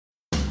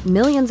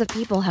Millions of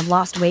people have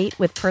lost weight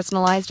with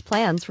personalized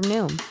plans from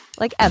Noom.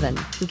 Like Evan,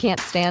 who can't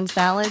stand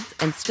salads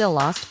and still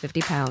lost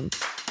 50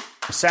 pounds.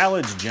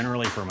 Salads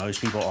generally for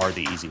most people are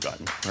the easy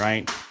button,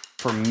 right?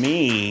 For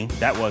me,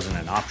 that wasn't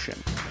an option.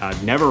 I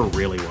never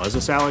really was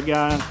a salad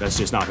guy. That's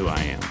just not who I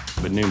am.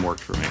 But Noom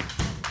worked for me.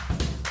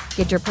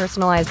 Get your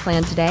personalized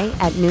plan today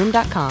at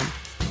Noom.com.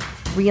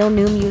 Real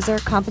Noom user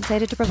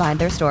compensated to provide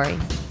their story.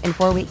 In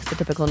 4 weeks, the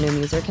typical Noom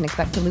user can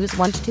expect to lose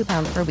 1 to 2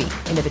 pounds per week.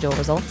 Individual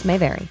results may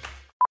vary.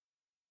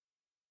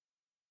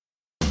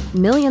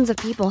 Millions of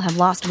people have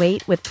lost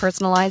weight with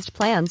personalized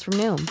plans from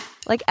Noom.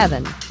 Like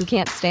Evan, who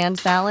can't stand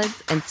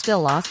salads and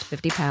still lost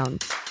 50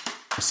 pounds.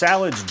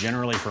 Salads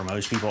generally for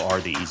most people are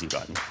the easy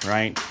button,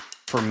 right?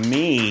 For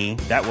me,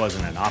 that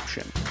wasn't an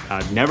option.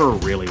 I never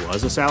really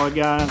was a salad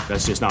guy.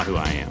 That's just not who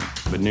I am.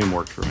 But Noom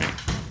worked for me.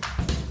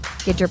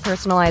 Get your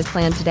personalized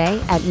plan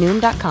today at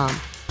Noom.com.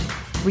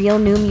 Real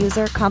Noom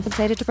user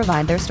compensated to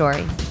provide their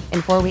story.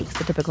 In 4 weeks,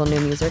 the typical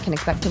Noom user can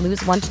expect to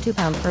lose 1 to 2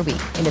 pounds per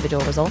week.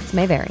 Individual results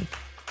may vary.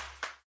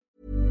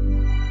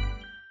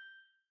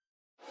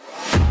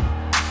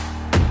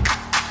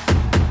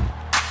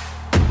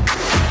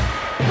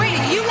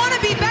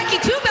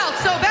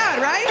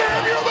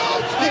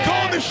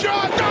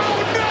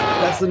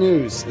 That's the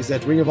news, is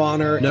that Ring of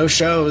Honor, no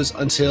shows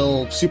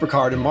until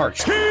Supercard in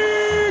March.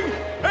 King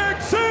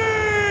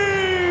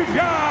Xavier!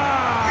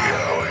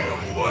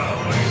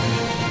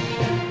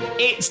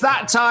 It's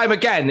that time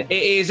again. It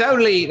is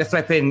only the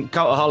flipping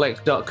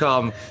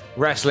Cultaholic.com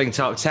Wrestling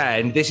Top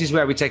 10. This is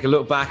where we take a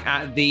look back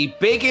at the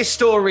biggest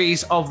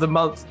stories of the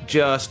month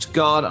just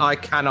gone. I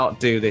cannot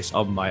do this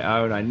on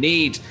my own. I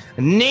need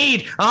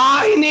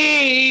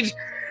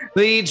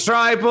the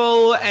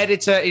tribal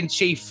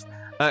editor-in-chief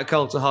at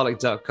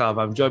Cultaholic.com.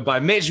 I'm joined by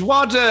Mitch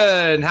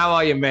Wadden. How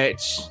are you,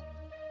 Mitch?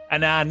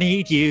 And I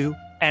need you,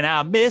 and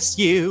I miss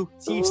you.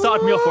 So you've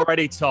started me off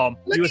already, Tom.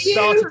 You have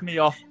started me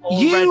off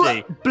already.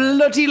 You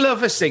bloody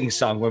love a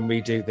sing-song when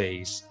we do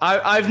these.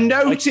 I've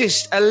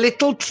noticed a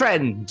little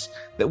trend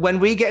that when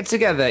we get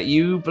together,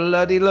 you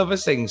bloody love a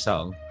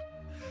sing-song.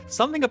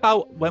 Something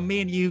about when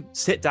me and you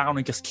sit down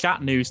and just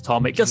chat news,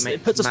 Tom, it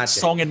puts a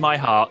song in my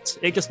heart.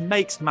 It just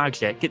makes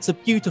magic. It's a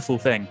beautiful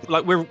thing.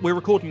 Like we're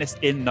recording this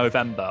in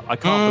November. I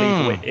can't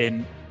believe we're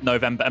in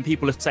November, and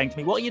people are saying to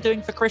me, "What are you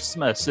doing for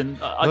Christmas?"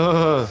 And I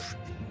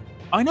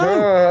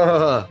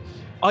know.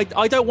 I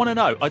don't want to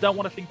know. I don't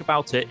want to think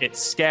about it. It's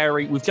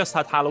scary. We've just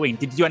had Halloween.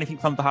 Did you do anything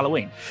fun for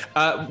Halloween?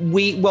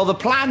 The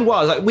plan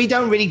was we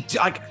don't really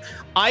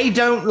I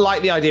don't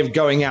like the idea of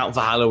going out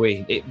for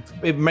Halloween.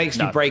 It makes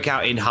me break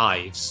out in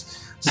hives.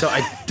 So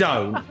I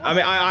don't. I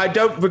mean, I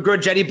don't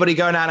begrudge anybody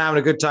going out and having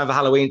a good time for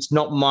Halloween. It's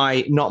not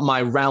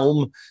my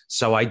realm,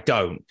 so I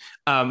don't.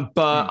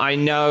 But I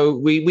know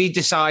we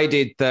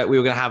decided that we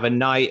were going to have a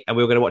night and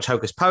we were going to watch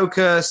Hocus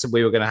Pocus and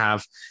we were going to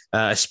have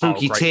a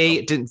spooky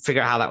tea. Didn't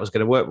figure out how that was going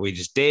to work. We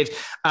just did.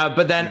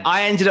 But then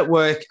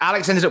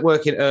Alex ended up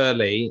working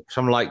early.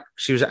 So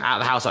she was at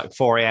the house like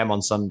 4 a.m.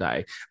 on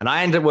Sunday. And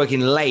I ended up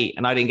working late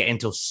and I didn't get in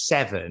until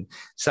 7.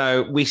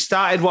 So we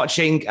started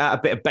watching a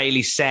bit of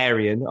Bailey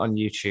Sarian on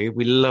YouTube.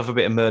 We love a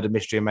bit of Murder,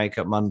 Mystery and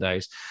Makeup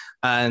Mondays.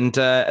 And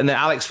then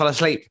Alex fell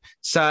asleep.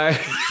 So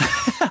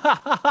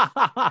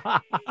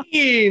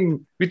we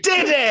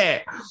did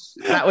it.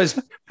 That was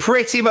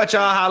pretty much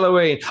our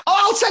Halloween.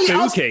 Oh,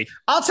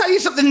 I'll tell you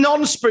something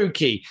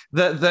non-spooky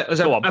that was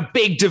a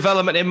big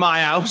development in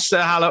my house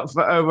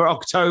for over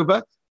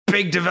October.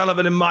 Big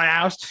development in my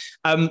house.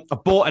 I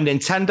bought a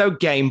Nintendo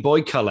Game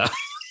Boy Color.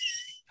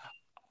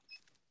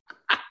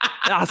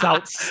 That's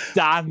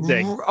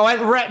outstanding. I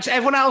went retro.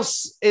 Everyone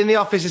else in the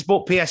office has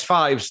bought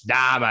PS5s.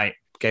 Nah, mate.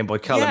 Game Boy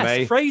Color,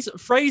 mate.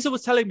 Fraser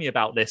was telling me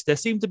about this. There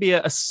seemed to be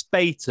a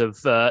spate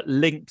of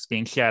links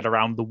being shared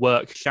around the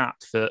work chat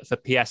for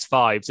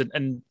PS5s,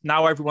 and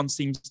now everyone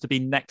seems to be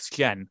next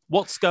gen.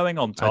 What's going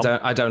on, Tom?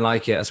 I don't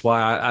like it. That's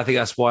why I think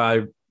that's why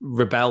I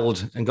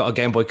rebelled and got a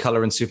Game Boy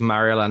Color and Super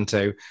Mario Land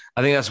 2.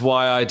 I think that's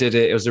why I did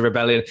it. It was a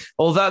rebellion.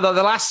 Although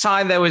the last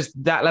time there was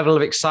that level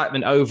of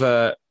excitement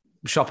over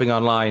shopping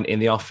online in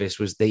the office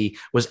was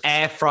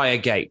Air Fryer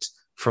Gate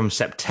from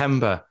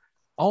September.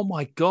 Oh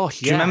my gosh!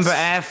 Do you remember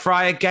Air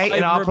Fryer Gate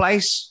in our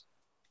place?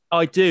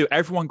 I do.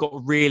 Everyone got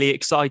really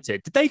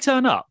excited. Did they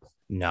turn up?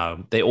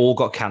 No, they all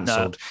got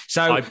cancelled.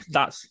 No,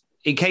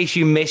 in case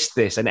you missed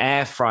this, an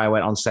air fryer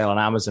went on sale on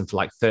Amazon for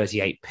like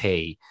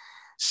 38p.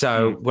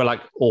 So we're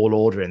like all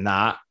ordering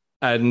that.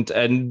 And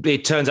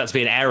it turns out to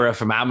be an error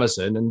from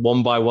Amazon, and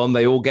one by one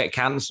they all get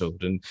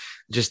cancelled and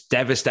just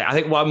devastating. I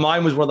think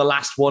mine was one of the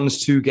last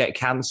ones to get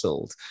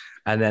cancelled.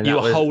 And then you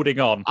were holding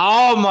on.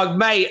 Oh my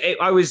mate, it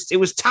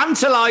was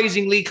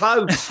tantalizingly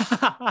close,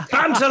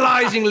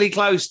 tantalizingly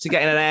close to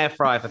getting an air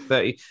fryer for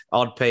 30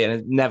 odd p, and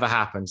it never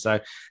happened. So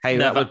hey,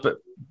 but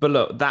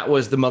look, that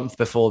was the month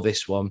before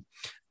this one,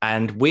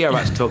 and we are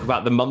about to talk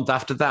about the month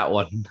after that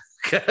one.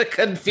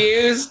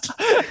 Confused?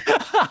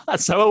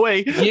 So are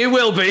we. You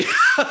will be.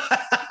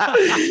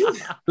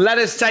 Let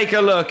us take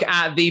a look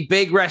at the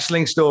big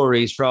wrestling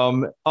stories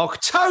from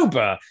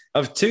October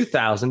of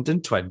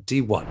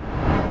 2021.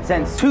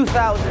 Since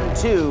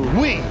 2002,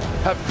 we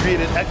have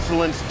created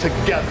excellence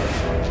together.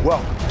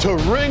 Welcome to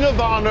Ring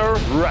of Honor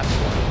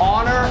Wrestling.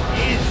 Honor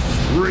is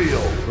real.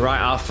 Right,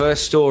 our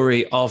first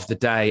story of the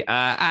day.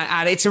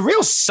 And it's a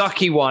real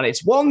sucky one.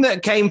 It's one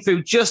that came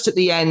through just at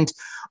the end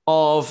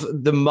of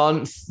the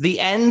month, the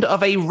end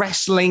of a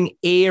wrestling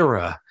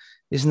era.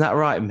 Isn't that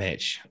right,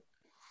 Mitch?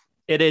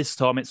 It is,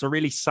 Tom. It's a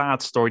really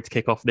sad story to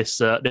kick off this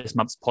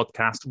month's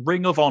podcast.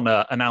 Ring of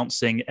Honor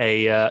announcing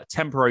a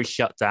temporary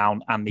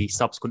shutdown and the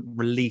subsequent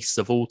release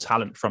of all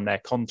talent from their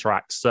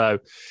contracts. So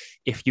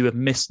if you have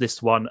missed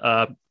this one,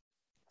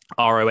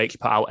 ROH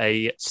put out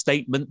a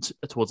statement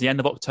towards the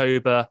end of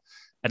October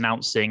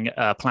announcing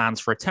plans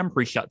for a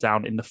temporary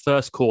shutdown in the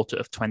first quarter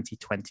of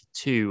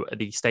 2022.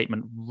 The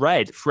statement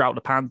read, "Throughout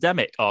the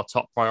pandemic, our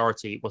top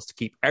priority was to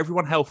keep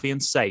everyone healthy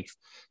and safe.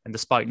 And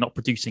despite not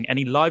producing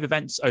any live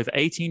events over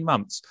 18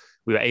 months,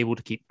 we were able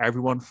to keep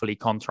everyone fully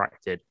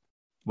contracted.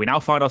 We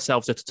now find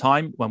ourselves at a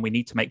time when we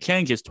need to make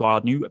changes to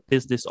our new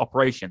business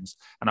operations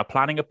and are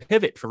planning a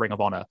pivot for Ring of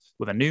Honor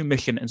with a new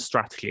mission and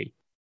strategy.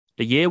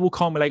 The year will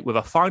culminate with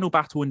a final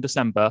battle in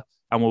December,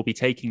 and we'll be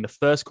taking the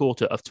first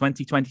quarter of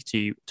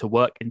 2022 to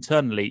work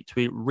internally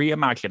to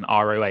reimagine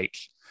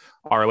ROH.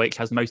 ROH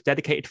has the most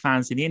dedicated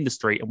fans in the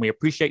industry, and we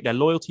appreciate their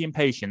loyalty and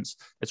patience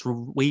as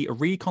we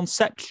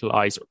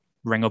reconceptualize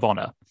Ring of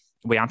Honor.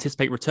 We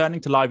anticipate returning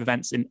to live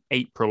events in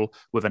April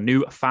with a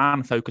new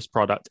fan-focused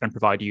product and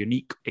provide a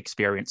unique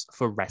experience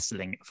for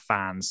wrestling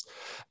fans."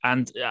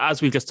 And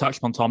as we've just touched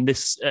on, Tom,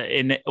 this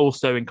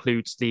also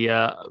includes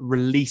the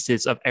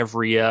releases of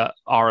every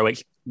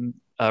ROH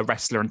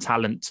wrestler and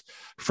talent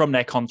from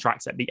their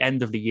contracts at the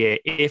end of the year.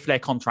 If their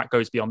contract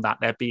goes beyond that,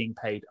 they're being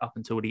paid up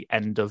until the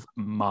end of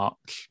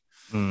March.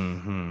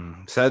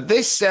 Mm-hmm.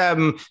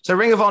 So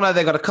Ring of Honor,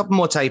 they've got a couple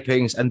more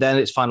tapings, and then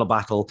it's Final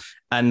Battle,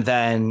 and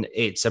then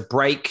it's a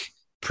break,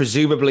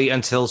 presumably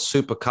until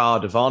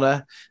Supercard of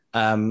Honor.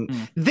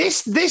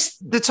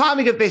 The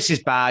timing of this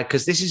is bad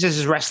because this is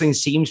as wrestling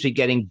seems to be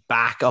getting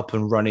back up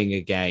and running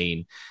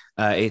again.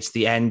 It's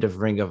the end of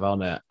Ring of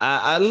Honor.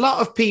 A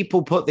lot of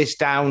people put this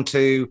down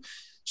to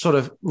sort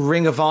of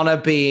Ring of Honor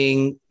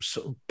being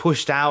sort of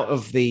pushed out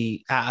of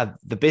the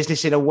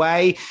business in a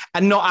way,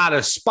 and not out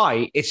of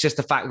spite. It's just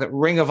the fact that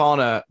Ring of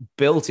Honor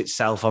built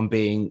itself on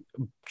being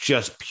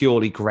just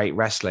purely great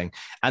wrestling.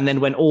 And then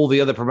when all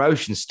the other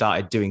promotions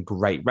started doing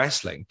great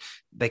wrestling,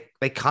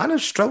 they kind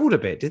of struggled a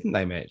bit, didn't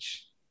they,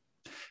 Mitch?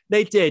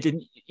 They did.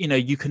 And,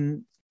 you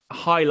can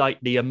highlight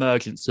the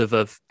emergence of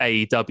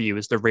AEW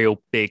as the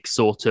real big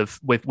sort of,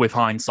 with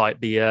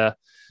hindsight, the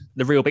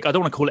real big, I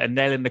don't want to call it a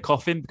nail in the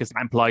coffin because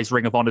that implies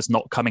Ring of Honor's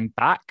not coming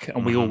back,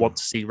 and we all want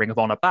to see Ring of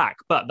Honor back.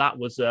 But that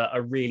was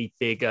a really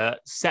big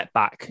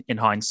setback in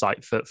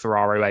hindsight for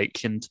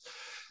ROH. And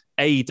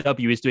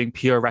AEW is doing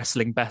pure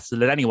wrestling better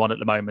than anyone at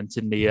the moment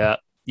in the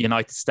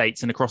United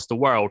States and across the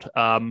world.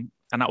 And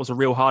that was a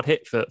real hard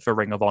hit for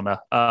Ring of Honor.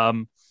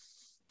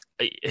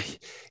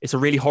 It's a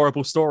really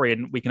horrible story,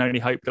 and we can only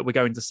hope that we're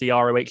going to see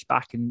ROH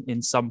back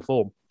in some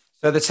form.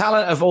 So the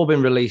talent have all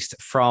been released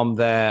from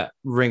their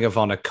Ring of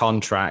Honor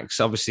contracts.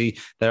 Obviously,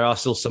 there are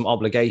still some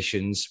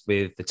obligations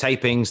with the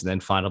tapings and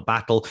then Final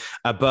Battle.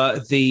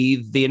 But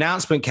the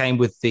announcement came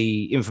with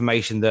the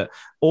information that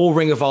all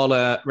Ring of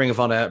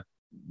Honor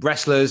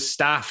wrestlers,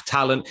 staff,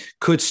 talent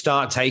could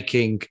start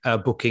taking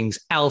bookings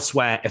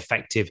elsewhere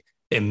effective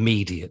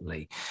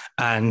immediately.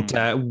 And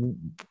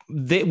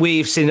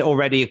we've seen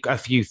already a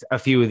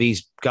few of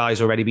these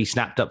guys already be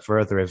snapped up for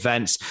other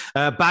events.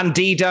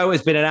 Bandido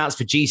has been announced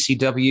for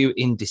GCW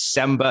in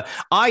December.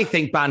 I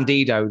think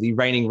Bandido, the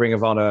reigning Ring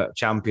of Honor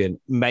champion,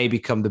 may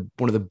become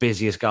one of the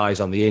busiest guys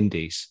on the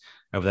indies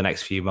over the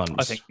next few months.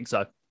 I think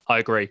so. I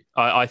agree.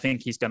 I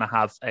think he's going to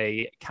have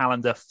a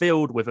calendar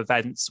filled with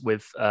events,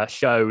 with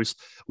shows,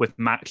 with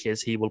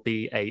matches. He will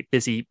be a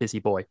busy, busy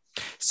boy.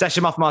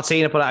 Session Moth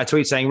Martina put out a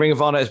tweet saying Ring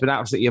of Honor has been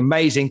absolutely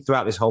amazing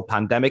throughout this whole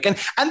pandemic. And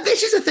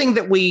this is the thing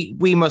that we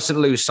mustn't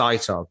lose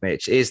sight of,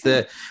 Mitch, is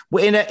that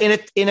we're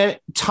in a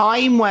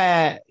time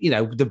where,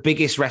 the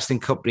biggest wrestling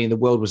company in the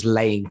world was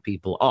laying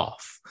people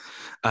off.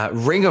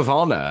 Ring of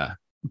Honor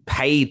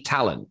paid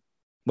talent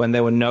when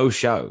there were no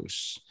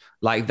shows.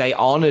 Like, they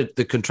honored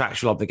the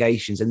contractual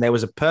obligations, and there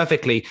was a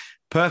perfectly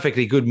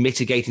good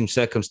mitigating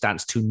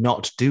circumstance to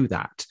not do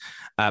that.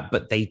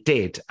 But they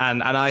did.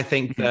 And I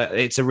think that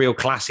it's a real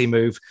classy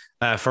move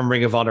from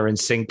Ring of Honor and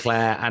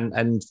Sinclair.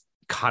 And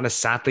kind of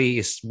sadly,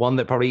 it's one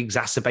that probably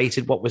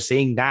exacerbated what we're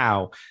seeing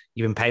now.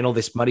 You've been paying all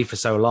this money for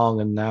so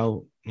long, and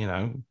now,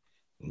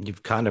 you're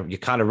kind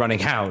of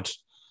running out.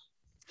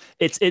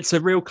 It's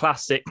a real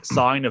classic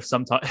sign of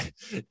sometimes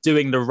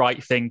doing the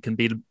right thing can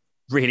be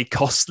really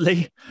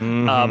costly.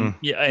 And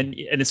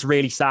it's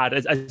really sad,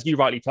 as you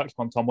rightly touched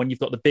on, Tom, when you've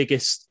got the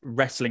biggest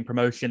wrestling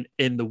promotion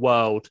in the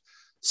world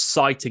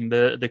citing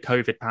the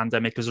COVID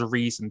pandemic as a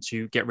reason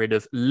to get rid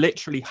of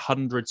literally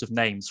hundreds of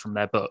names from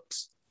their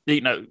books.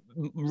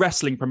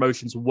 Wrestling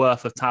promotions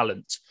worth of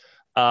talent,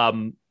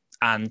 and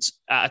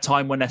at a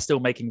time when they're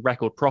still making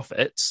record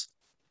profits.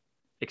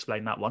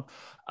 Explain that one.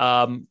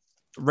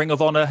 Ring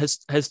of Honor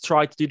has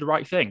tried to do the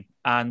right thing,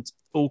 and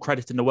all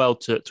credit in the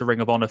world to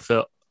Ring of Honor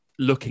for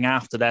looking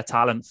after their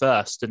talent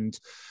first and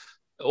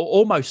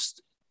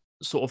almost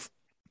sort of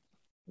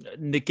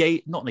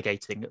not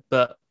negating,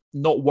 but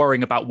not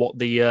worrying about what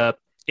the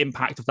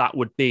impact of that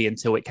would be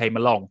until it came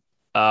along.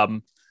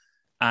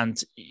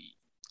 And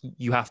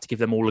you have to give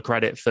them all the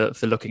credit for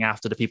looking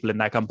after the people in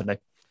their company.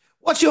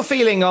 What's your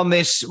feeling on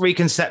this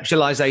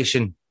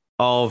reconceptualization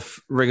of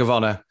Ring of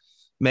Honor,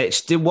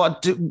 Mitch?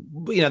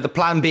 The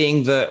plan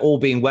being that all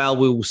being well,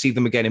 we will see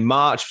them again in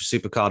March for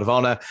Supercard of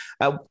Honor.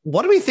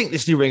 What do we think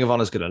this new Ring of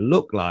Honor is going to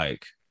look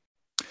like?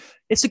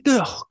 It's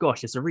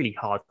it's a really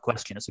hard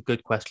question. It's a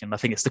good question. I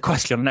think it's the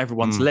question on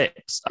everyone's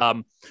lips.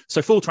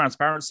 So full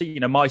transparency,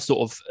 my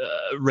sort of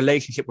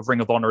relationship with Ring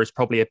of Honor is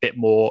probably a bit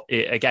more,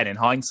 again, in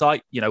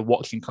hindsight,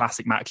 watching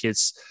classic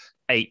matches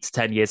 8 to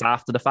 10 years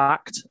after the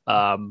fact,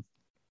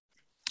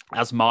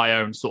 as my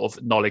own sort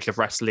of knowledge of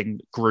wrestling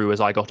grew as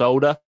I got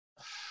older.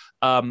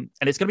 And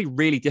it's going to be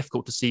really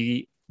difficult to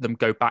see them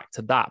go back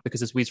to that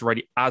because as we've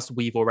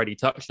already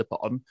touched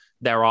upon,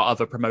 there are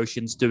other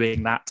promotions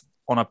doing that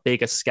on a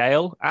bigger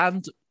scale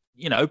and,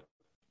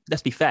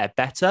 let's be fair,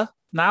 better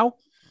now.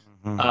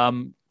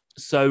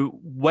 So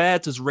where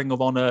does Ring of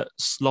Honor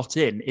slot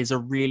in is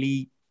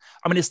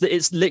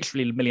it's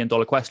literally $1 million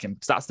question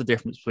because that's the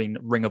difference between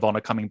Ring of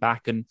Honor coming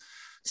back and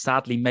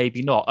sadly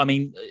maybe not. I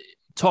mean,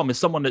 Tom, as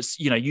someone that's,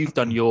 you've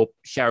done your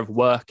share of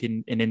work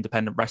in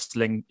independent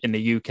wrestling in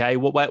the UK,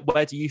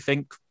 where do you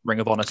think Ring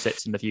of Honor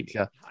sits in the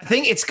future? I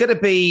think it's going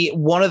to be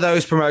one of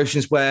those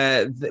promotions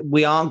where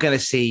we aren't going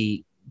to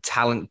see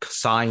talent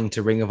signed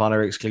to Ring of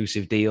Honor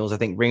exclusive deals. I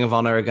think Ring of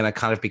Honor are going to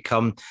kind of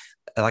become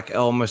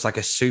almost like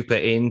a super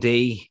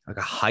indie, like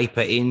a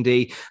hyper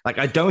indie. Like,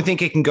 I don't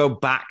think it can go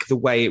back the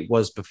way it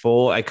was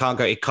before. It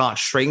can't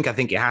shrink. I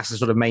think it has to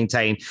sort of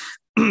maintain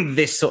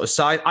this sort of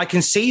size. I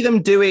can see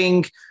them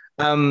doing,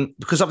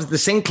 because obviously the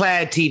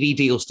Sinclair TV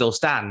deal still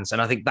stands. And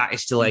I think that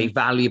is still a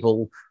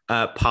valuable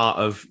part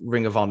of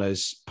Ring of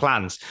Honor's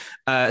plans.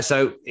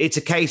 So it's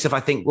a case of,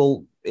 I think,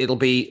 it'll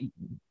be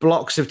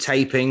blocks of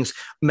tapings,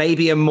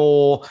 maybe a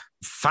more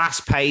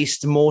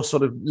fast-paced, more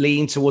sort of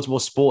lean towards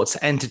more sports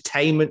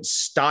entertainment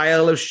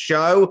style of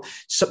show,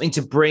 something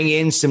to bring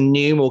in some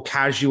new, more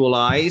casual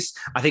eyes.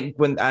 I think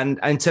and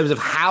in terms of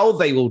how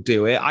they will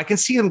do it, I can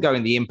see them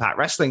going the Impact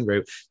Wrestling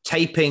route,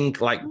 taping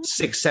like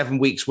 6-7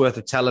 weeks worth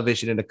of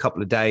television in a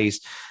couple of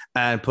days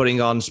and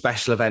putting on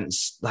special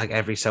events like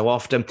every so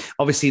often.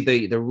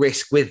 Obviously, the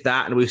risk with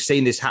that, and we've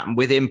seen this happen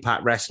with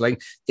Impact Wrestling,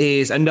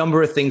 is a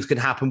number of things can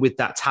happen with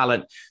that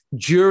talent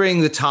during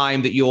the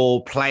time that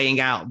you're playing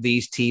out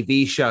these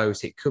TV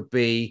shows. It could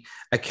be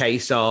a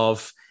case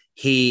of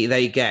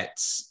they get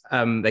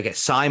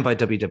signed by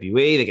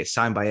WWE, they get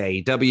signed by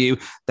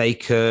AEW, they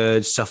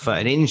could suffer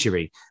an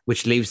injury,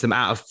 which leaves them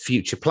out of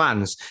future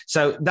plans.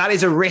 So that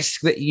is a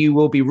risk that you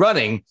will be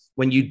running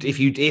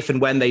if and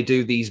when they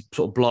do these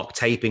sort of block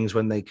tapings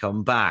when they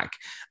come back.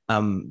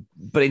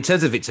 But in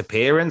terms of its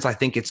appearance, I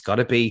think it's got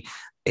to be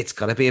a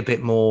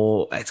bit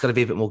more glitzy. I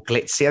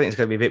think it's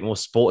going to be a bit more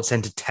sports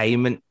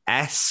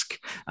entertainment-esque.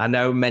 I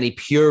know many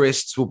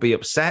purists will be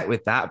upset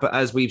with that, but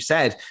as we've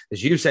said,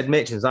 as you've said,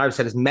 Mitch, as I've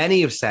said, as many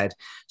have said,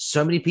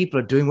 so many people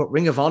are doing what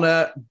Ring of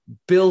Honor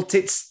built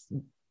its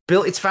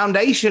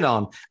foundation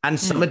on, and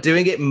some are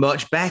doing it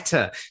much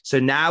better. So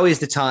now is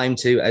the time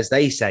to, as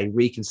they say,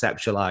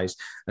 reconceptualize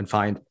and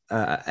find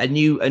a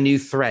new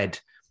thread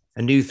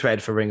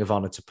for Ring of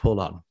Honor to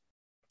pull on.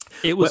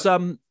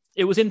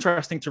 It was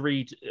interesting to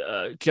read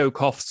Joe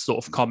Koff's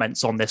sort of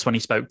comments on this when he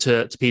spoke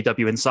to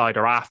PW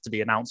Insider after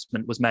the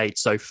announcement was made.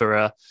 So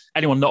for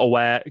anyone not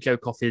aware, Joe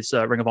Koff is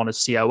Ring of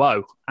Honor's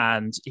COO,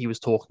 and he was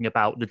talking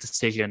about the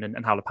decision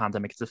and how the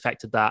pandemic has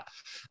affected that.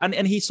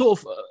 And he sort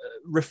of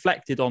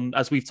reflected on,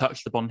 as we've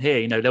touched upon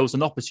here, there was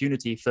an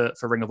opportunity for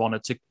Ring of Honor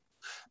to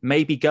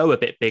maybe go a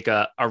bit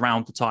bigger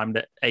around the time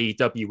that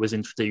AEW was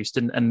introduced,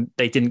 and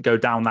they didn't go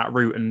down that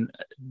route. And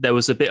there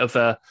was a bit of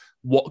a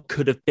what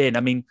could have been. I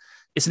mean,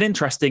 it's an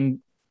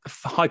interesting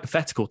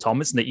hypothetical,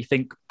 Tom, isn't it? You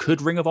think, could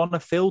Ring of Honor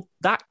fill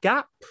that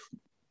gap?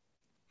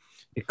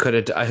 It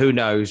could have. Who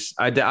knows?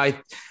 I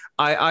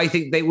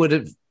think they would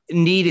have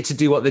needed to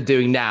do what they're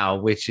doing now,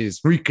 which is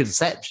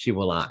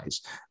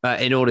reconceptualize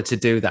in order to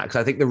do that. Because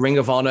I think the Ring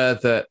of Honor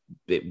that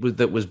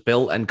was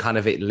built and kind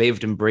of it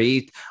lived and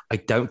breathed, I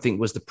don't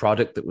think was the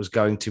product that was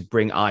going to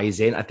bring eyes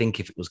in. I think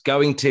if it was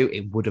going to,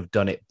 it would have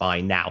done it by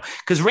now.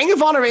 Because Ring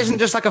of Honor isn't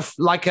just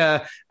like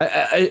a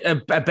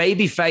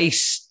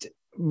baby-faced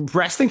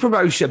wrestling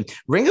promotion.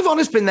 Ring of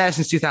Honor's been there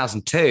since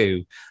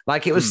 2002.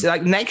 Like it was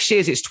like next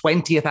year's its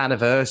 20th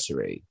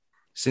anniversary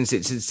since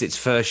its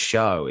first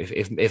show,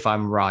 if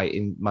I'm right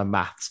in my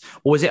maths.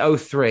 Or was it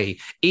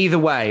 2003? Either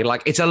way,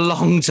 like it's a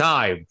long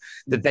time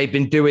that they've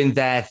been doing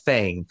their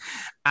thing.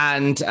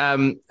 And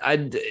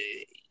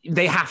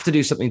they have to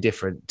do something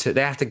different.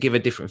 They have to give a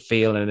different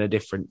feel and a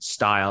different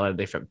style and a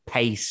different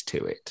pace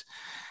to it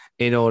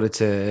in order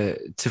to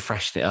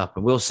freshen it up.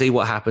 And we'll see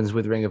what happens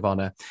with Ring of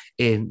Honor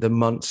in the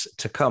months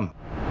to come.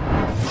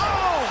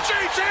 Oh,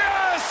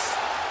 GTS!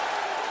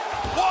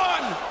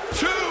 1,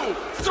 2,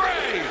 3.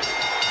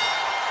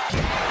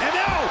 And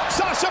now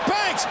Sasha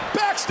Banks,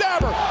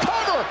 backstabber,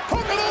 cover.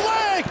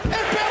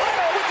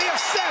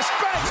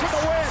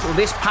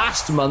 this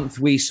past month,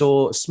 we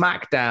saw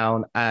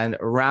SmackDown and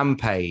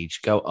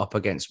Rampage go up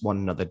against one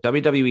another.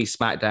 WWE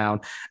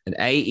SmackDown and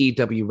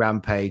AEW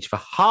Rampage for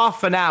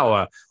half an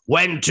hour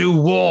went to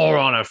war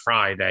on a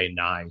Friday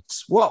night.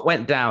 What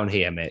went down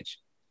here, Mitch?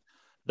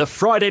 The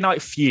Friday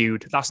Night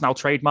Feud, that's now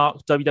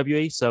trademarked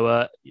WWE,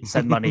 so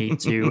send money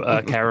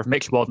to care of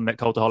Mitch Wadden at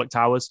Cultaholic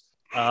Towers.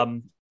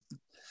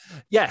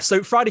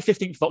 So Friday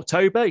 15th of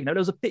October,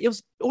 it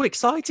was all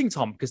exciting,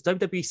 Tom, because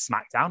WWE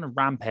SmackDown and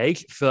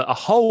Rampage for a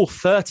whole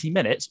 30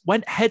 minutes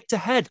went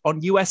head-to-head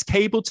on US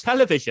cable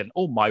television.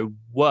 Oh, my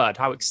word,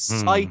 how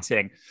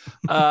exciting.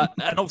 And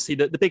obviously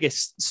the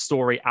biggest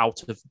story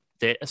out of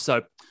it,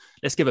 so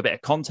let's give a bit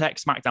of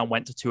context. SmackDown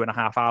went to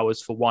 2.5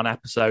 hours for one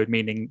episode,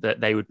 meaning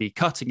that they would be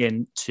cutting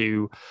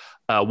into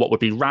what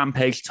would be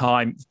Rampage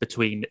time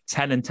between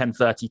 10 and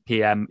 10:30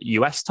 p.m.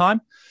 US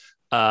time.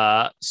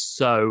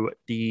 So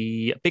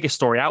the biggest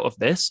story out of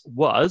this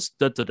was,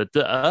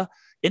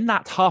 in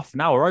that half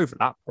an hour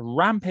overlap,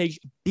 Rampage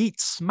beat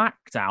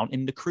SmackDown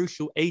in the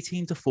crucial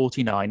 18 to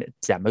 49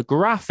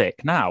 demographic.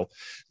 Now,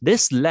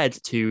 this led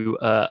to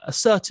a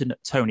certain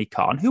Tony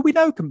Khan, who we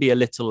know can be a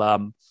little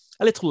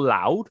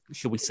loud,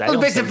 shall we say. A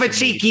bit of a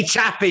cheeky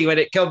chappy when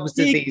it comes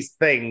to these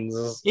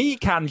things. He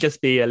can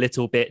just be a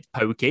little bit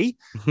pokey.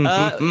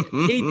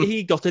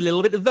 He got a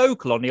little bit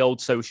vocal on the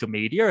old social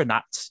media, and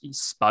that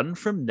spun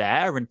from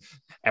there. And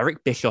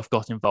Eric Bischoff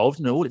got involved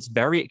and all. It's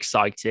very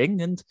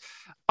exciting. And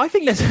I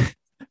think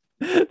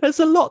there's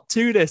a lot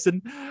to this.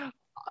 And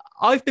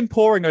I've been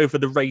poring over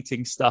the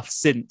rating stuff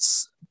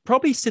since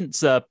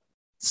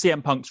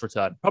CM Punk's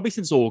return, probably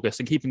since August,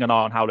 and keeping an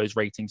eye on how those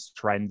ratings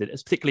trended,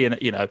 particularly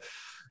in,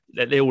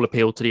 they all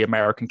appeal to the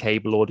American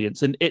cable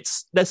audience, and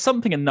there's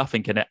something and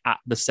nothing in it at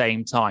the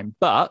same time.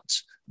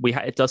 But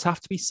it does have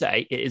to be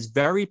said, it is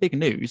very big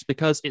news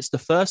because it's the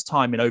first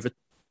time in over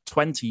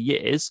 20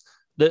 years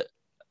that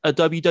a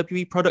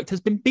WWE product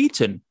has been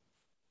beaten.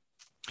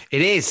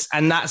 It is,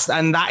 and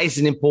that is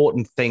an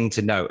important thing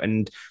to note.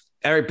 And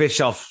Eric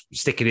Bischoff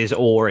sticking his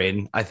oar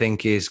in, I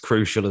think, is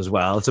crucial as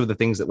well. Some of the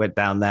things that went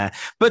down there.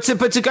 But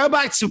to go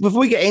back to, before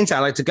we get into it,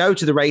 I'd like to go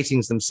to the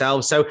ratings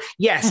themselves. So,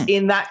 yes,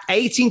 in that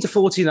 18 to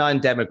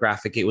 49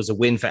 demographic, it was a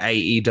win for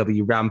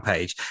AEW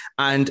Rampage.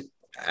 And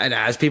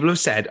as people have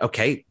said,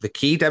 okay, the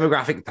key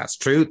demographic, that's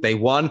true. They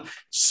won.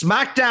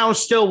 SmackDown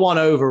still won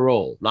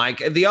overall. Like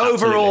the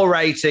overall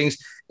ratings,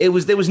 there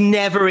was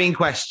never in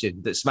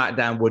question that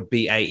SmackDown would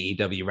be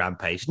AEW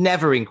Rampage.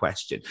 Never in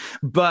question.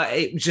 But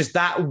it was just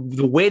that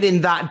the win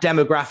in that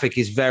demographic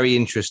is very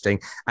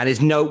interesting and is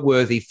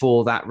noteworthy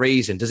for that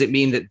reason. Does it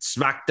mean that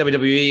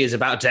WWE is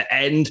about to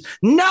end?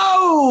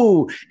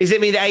 No! Does it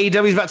mean that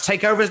AEW is about to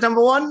take over as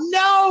number one?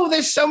 No!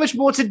 There's so much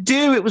more to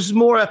do. It was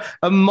more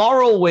a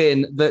moral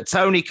win that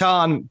Tony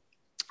Khan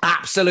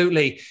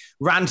absolutely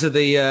went to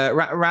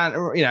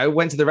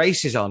the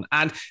races on.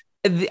 And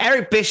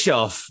Eric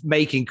Bischoff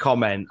making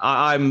comment,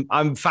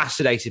 I'm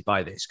fascinated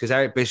by this because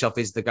Eric Bischoff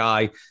is the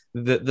guy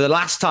that the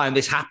last time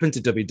this happened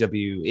to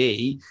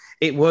WWE,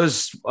 it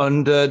was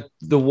under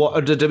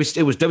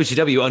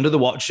WCW under the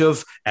watch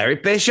of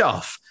Eric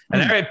Bischoff.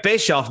 And Eric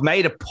Bischoff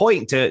made a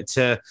point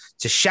to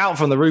shout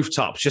from the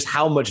rooftops just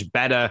how much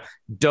better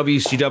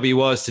WCW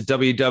was to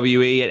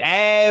WWE at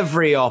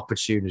every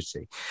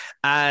opportunity.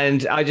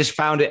 And I just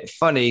found it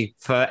funny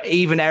for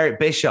even Eric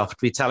Bischoff to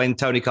be telling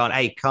Tony Khan,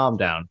 hey, calm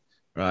down.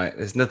 Right,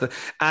 there's nothing.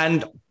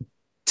 And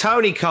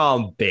Tony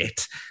Khan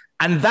bit.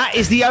 And that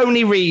is the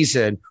only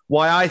reason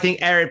why I think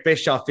Eric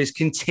Bischoff is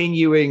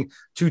continuing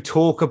to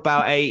talk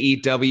about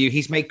AEW.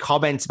 He's made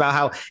comments about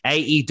how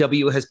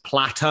AEW has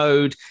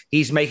plateaued.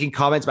 He's making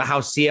comments about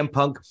how CM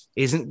Punk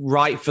isn't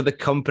right for the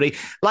company.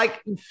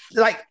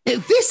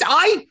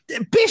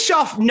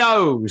 Bischoff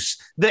knows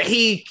that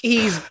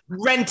he's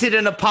rented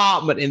an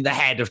apartment in the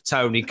head of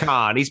Tony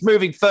Khan. He's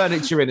moving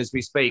furniture in as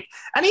we speak.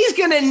 And he's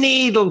going to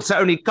needle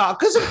Tony Khan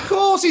because, of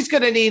course, he's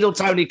going to needle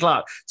Tony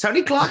Khan.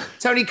 Tony Khan.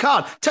 Tony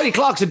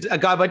Clark's a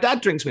guy my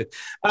dad drinks with.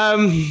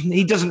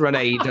 He doesn't run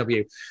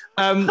AEW.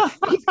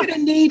 He's going to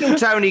needle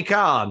Tony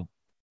Khan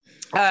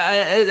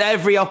at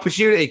every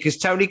opportunity because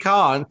Tony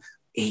Khan,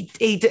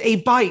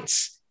 he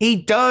bites. He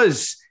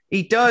does.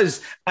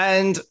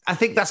 And I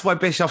think that's why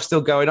Bischoff's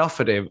still going off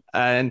at him.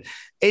 And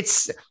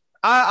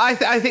I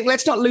think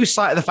let's not lose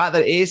sight of the fact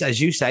that it is, as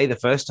you say, the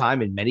first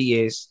time in many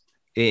years,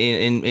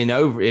 in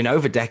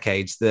over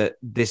decades, that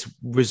this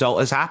result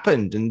has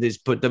happened, and this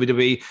put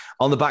WWE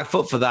on the back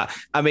foot for that.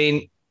 I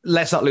mean,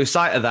 let's not lose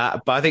sight of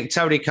that. But I think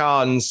Tony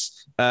Khan's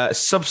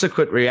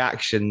subsequent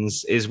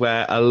reactions is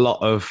where a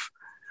lot of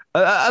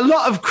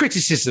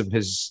criticism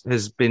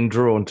has been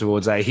drawn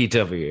towards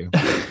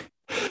AEW.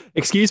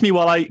 Excuse me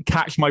while I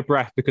catch my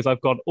breath because I've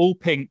gone all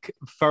pink,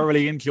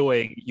 thoroughly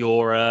enjoying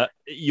your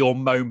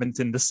moment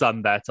in the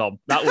sun there, Tom.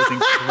 That was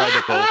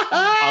incredible.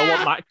 I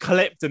want that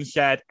clipped and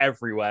shared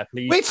everywhere,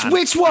 please.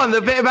 Which one? The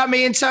bit about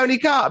me and Tony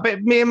Clark?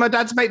 Me and my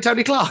dad's mate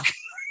Tony Clark?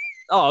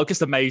 Oh,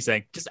 just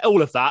amazing. Just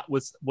all of that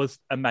was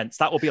immense.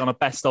 That will be on a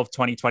best of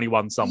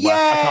 2021 somewhere. Yay!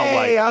 I can't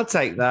wait. I'll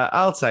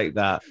take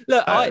that.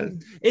 Look,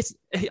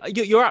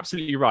 you're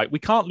absolutely right. We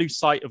can't lose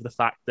sight of the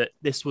fact that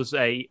this was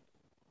a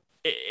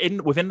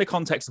within the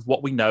context of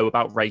what we know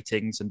about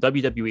ratings and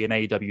WWE and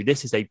AEW,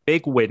 this is a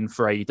big win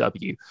for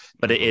AEW,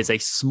 but it is a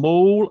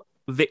small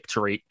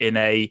victory in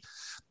a,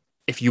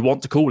 if you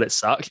want to call it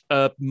such,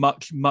 a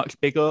much, much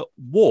bigger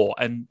war.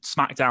 And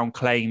SmackDown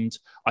claimed,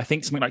 I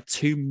think, something like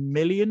 2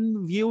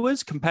 million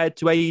viewers compared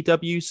to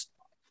AEW's,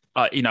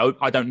 I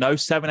don't know,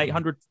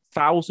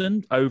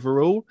 800,000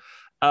 overall.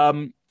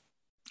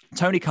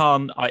 Tony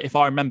Khan, if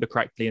I remember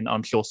correctly, and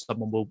I'm sure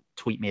someone will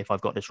tweet me if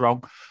I've got this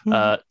wrong,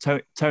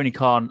 Tony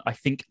Khan, I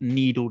think,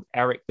 needled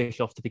Eric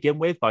Bischoff to begin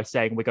with by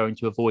saying we're going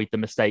to avoid the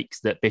mistakes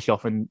that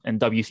Bischoff and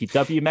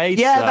WCW made.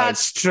 Yeah,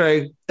 that's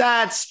true.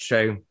 That's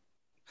true.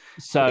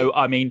 So,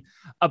 I mean,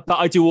 but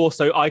I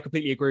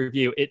completely agree with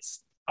you.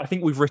 I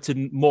think we've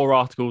written more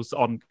articles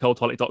on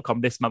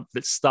Cultaholic.com this month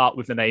that start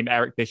with the name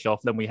Eric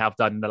Bischoff than we have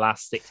done in the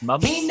last 6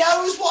 months. He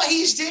knows what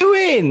he's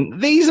doing.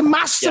 He's a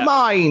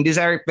mastermind, is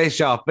Eric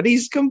Bischoff. But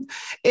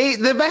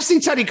the best thing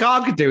Tony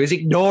Khan could do is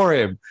ignore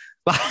him.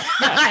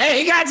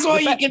 That's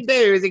what you can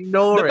do, is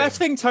ignore him. The best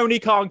thing Tony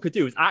Khan could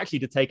do is actually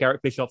to take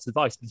Eric Bischoff's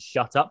advice and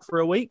shut up for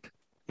a week.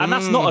 And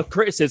that's not a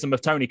criticism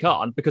of Tony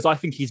Khan, because I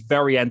think he's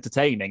very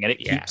entertaining, and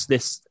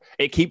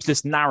it keeps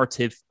this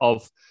narrative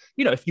of,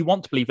 if you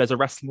want to believe there's a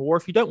wrestling war,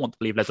 if you don't want to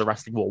believe there's a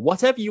wrestling war,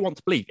 whatever you want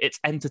to believe, it's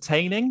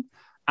entertaining.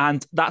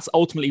 And that's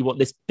ultimately what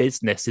this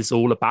business is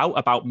all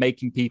about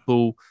making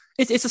people,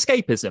 it's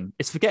escapism.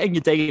 It's forgetting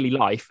your daily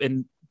life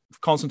and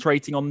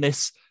concentrating on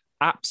this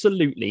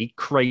absolutely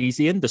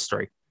crazy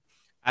industry.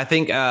 I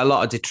think a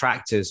lot of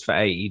detractors for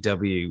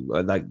AEW,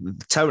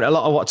 a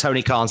lot of what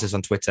Tony Khan says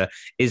on Twitter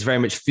is very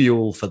much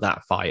fuel for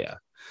that fire.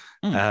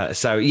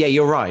 So, yeah,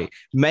 you're right.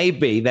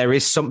 Maybe there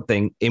is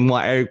something in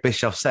what Eric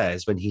Bischoff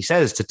says when he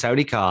says to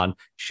Tony Khan,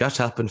 shut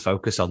up and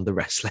focus on the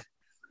wrestling.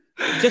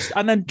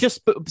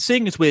 But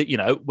seeing as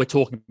we're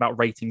talking about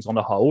ratings on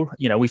a whole,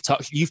 you've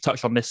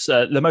touched on this.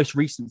 The most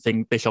recent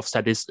thing Bischoff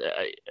said is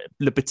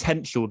the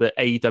potential that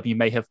AEW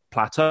may have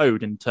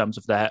plateaued in terms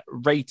of their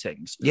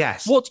ratings.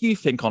 Yes. What do you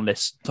think on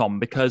this, Tom?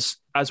 Because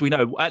as we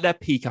know, at their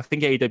peak, I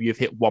think AEW have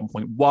hit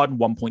 1.1,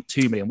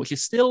 1.2 million, which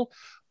is still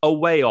a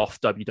way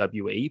off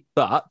WWE,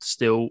 but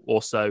still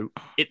also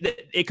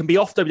it can be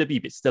off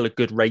WWE, but it's still a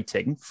good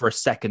rating for a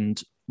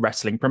second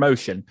wrestling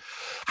promotion.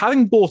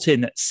 Having bought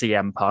in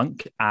CM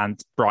Punk and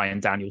Bryan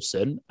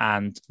Danielson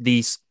and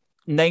these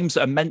names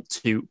that are meant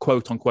to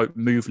quote unquote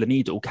move the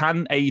needle,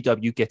 can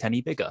AEW get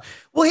any bigger?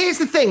 Well, here's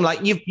the thing: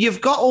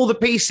 you've got all the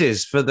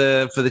pieces for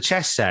the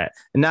chess set,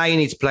 and now you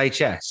need to play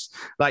chess.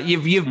 Like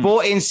you've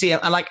bought in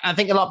CM, and I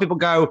think a lot of people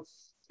go,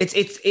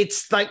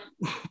 it's like.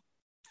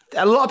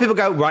 A lot of people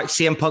go, right,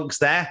 CM Punk's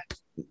there.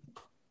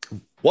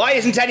 Why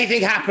isn't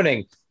anything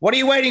happening? What are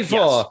you waiting for?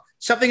 Yes.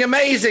 Something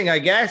amazing, I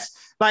guess.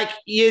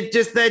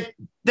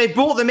 They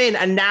brought them in,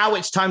 and now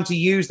it's time to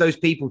use those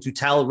people to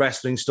tell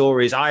wrestling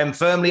stories. I am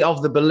firmly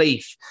of the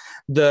belief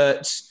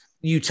that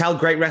you tell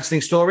great wrestling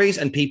stories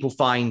and people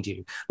find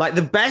you. Like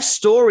the best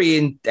story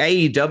in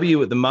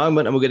AEW at the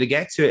moment, and we're going to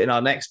get to it in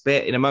our next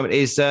bit in a moment,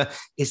 is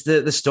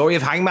the story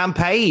of Hangman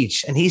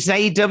Page, and he's an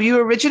AEW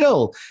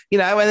original.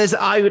 And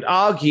I would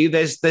argue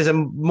there's a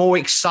more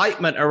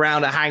excitement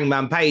around a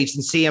Hangman Page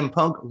than CM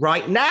Punk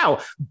right now.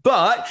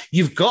 But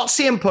you've got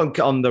CM Punk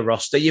on the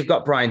roster, you've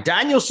got Bryan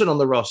Danielson on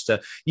the roster,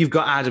 you've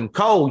got Adam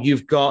Cole,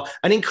 you've got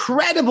an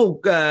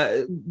incredible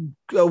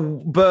a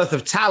birth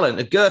of talent,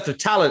 a girth of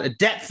talent, a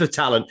depth of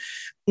talent.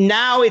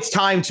 Now it's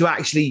time to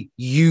actually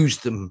use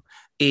them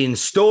in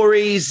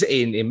stories,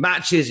 in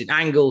matches, in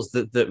angles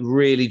that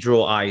really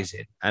draw eyes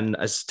in. And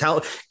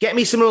get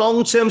me some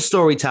long-term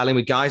storytelling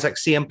with guys like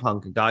CM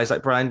Punk and guys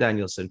like Bryan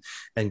Danielson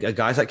and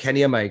guys like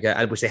Kenny Omega,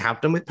 and which they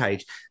have done with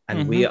Page,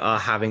 and we are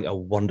having a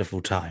wonderful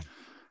time.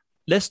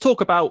 Let's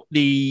talk about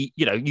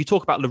you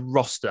talk about the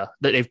roster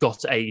that they've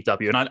got at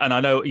AEW. And I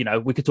know,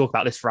 we could talk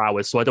about this for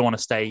hours, so I don't want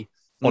to stay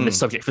on this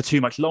subject for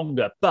too much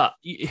longer, but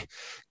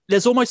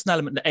there's almost an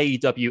element that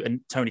AEW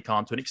and Tony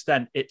Khan, to an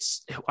extent,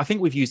 I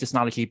think we've used this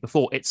analogy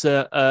before. It's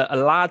a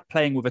lad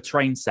playing with a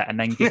train set and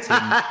then getting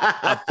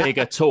a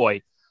bigger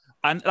toy.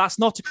 And that's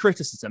not a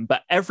criticism,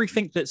 but every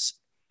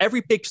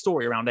big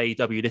story around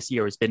AEW this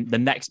year has been the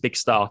next big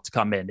star to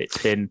come in. It's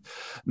been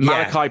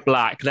Malachi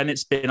Black, then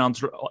it's been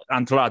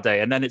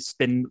Andrade, and then it's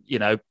been,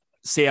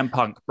 CM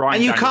Punk, Bryan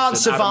and you Danielson, can't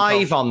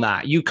survive on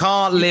that. You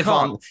can't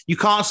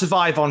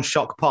survive on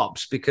shock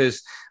pops,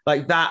 because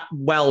that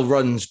well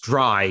runs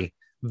dry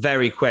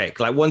very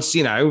quick. Like once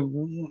if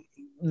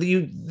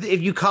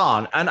you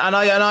can't, and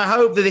I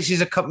hope that this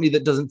is a company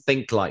that doesn't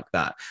think like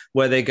that,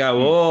 where they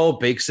go,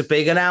 big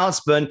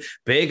announcement.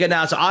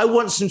 I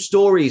want some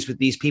stories with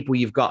these people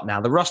you've got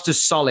now. The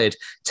roster's solid.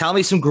 Tell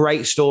me some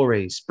great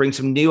stories. Bring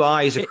some new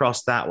eyes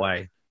across that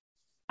way.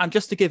 And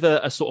just to give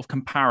a sort of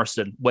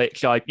comparison,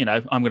 which I'm going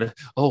to,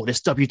 this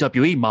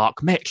WWE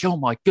Mark, Mitch, oh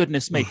my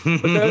goodness me.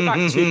 But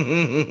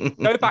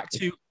go back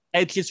to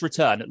Edge's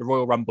return at the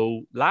Royal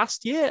Rumble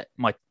last year.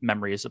 My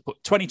memory is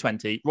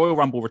 2020, Royal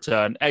Rumble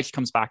return. Edge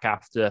comes back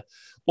after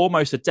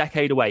almost a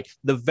decade away.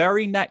 The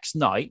very next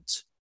night,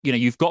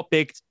 you've got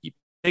bigged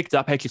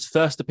up Edge's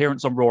first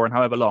appearance on Raw in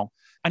however long.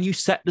 and you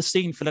set the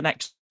scene for the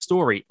next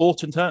story.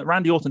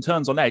 Randy Orton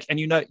turns on Edge, and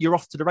you're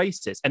off to the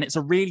races. And it's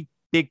a really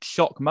big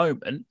shock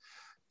moment.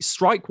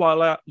 Strike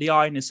while the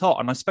iron is hot.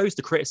 And I suppose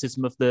the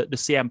criticism of the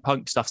CM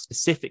Punk stuff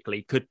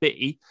specifically could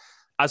be,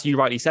 as you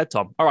rightly said,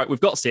 Tom, all right, we've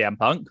got CM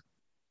Punk.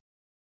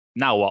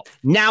 Now what?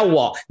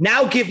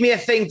 Now give me a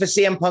thing for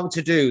CM Punk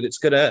to do that's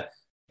going to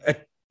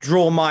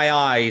draw my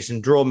eyes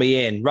and draw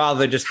me in,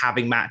 rather than just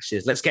having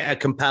matches. Let's get a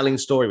compelling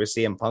story with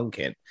CM Punk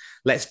in.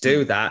 Let's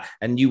do that,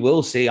 and you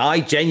will see. I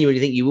genuinely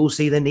think you will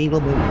see the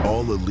needle move.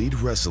 All Elite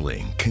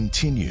Wrestling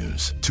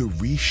continues to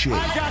reshape.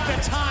 I got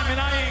the time, and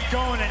I ain't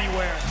going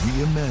anywhere.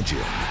 Reimagine.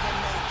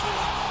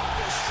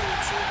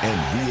 And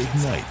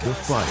reignite the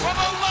fire. For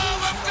the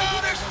love of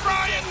God, it's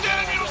Bryan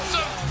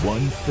Danielson.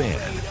 One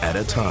fan at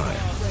a time.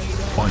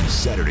 On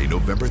Saturday,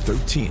 November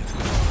 13th,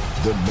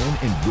 the men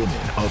and women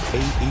of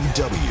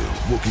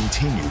AEW will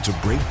continue to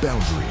break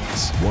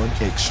boundaries, one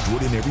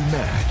extraordinary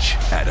match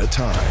at a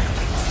time.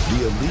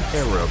 The elite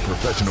era of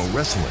professional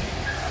wrestling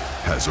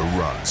has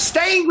arrived.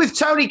 Staying with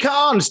Tony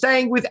Khan,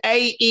 staying with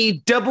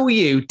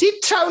AEW, did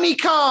Tony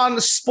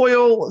Khan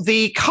spoil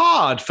the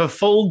card for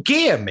Full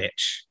Gear,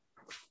 Mitch?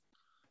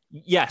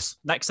 Yes,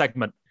 next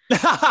segment.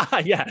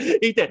 Yeah,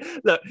 he did.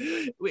 Look,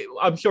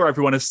 I'm sure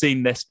everyone has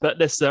seen this, but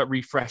let's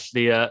refresh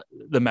the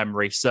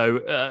memory.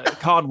 So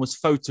Khan was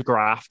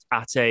photographed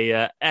at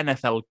a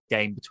NFL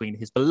game between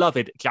his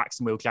beloved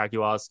Jacksonville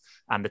Jaguars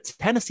and the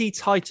Tennessee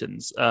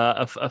Titans.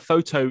 A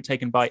photo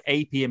taken by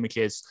AP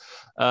Images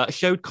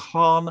showed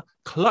Khan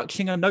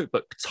clutching a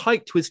notebook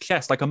tight to his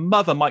chest like a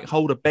mother might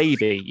hold a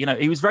baby. You know,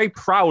 he was very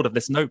proud of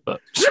this notebook.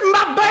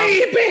 My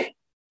baby!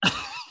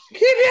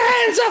 Keep your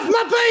hands off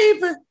my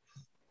baby!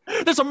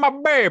 This is my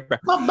baby.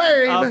 My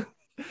baby.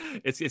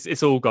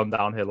 It's all gone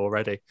downhill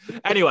already.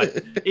 Anyway,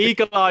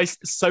 eagle-eyed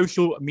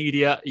social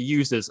media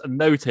users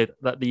noted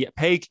that the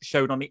page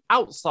shown on the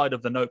outside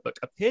of the notebook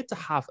appeared to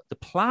have the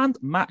planned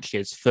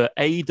matches for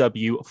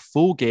AEW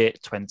Full Gear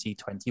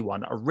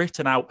 2021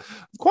 written out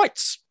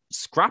quite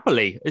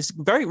scrappily. It's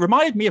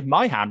reminded me of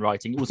my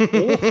handwriting. It was awful.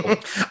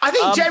 I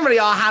think generally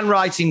our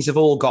handwritings have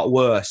all got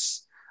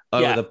worse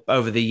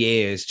over the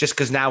years, just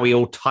because now we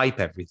all type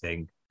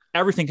everything.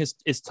 Everything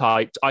is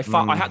typed. I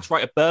had to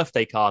write a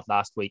birthday card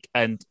last week,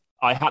 and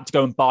I had to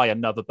go and buy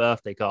another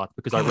birthday card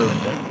because I ruined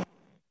it.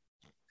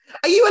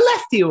 Are you a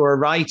lefty or a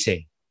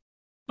righty?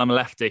 I'm a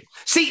lefty.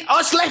 See,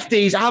 us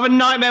lefties have a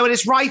nightmare when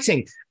it's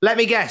writing. Let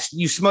me guess,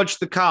 you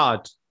smudged the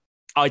card.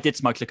 I did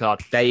smudge the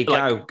card. There you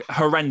go.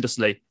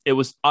 Horrendously. It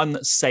was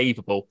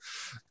unsavable.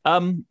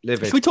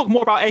 Should we talk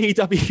more about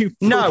AEW?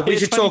 No, we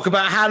should talk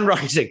about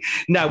handwriting.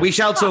 No, we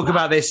shall talk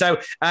about this. So,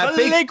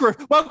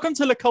 welcome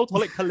to the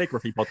Cultaholic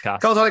Calligraphy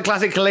podcast. Cultaholic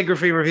Classic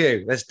Calligraphy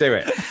Review. Let's do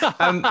it.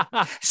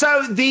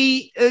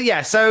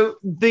 So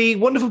the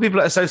wonderful people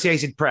at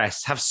Associated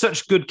Press have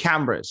such good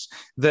cameras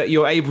that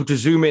you're able to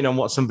zoom in on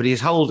what somebody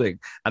is holding,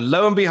 and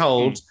lo and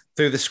behold,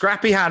 through the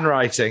scrappy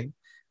handwriting,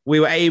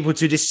 we were able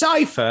to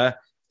decipher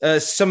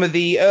some of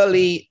the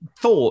early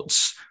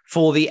thoughts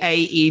for the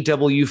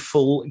AEW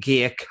Full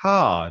Gear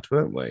card,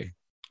 weren't we?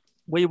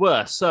 We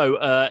were.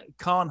 So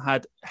Khan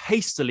had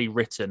hastily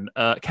written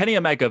Kenny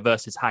Omega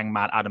versus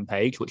Hangman Adam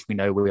Page, which we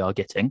know we are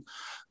getting.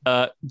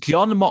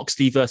 Jon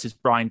Moxley versus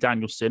Bryan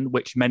Danielson,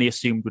 which many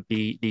assumed would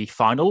be the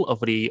final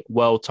of the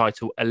World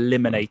Title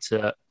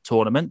Eliminator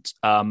tournament.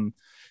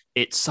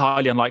 It's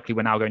highly unlikely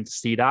we're now going to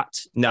see that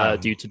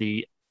due to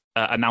the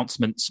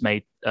announcements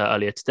made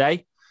earlier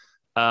today.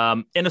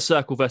 Inner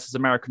Circle versus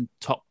American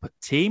Top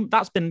Team.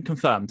 That's been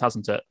confirmed,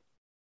 hasn't it?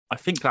 I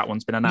think that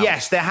one's been announced.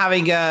 Yes, they're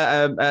having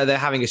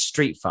a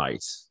street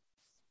fight.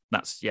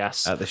 That's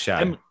yes at the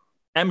show.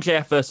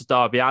 MJF versus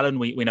Darby Allin.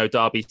 We know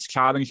Darby's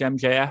challenged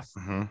MJF.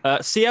 Mm-hmm.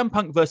 CM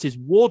Punk versus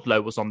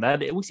Wardlow was on there.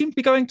 We seem to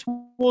be going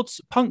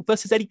towards Punk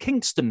versus Eddie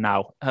Kingston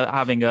now,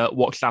 having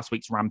watched last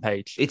week's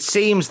Rampage. It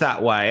seems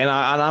that way, and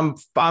I'm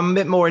a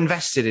bit more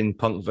invested in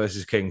Punk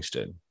versus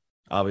Kingston.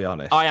 I'll be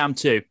honest. I am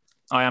too.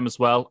 I am as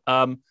well.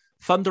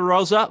 Thunder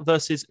Rosa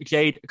versus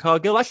Jade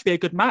Cargill. That should be a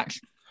good match.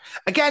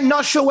 Again,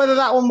 not sure whether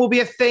that one will be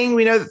a thing.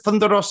 We know that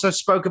Thunder Rosa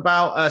spoke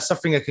about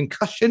suffering a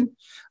concussion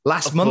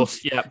last month.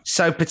 Course, yeah.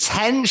 So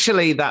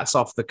potentially that's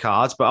off the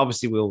cards, but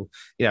obviously we'll,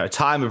 at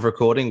time of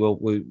recording,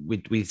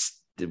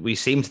 we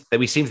seem to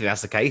think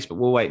that's the case, but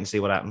we'll wait and see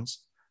what happens.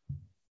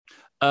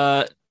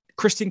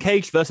 Christian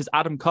Cage versus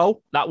Adam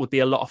Cole. That would be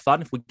a lot of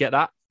fun if we get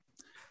that.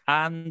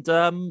 And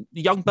the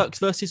Young Bucks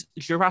versus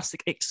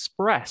Jurassic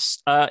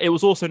Express. It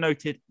was also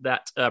noted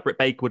that Britt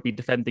Baker would be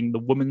defending the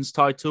women's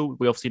title.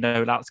 We obviously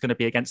know that's going to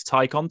be against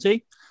Ty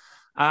Conti.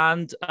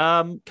 And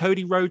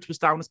Cody Rhodes was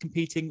down as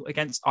competing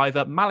against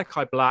either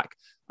Malachi Black,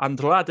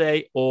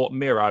 Andrade, or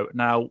Miro.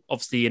 Now,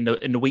 obviously, in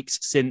the weeks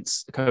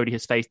since Cody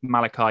has faced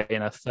Malachi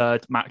in a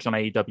third match on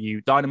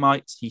AEW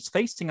Dynamite, he's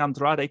facing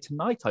Andrade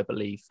tonight, I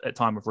believe, at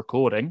time of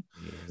recording.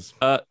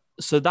 Yes.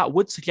 So that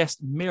would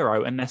suggest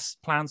Miro, unless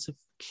plans have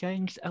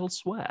changed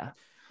elsewhere.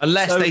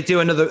 Unless they do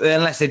a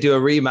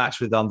rematch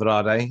with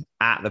Andrade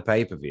at the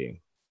pay-per-view.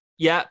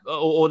 Yeah,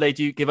 or they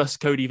do give us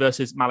Cody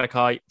versus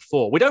Malachi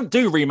 4. We don't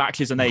do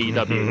rematches in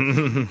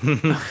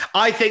AEW.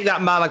 I think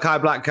that Malachi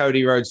Black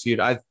Cody Rhodes feud,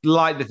 I'd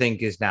like to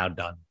think, is now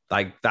done.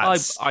 Like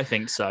that's, I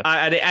think so.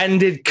 And it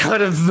ended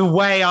kind of the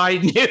way I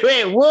knew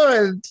it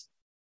would,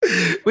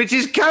 which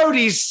is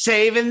Cody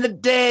saving the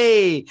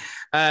day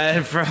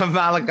from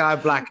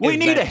Malachi Black. We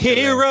need a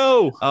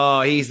hero.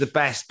 Oh, he's the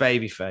best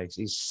babyface.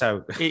 He's so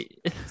good.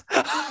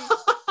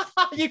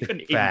 You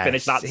couldn't even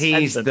finish that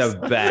He's sentence. the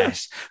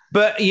best.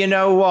 But you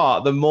know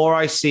what? The more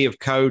I see of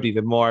Cody,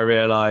 the more I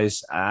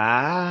realize,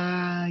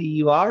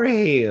 you are a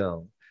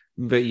heel,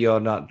 but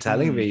you're not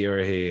telling me you're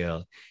a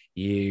heel.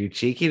 You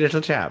cheeky little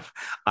chap.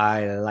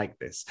 I like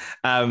this.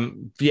 So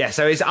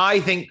I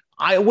think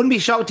I wouldn't be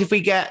shocked if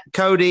we get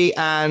Cody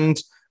and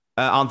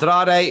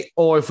Andrade,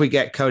 or if we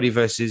get Cody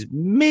versus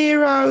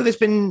Miro. There's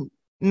been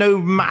no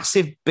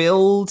massive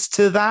builds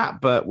to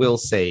that, but we'll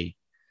see.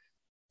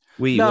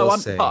 We'll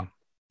see.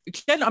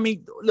 Again, I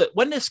mean, look,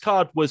 when this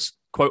card was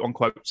quote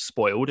unquote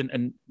spoiled,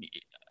 and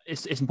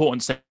it's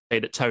important to say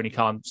that Tony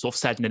Khan sort of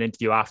said in an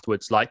interview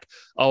afterwards, like,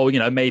 oh,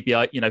 maybe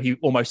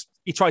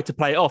he tried to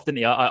play it off, didn't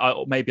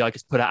he? Maybe I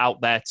just put it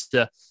out there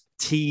to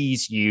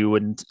tease you,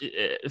 and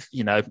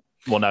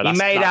well, no, he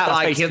made out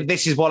like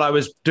this is what I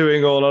was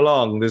doing all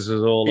along. This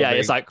is all. Yeah,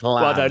 it's like,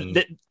 well, no,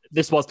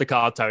 this was the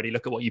card, Tony.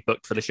 Look at what you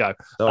booked for the show.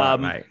 All right,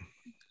 mate.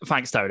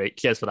 Thanks, Tony.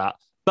 Cheers for that.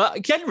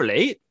 But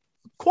generally,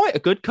 quite a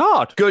good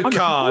card. And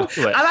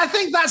I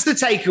think that's the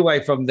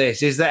takeaway from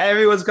this, is that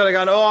everyone's going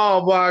to go,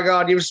 oh my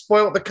God, you've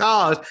spoiled the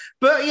card.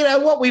 But you know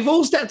what? We've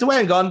all stepped away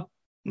and gone,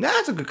 nah,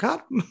 it's a good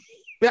card.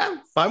 Yeah,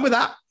 fine with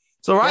that.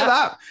 It's all right,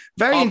 that.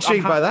 Very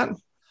intrigued by that.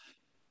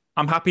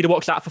 I'm happy to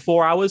watch that for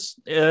 4 hours.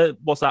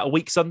 What's that, a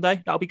week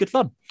Sunday? That'll be good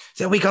fun.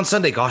 Is it a week on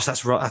Sunday? Gosh,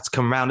 that's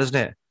come round, isn't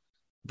it?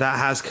 That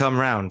has come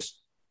round.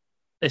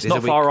 It's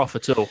not far off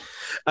at all.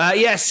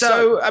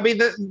 So I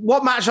mean,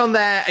 what match on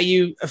there are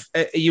you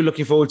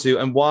looking forward to,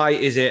 and why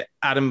is it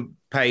Adam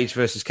Page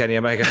versus Kenny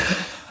Omega?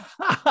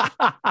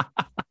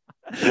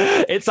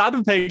 It's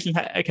Adam Page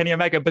and Kenny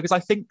Omega because I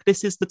think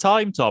this is the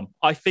time, Tom.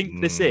 I think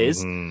this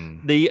is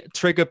the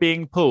trigger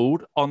being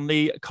pulled on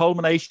the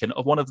culmination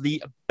of one of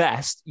the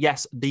best,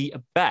 yes, the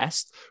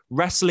best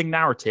wrestling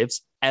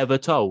narratives ever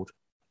told.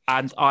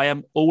 And I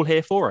am all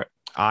here for it.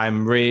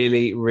 I'm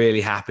really,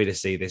 really happy to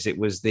see this. It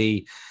was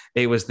the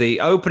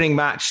opening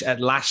match at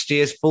last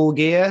year's Full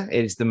Gear.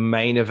 It's the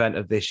main event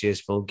of this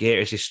year's Full Gear.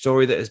 It's a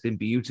story that has been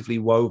beautifully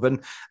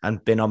woven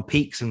and been on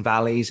peaks and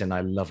valleys, and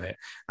I love it.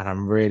 And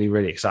I'm really,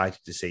 really excited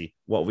to see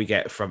what we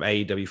get from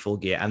AEW Full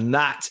Gear and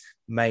that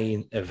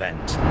main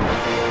event.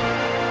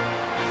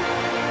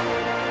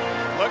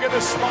 Look at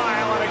the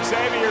smile on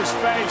Xavier's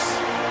face.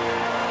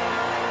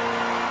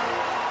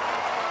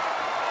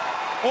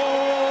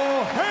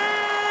 Oh, hail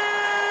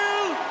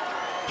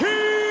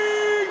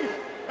King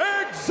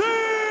Xavier!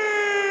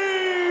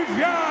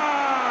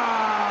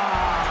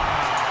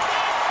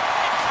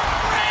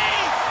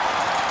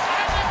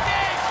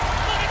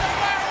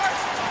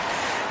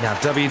 Now,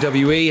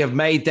 WWE have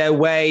made their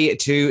way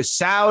to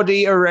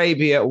Saudi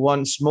Arabia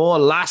once more.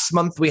 Last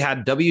month, we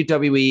had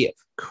WWE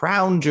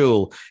Crown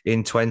Jewel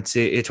in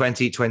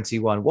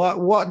 2021.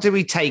 What do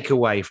we take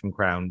away from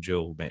Crown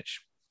Jewel,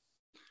 Mitch?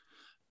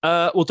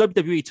 Well,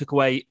 WWE took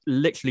away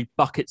literally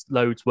buckets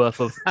loads worth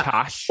of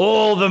cash.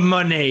 All the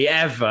money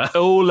ever.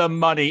 All the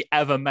money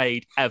ever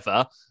made,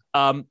 ever.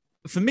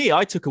 For me,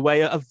 I took away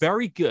a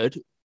very good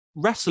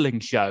wrestling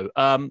show.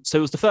 So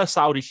it was the first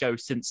Saudi show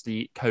since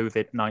the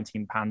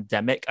COVID-19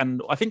 pandemic.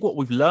 And I think what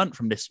we've learned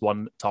from this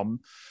one,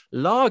 Tom,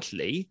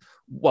 largely,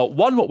 well,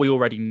 one, what we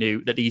already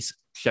knew, that these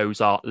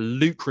shows are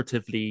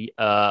lucratively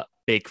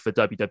big for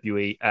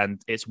WWE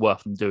and it's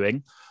worth them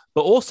doing.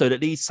 But also that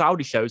these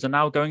Saudi shows are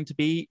now going to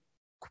be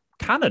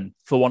canon,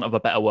 for want of a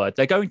better word.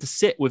 They're going to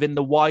sit within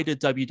the wider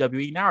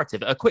WWE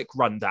narrative. A quick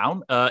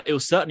rundown. It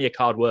was certainly a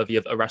card worthy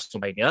of a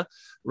WrestleMania.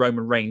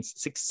 Roman Reigns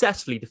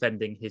successfully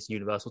defending his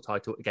Universal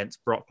title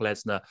against Brock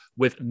Lesnar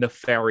with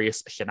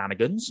nefarious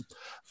shenanigans.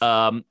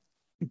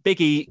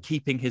 Big E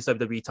keeping his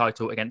WWE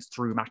title against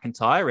Drew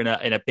McIntyre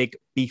in a big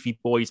beefy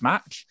boys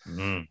match.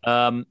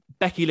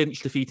 Becky Lynch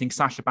defeating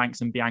Sasha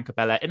Banks and Bianca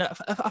Belair in a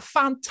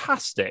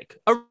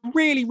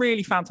really,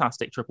 really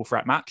fantastic triple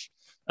threat match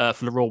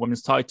for the Raw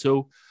Women's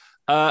title.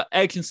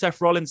 Edge and Seth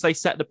Rollins, they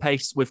set the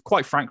pace with,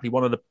 quite frankly,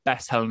 one of the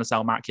best Hell in a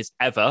Cell matches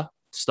ever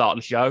to start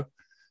the show.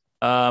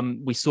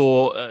 We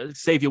saw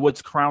Xavier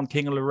Woods crowned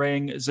King of the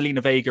Ring.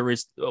 Zelina Vega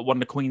is won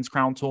the Queen's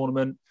Crown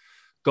tournament.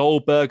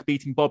 Goldberg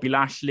beating Bobby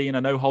Lashley in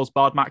a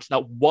no-holds-barred match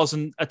that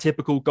wasn't a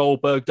typical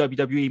Goldberg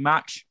WWE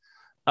match.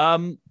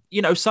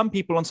 Some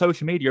people on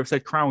social media have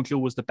said Crown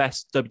Jewel was the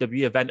best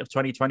WWE event of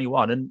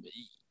 2021, and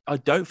I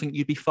don't think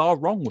you'd be far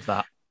wrong with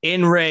that.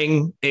 In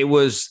ring, it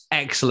was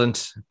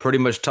excellent, pretty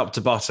much top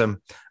to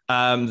bottom.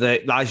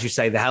 As you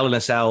say, the Hell in a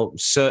Cell,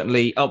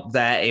 certainly up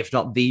there, if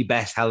not the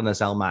best Hell in a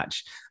Cell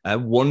match. A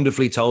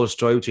wonderfully told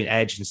story between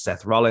Edge and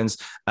Seth Rollins.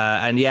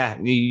 And yeah,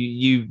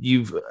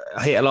 you've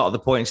hit a lot of the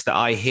points that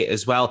I hit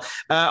as well.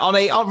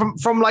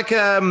 From like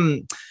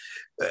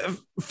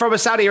from a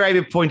Saudi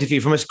Arabia point of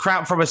view, from a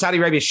Saudi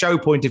Arabia show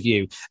point of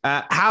view,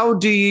 how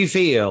do you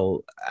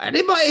feel? And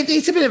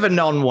it's a bit of a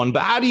non-one,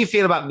 but how do you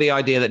feel about the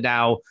idea that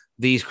now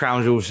these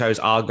Crown Jewel shows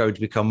are going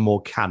to become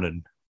more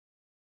canon?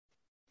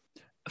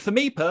 For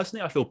me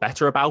personally, I feel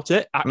better about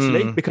it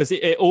actually, because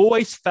it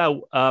always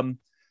felt a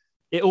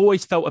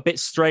bit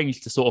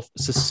strange to sort of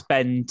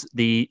suspend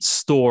the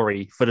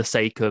story for the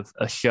sake of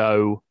a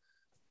show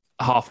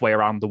halfway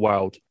around the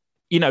world.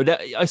 You know,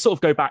 I sort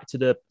of go back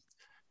to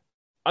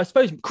I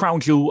suppose Crown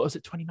Jewel, was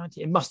it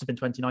 2019? It must have been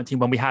 2019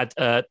 when we had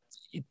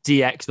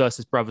DX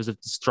versus Brothers of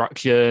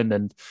Destruction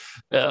and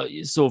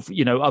sort of,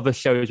 you know, other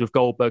shows with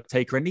Goldberg,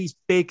 Taker, and these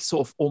big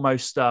sort of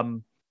almost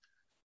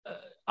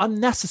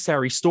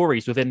unnecessary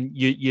stories within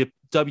your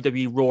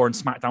WWE Raw and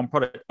SmackDown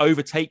product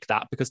overtake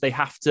that because they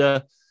have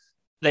to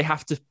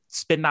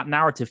spin that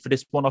narrative for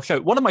this one-off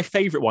show. One of my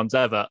favorite ones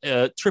ever,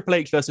 Triple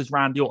H versus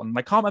Randy Orton.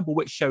 I can't remember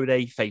which show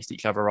they faced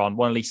each other on,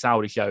 one of these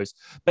Saudi shows,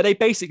 but they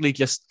basically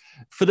just,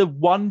 for the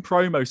one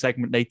promo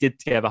segment they did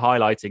together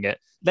highlighting it,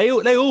 they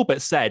all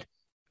but said,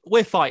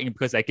 we're fighting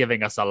because they're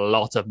giving us a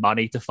lot of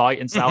money to fight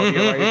in Saudi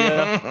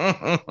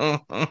Arabia.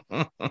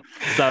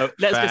 So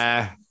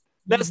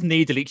let's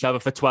needle each other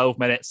for 12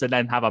 minutes and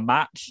then have a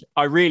match.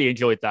 I really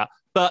enjoyed that.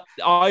 But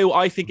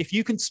I think if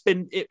you can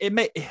spin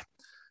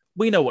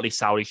we know what these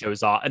Saudi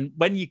shows are. And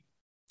when you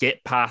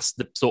get past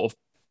the sort of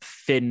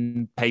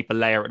thin paper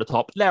layer at the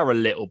top, they're a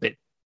little bit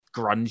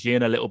grungy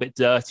and a little bit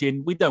dirty.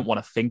 And we don't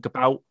want to think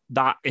about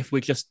that if we're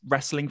just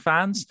wrestling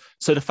fans.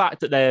 So the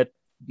fact that they're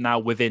now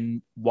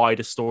within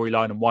wider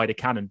storyline and wider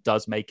canon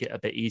does make it a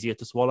bit easier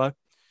to swallow.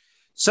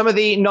 Some of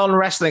the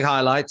non-wrestling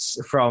highlights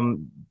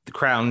from the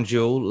Crown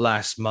Jewel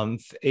last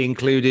month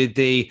included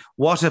the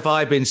 "What have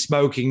I been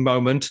smoking"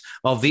 moment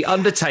of The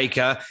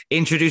Undertaker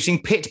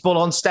introducing Pitbull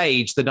on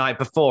stage the night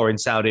before in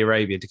Saudi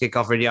Arabia to kick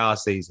off Riyadh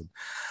season.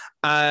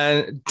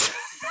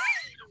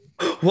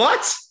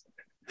 What?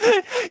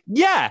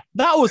 Yeah,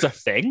 that was a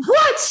thing.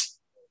 What?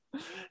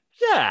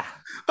 Yeah.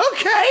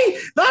 Okay,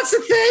 that's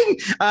a thing.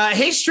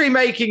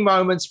 History-making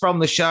moments from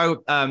the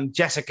show.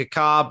 Jessica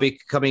Carr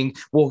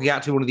walking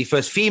out to be one of the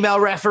first female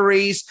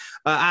referees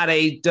at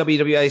a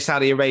WWE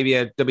Saudi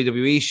Arabia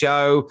WWE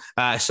show.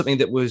 Something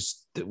that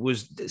was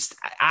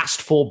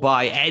asked for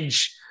by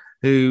Edge,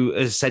 who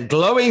has said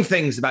glowing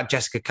things about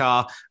Jessica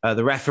Carr,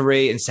 the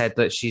referee, and said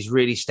that she's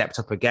really stepped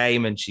up her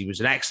game and she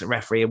was an excellent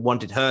referee and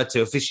wanted her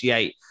to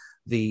officiate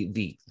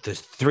the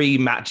three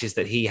matches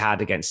that he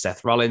had against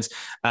Seth Rollins.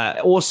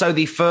 Also,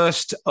 the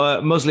first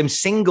Muslim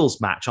singles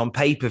match on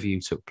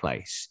pay-per-view took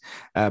place.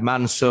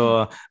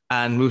 Mansoor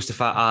and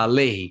Mustafa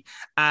Ali.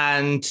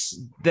 And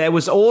there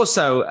was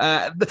also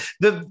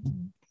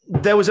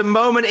there was a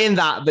moment in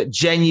that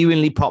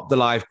genuinely popped the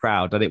live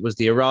crowd, and it was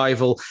the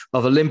arrival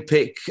of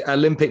Olympic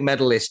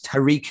medalist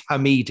Tariq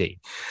Hamidi,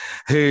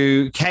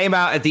 who came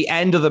out at the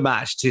end of the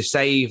match to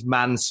save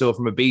Mansoor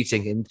from a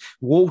beating and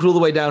walked all the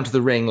way down to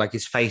the ring like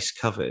his face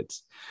covered,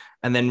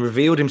 and then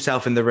revealed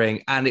himself in the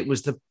ring, and it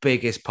was the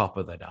biggest pop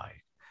of the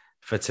night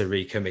for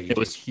Tariq Hamidi. It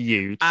was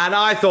huge. And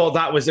I thought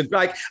that was a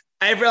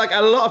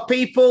lot of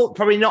people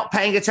probably not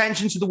paying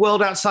attention to the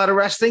world outside of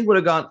wrestling would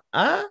have gone,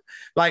 huh?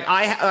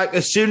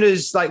 As soon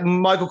as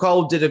Michael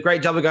Cole did a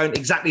great job of going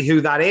exactly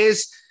who that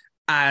is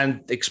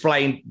and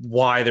explained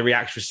why the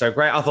reaction was so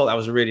great, I thought that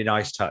was a really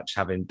nice touch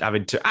having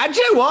to. And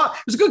you know what?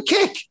 It was a good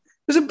kick.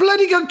 It was a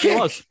bloody good kick. It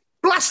was.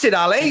 Blasted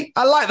Ali.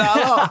 I like that a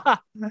lot.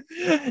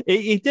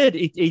 He did.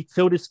 He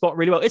filled his spot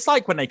really well. It's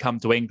like when they come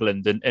to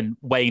England and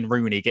Wayne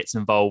Rooney gets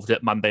involved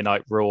at Monday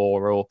Night Raw,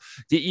 or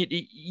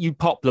you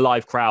pop the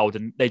live crowd,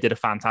 and they did a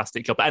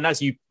fantastic job. And as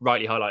you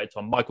rightly highlighted,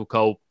 Tom, Michael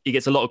Cole, he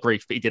gets a lot of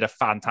grief, but he did a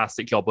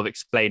fantastic job of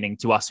explaining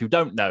to us who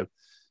don't know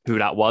who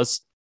that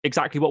was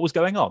exactly what was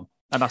going on.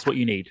 And that's what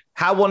you need.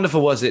 How wonderful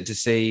was it to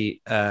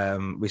see,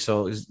 we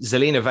saw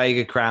Zelina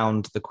Vega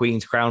crowned the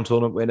Queen's Crown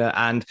Tournament winner,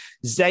 and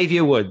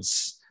Xavier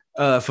Woods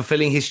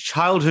fulfilling his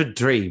childhood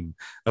dream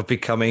of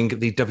becoming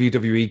the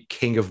WWE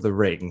King of the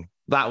Ring.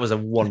 That was a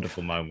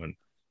wonderful moment.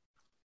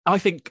 I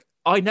think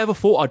I never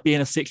thought I'd be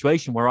in a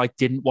situation where I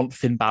didn't want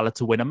Finn Balor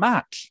to win a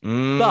match.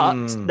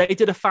 But they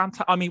did a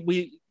fantastic... I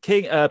mean,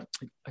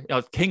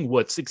 King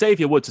Woods,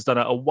 Xavier Woods has done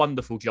a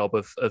wonderful job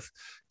of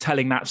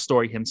telling that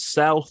story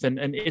himself. And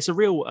it's a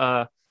real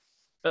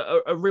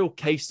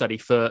case study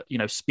for,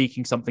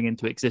 speaking something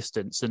into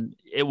existence. And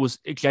it was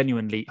a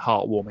genuinely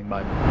heartwarming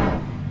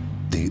moment.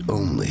 The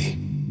only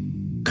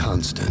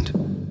constant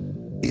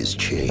is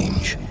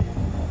change.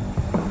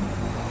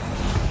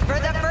 For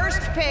the first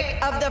pick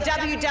of the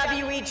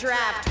WWE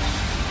Draft.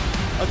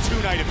 A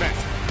two-night event.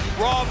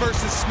 Raw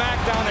versus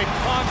SmackDown, a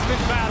constant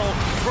battle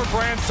for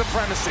brand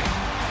supremacy.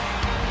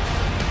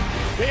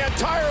 The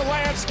entire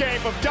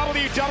landscape of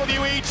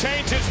WWE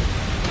changes.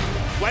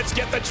 Let's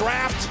get the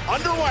draft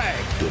underway.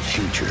 The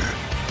future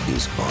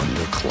is on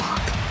the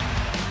clock.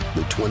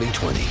 The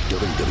 2020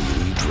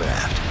 WWE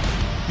Draft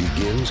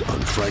begins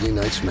on Friday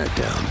Night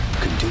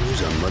SmackDown,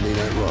 continues on Monday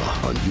Night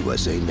Raw on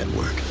USA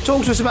Network.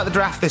 Talk to us about the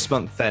draft this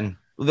month then.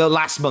 The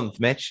last month,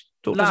 Mitch.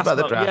 Talk to us about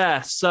the draft.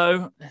 Yeah,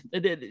 so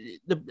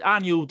the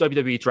annual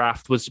WWE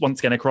draft was once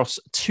again across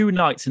 2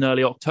 nights in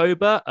early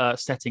October,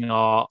 setting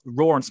our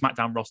Raw and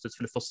SmackDown rosters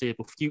for the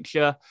foreseeable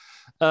future.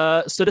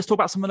 So let's talk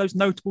about some of those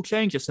notable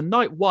changes. So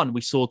night 1,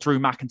 we saw Drew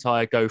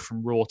McIntyre go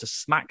from Raw to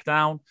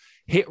SmackDown.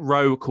 Hit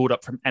Row called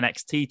up from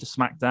NXT to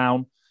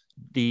SmackDown.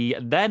 The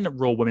then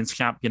Raw Women's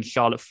Champion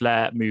Charlotte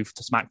Flair moved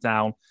to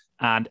SmackDown,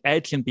 and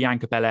Edge and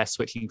Bianca Belair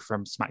switching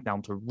from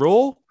SmackDown to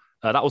Raw.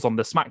 That was on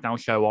the SmackDown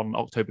show on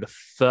October the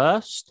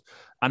 1st.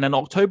 And then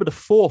October the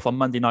 4th on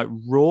Monday Night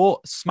Raw,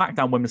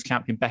 SmackDown Women's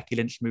Champion Becky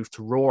Lynch moved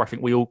to Raw. I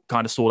think we all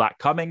kind of saw that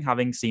coming,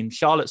 having seen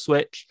Charlotte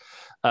switch.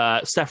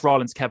 Seth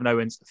Rollins, Kevin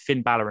Owens,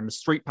 Finn Balor, and the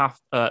Street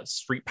Profits.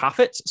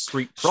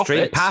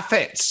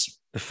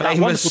 The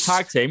famous wonderful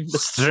tag team. The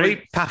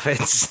Street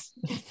Profits.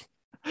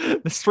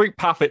 The Street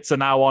Profits are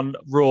now on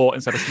Raw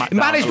instead of SmackDown.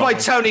 Managed by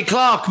Tony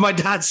Clark, my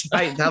dad's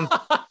mate.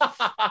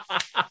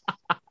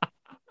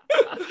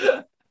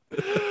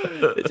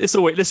 It's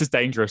always, this is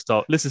dangerous,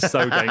 Doc. This is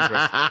so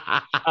dangerous.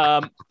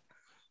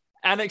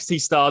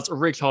 NXT stars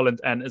Ridge Holland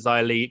and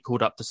Xia Li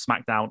called up to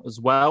SmackDown as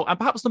well. And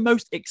perhaps the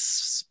most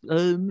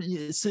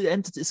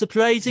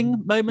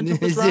surprising moment of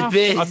the draft.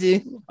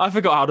 I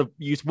forgot how to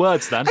use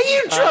words then. Are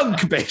you drunk,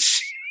 bitch?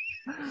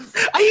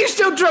 Are you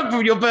still drunk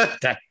from your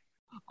birthday?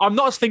 I'm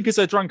not as think as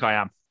drunk I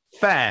am.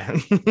 Fair.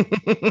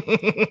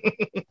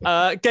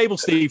 Gable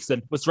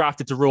Steveson was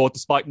drafted to Raw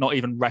despite not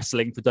even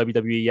wrestling for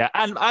WWE yet.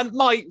 And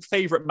my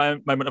favourite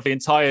moment of the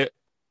entire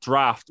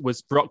draft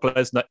was Brock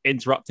Lesnar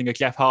interrupting a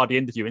Jeff Hardy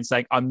interview and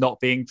saying, "I'm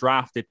not being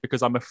drafted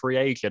because I'm a free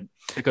agent."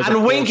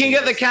 And winking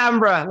at the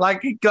camera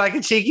like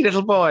a cheeky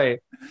little boy.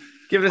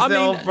 Give us the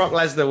old Brock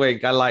Lesnar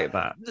wink. I like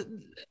that.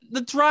 The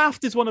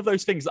draft is one of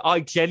those things that I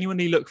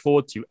genuinely look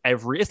forward to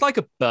it's like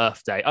a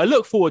birthday. I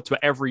look forward to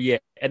it every year.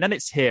 And then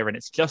it's here and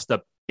it's just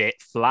a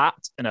bit flat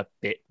and a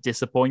bit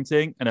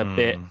disappointing and a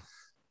bit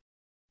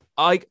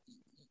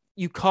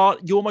you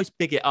almost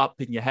big it up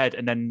in your head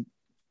and then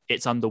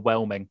it's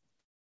underwhelming.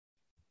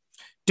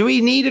 Do we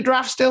need a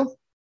draft still?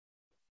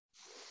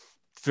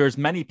 For as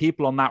many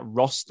people on that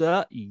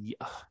roster,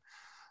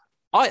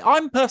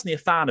 I'm personally a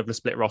fan of the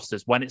split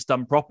rosters when it's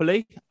done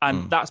properly.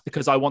 And that's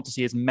because I want to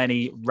see as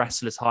many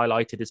wrestlers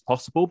highlighted as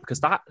possible, because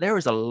there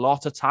is a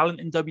lot of talent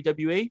in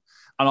WWE.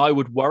 And I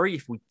would worry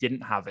if we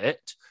didn't have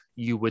it,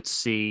 you would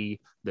see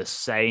the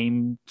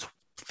same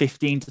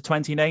 15 to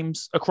 20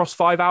 names across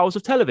 5 hours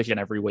of television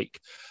every week.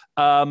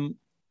 And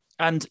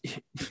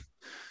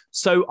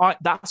so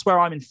that's where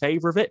I'm in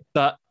favor of it,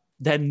 but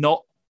they're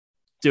not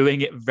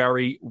doing it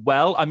very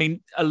well. I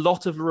mean, a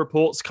lot of the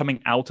reports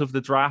coming out of the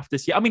draft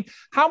this year. I mean,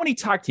 how many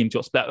tag teams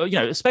got split? You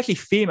know, especially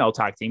female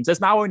tag teams. There's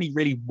now only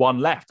really one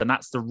left, and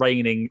that's the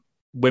reigning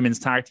women's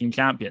tag team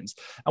champions.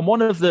 And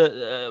one of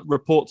the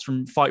reports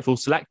from Fightful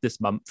Select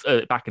this month,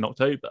 back in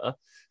October,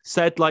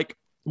 said like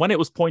when it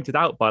was pointed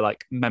out by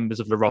like members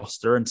of the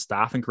roster and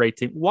staff and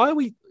creating,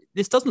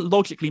 this doesn't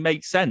logically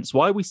make sense.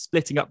 Why are we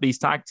splitting up these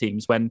tag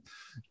teams when,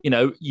 you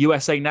know,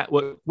 USA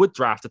Network would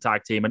draft a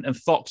tag team and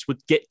Fox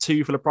would get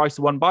 2 for the price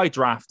of 1 by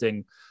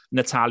drafting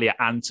Natalya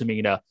and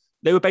Tamina?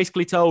 They were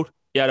basically told,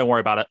 yeah, don't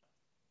worry about it.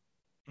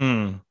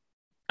 And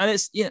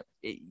it's, you know,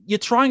 you're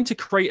trying to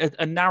create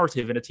a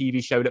narrative in a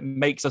TV show that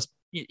makes us,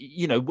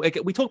 you know,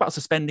 we talk about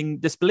suspending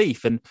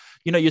disbelief and,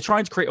 you know, you're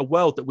trying to create a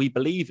world that we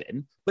believe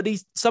in, but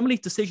some of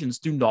these decisions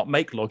do not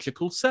make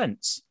logical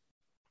sense.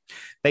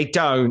 They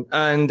don't.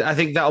 And I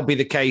think that'll be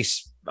the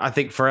case, I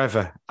think,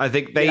 forever. I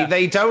think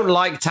they don't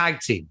like tag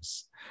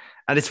teams.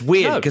 And it's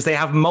weird because they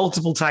have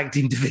multiple tag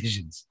team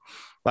divisions.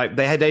 Like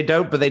they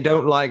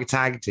don't like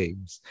tag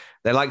teams.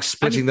 They like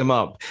splitting them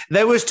up.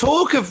 There was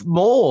talk of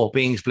more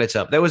being split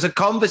up. There was a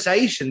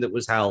conversation that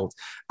was held,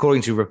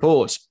 according to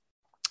reports,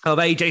 of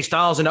AJ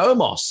Styles and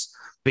Omos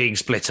being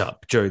split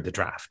up during the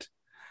draft.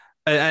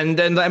 But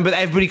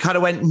everybody kind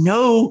of went,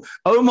 no,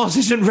 Omos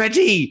isn't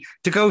ready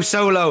to go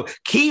solo.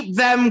 Keep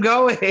them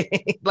going.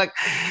 Like,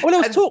 well,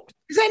 there was talk.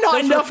 Is there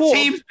not enough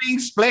teams being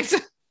split?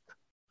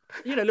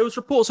 You know, there was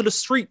reports of the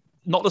Street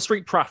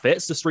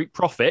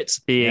Profits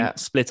being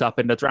split up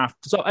in the draft.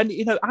 So, and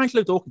you know,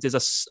 Angelo Dawkins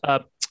is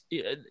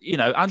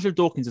Angelo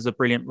Dawkins is a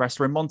brilliant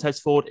wrestler, and Montez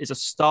Ford is a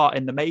star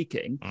in the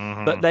making.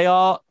 But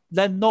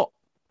they're not.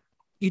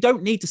 You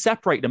don't need to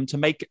separate them to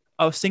make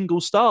a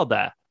single star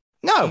there.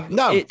 No.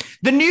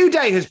 The New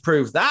Day has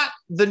proved that.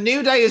 The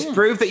New Day has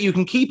proved that you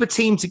can keep a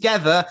team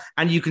together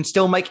and you can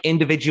still make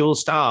individual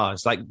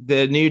stars. Like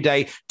the New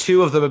Day,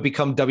 2 of them have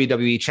become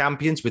WWE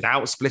champions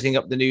without splitting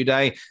up the New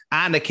Day,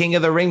 and a King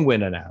of the Ring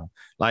winner now.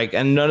 Like,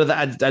 and none of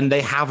that, and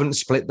they haven't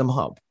split them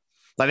up.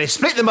 Like they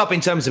split them up in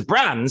terms of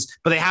brands,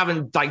 but they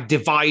haven't like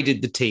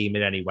divided the team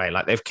in any way.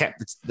 Like they've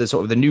kept the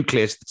sort of the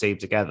nucleus of the team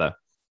together.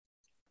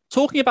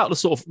 Talking about the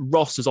sort of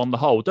rosters on the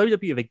whole,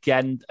 WWE have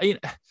again,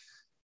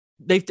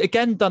 they've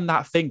again done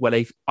that thing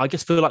where I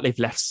just feel like they've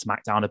left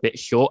SmackDown a bit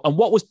short. And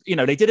what was, you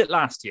know, they did it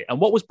last year. And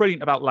what was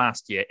brilliant about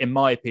last year, in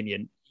my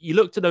opinion, you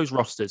looked at those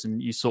rosters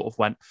and you sort of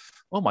went,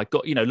 oh my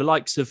God, you know, the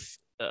likes of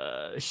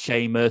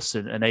Sheamus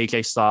and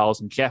AJ Styles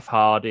and Jeff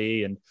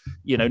Hardy and,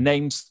 you know,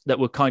 names that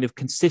were kind of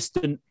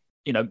consistent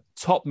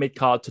top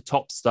mid-card to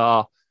top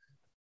star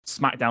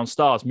SmackDown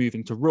stars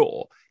moving to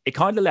Raw, it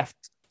kind of left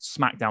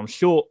SmackDown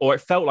short, or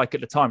it felt like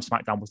at the time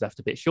SmackDown was left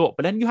a bit short.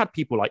 But then you had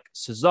people like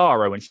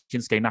Cesaro and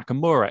Shinsuke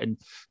Nakamura and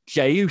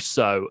Jey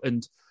Uso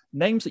and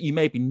names that you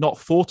maybe not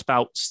thought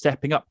about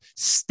stepping up,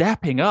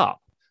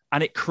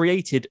 and it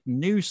created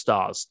new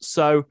stars.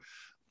 So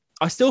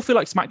I still feel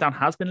like SmackDown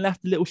has been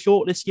left a little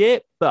short this year,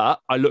 but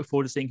I look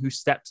forward to seeing who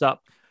steps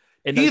up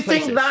in those Do you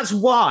places. think that's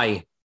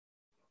why?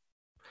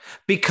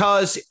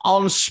 Because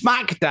on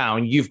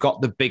SmackDown, you've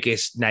got the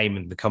biggest name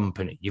in the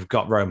company. You've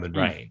got Roman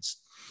Reigns.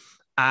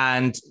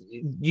 And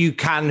you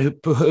can,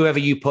 whoever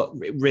you put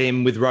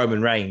in with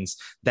Roman Reigns,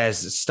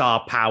 there's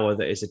star power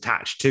that is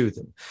attached to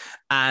them.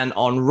 And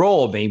on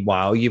Raw,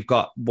 meanwhile, you've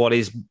got what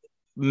is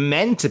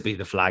meant to be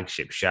the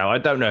flagship show. I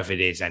don't know if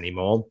it is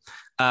anymore.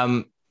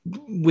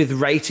 With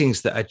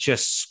ratings that are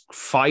just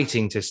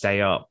fighting to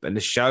stay up, and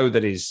a show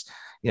that is,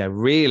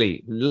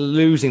 really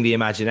losing the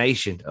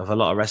imagination of a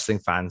lot of wrestling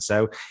fans.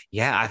 So,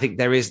 yeah, I think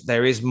there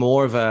is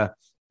more of a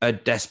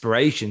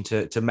desperation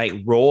to make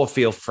Raw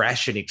feel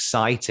fresh and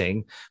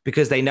exciting,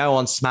 because they know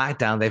on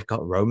SmackDown they've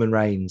got Roman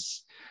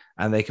Reigns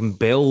and they can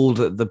build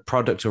the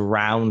product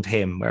around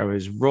him.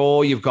 Whereas Raw,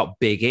 you've got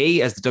Big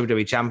E as the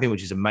WWE champion,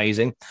 which is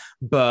amazing.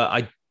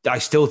 But I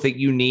still think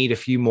you need a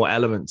few more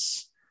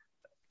elements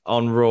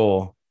on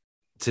Raw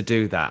to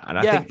do that. And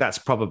I think that's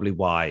probably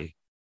why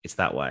it's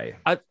that way.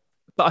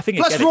 But I think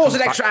plus Raw's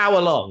an extra hour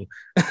long.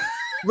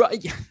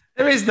 Right.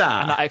 There is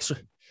that. And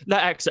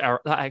that extra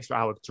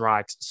hour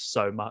drags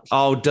so much.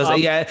 Oh, does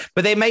it? Yeah.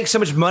 But they make so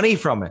much money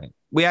from it.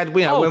 We had,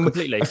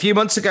 a few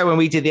months ago when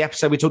we did the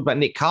episode, we talked about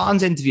Nick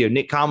Khan's interview.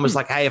 Nick Khan was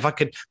like, hey, if I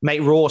could make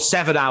Raw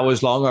 7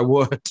 hours long, I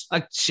would.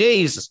 Like,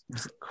 Jesus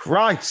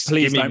Christ.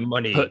 Please give don't me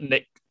money.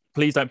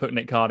 Please don't put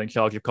Nick Khan in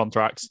charge of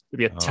contracts. It'd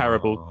be a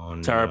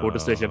terrible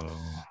decision.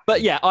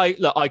 But yeah,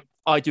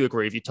 I do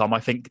agree with you, Tom. I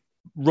think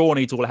Raw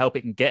needs all the help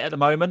it can get at the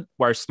moment,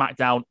 whereas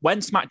SmackDown, when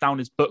SmackDown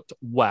is booked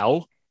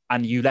well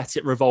and you let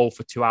it revolve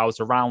for 2 hours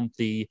around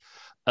the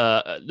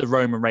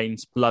Roman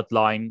Reigns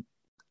bloodline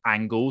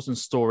angles and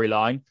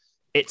storyline,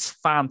 it's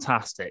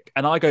fantastic.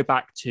 And I go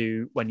back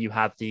to when you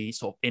had the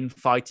sort of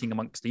infighting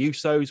amongst the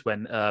Usos,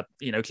 when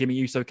Jimmy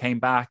Uso came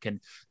back and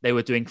they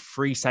were doing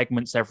 3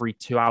 segments every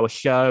 2-hour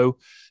show.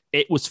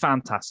 It was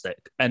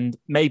fantastic. And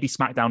maybe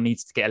SmackDown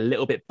needs to get a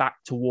little bit back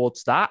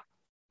towards that.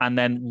 And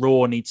then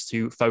Raw needs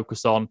to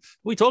focus on,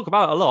 we talk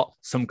about it a lot,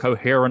 some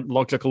coherent,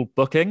 logical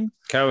booking.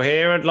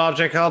 Coherent,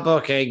 logical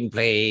booking,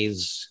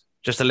 please.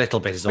 Just a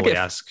little bit is all we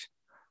ask.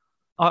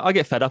 I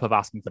get fed up of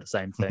asking for the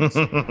same things.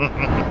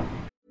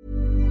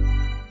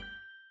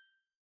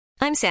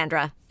 I'm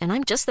Sandra, and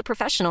I'm just the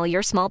professional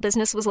your small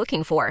business was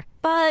looking for.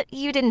 But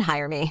you didn't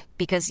hire me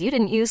because you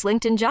didn't use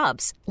LinkedIn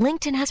Jobs.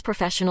 LinkedIn has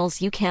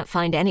professionals you can't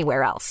find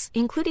anywhere else,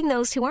 including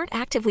those who aren't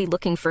actively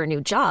looking for a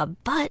new job,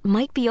 but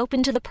might be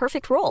open to the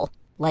perfect role.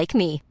 Like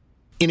me.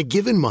 In a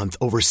given month,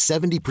 over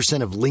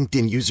 70% of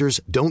LinkedIn users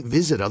don't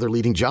visit other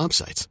leading job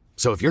sites.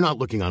 So if you're not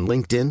looking on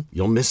LinkedIn,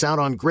 you'll miss out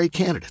on great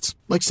candidates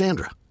like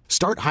Sandra.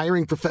 Start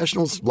hiring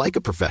professionals like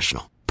a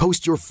professional.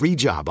 Post your free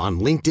job on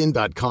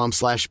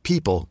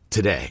linkedin.com/people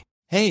today.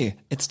 Hey,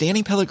 it's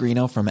Danny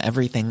Pellegrino from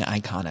Everything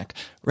Iconic.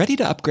 Ready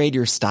to upgrade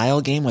your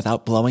style game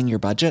without blowing your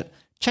budget?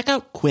 Check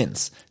out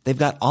Quince. They've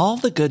got all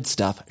the good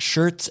stuff,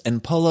 shirts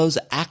and polos,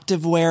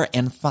 activewear,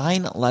 and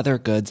fine leather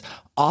goods,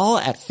 all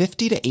at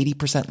 50 to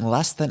 80%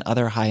 less than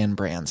other high-end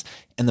brands.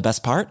 And the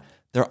best part?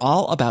 They're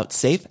all about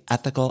safe,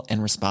 ethical,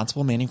 and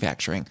responsible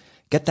manufacturing.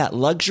 Get that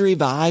luxury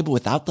vibe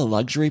without the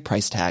luxury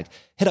price tag.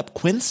 Hit up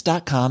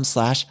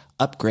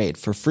quince.com/upgrade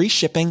for free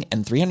shipping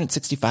and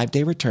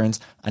 365-day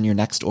returns on your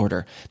next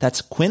order.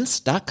 That's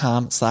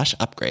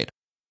quince.com/upgrade.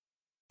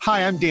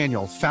 Hi, I'm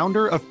Daniel,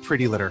 founder of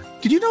Pretty Litter.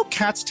 Did you know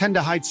cats tend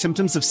to hide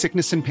symptoms of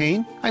sickness and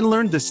pain? I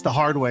learned this the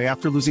hard way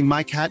after losing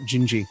my cat,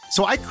 Gingy.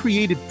 So I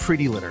created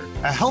Pretty Litter,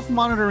 a health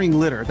monitoring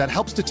litter that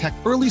helps detect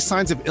early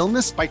signs of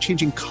illness by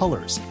changing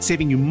colors,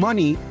 saving you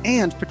money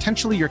and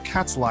potentially your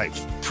cat's life.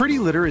 Pretty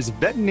Litter is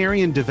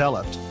veterinarian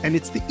developed, and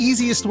it's the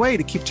easiest way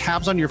to keep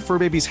tabs on your fur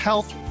baby's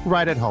health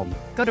right at home.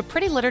 Go to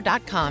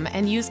prettylitter.com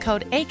and use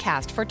code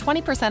ACAST for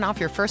 20% off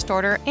your first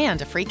order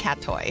and a free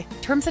cat toy.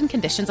 Terms and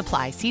conditions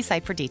apply. See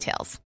site for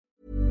details.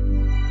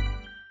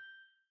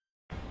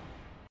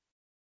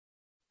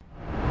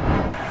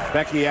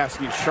 Becky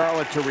asking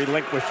Charlotte to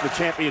relinquish the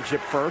championship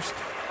first.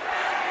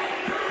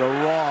 The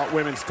Raw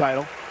women's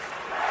title.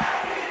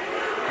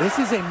 This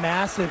is a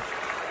massive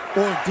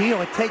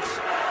ordeal. It takes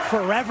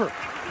forever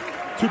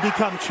to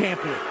become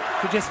champion.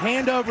 To just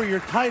hand over your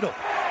title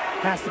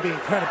has to be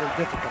incredibly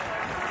difficult.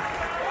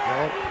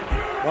 Whoa,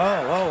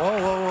 whoa, whoa,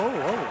 whoa, whoa,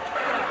 whoa.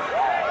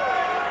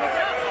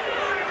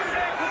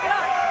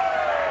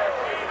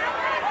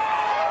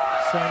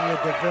 Sonya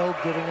Deville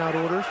giving out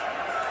orders.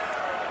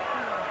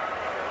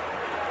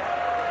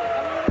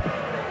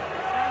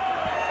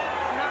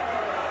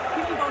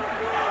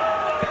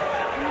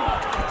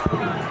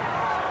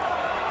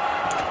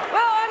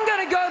 Well, I'm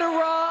going to go to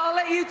Raw. I'll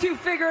let you two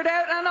figure it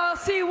out, and I'll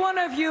see one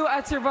of you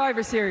at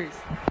Survivor Series.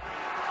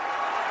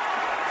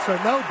 So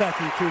no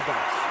Becky, 2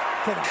 belts.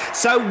 tonight.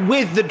 So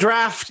with the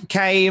draft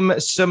came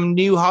some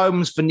new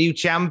homes for new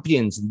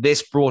champions.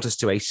 This brought us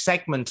to a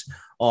segment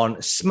on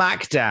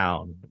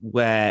SmackDown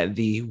where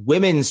the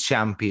women's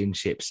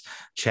championships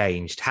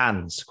changed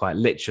hands, quite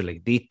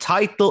literally. The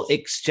title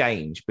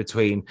exchange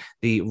between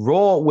the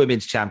Raw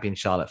Women's Champion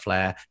Charlotte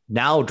Flair,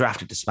 now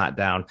drafted to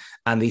SmackDown,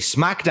 and the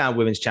SmackDown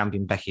Women's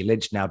Champion Becky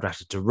Lynch, now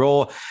drafted to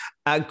Raw,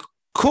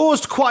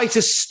 caused quite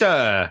a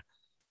stir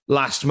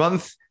last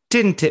month,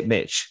 didn't it,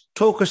 Mitch?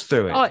 Talk us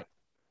through it.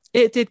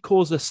 It did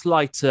cause a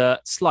slight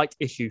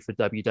issue for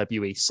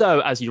WWE. So,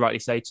 as you rightly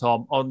say,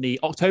 Tom, on the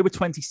October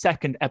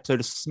 22nd episode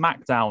of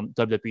SmackDown,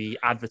 WWE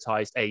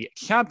advertised a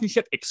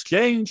championship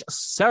exchange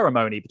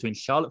ceremony between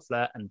Charlotte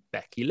Flair and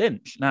Becky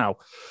Lynch. Now,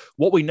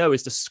 what we know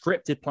is the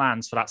scripted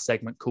plans for that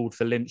segment called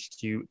for Lynch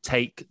to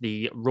take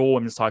the Raw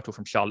Women's title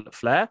from Charlotte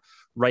Flair,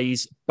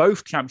 raise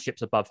both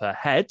championships above her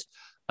head,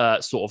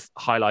 sort of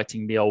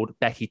highlighting the old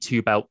Becky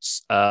Two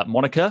Belts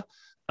moniker.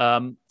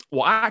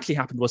 What actually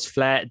happened was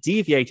Flair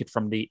deviated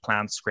from the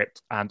planned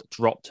script and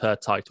dropped her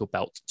title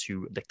belt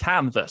to the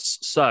canvas.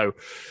 So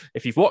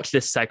if you've watched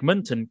this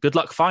segment, and good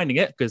luck finding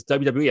it because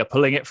WWE are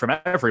pulling it from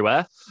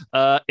everywhere,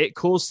 it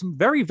caused some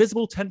very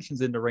visible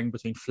tensions in the ring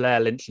between Flair,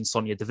 Lynch and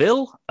Sonya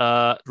Deville.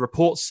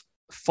 Reports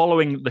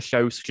following the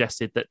show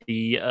suggested that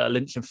the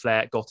Lynch and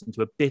Flair got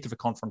into a bit of a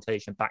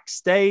confrontation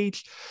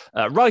backstage,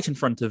 right in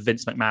front of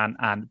Vince McMahon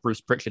and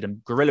Bruce Pritchard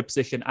in gorilla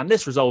position, and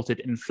this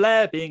resulted in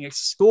Flair being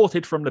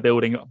escorted from the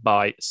building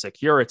by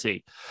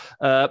security.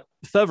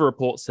 Further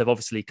reports have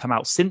obviously come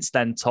out since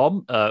then,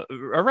 Tom,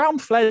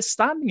 around Flair's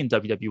standing in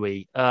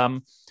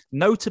WWE.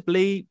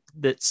 Notably,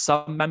 that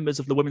some members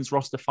of the women's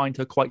roster find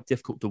her quite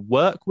difficult to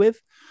work with,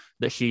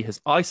 that she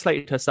has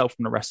isolated herself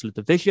from the rest of the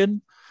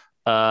division.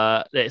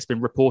 It's been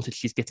reported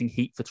she's getting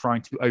heat for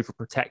trying to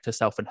overprotect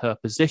herself in her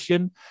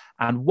position.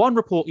 And one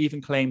report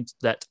even claimed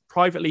that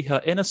privately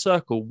her inner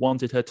circle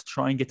wanted her to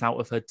try and get out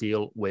of her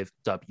deal with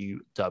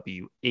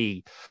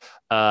WWE.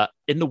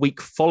 In the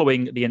week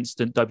following the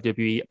incident,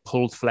 WWE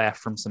pulled Flair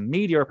from some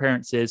media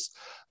appearances.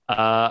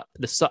 As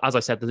I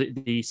said,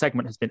 the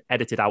segment has been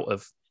edited out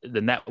of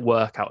the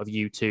network, out of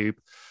YouTube.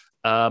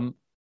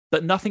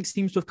 But nothing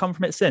seems to have come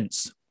from it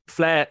since.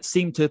 Flair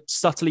seemed to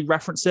subtly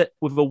reference it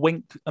with a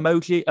wink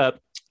emoji,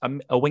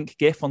 a wink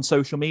gif on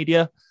social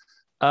media,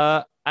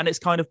 and it's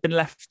kind of been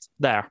left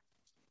there.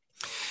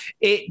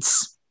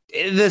 It's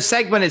the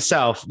segment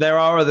itself. There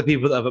are other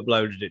people that have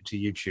uploaded it to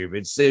YouTube.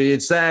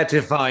 It's there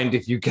to find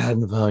if you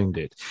can find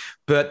it.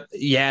 But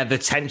yeah, the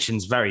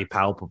tension's very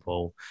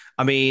palpable.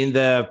 I mean,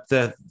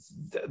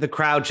 the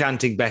crowd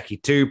chanting Becky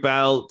Two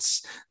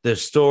Belts. The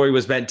story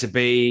was meant to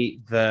be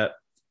that,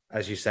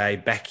 as you say,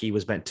 Becky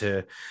was meant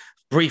to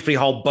briefly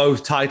hold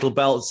both title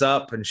belts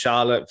up, and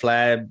Charlotte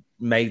Flair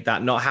made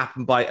that not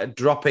happen by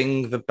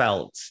dropping the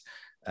belt.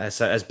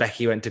 So as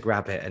Becky went to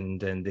grab it, I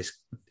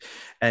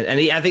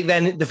think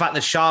then the fact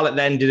that Charlotte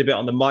then did a bit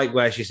on the mic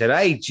where she said,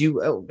 "Hey,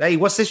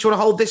 what's this? Do you want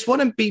to hold this one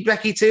and beat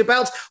Becky Two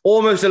Belts?"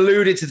 Almost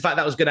alluded to the fact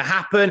that was going to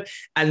happen.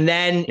 And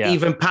then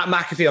even Pat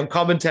McAfee on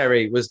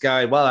commentary was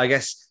going, "Well, I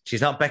guess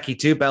she's not Becky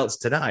Two Belts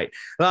tonight."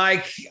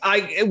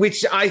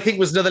 Which I think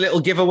was another little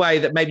giveaway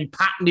that maybe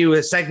Pat knew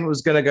a segment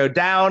was going to go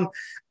down,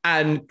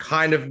 and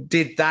kind of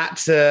did that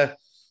to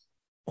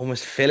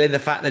almost fill in the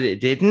fact that it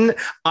didn't.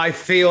 I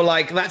feel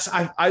like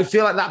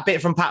that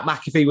bit from Pat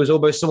McAfee was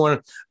almost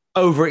someone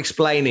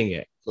over-explaining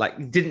it.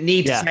 Like, didn't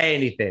need to say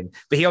anything,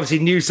 but he obviously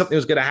knew something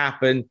was going to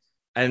happen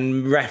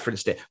and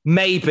referenced it.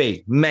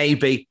 Maybe.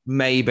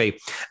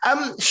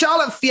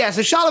 Charlotte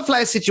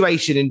Flair's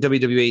situation in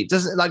WWE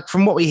doesn't, like,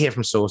 from what we hear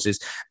from sources,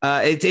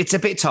 it's a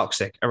bit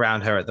toxic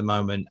around her at the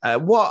moment.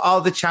 What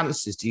are the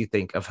chances, do you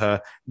think, of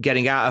her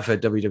getting out of her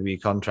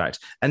WWE contract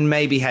and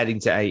maybe heading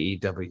to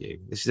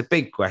AEW? This is a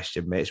big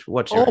question, Mitch.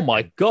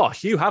 My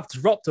gosh, you have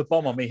dropped a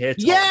bomb on me here,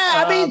 Tom.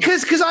 Yeah, I mean,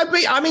 because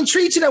I'm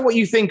intrigued to know what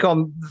you think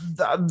on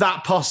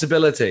that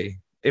possibility,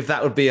 if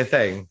that would be a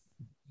thing.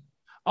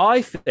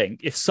 I think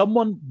if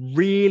someone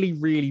really,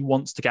 really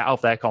wants to get out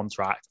of their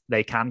contract,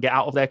 they can get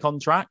out of their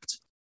contract.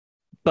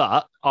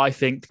 But I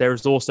think there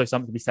is also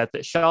something to be said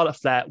that Charlotte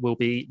Flair will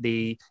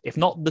be if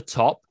not the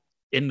top,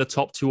 in the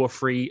top 2 or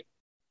 3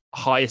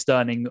 highest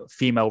earning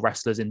female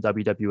wrestlers in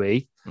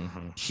WWE.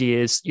 Mm-hmm. She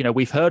is,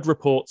 we've heard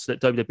reports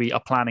that WWE are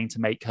planning to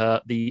make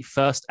her the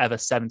first ever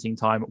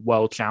 17-time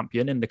world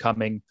champion in the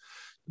coming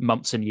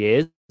months and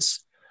years.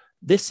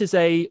 This is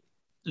a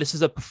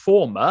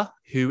performer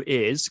who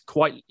is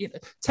quite,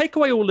 take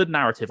away all the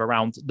narrative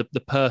around the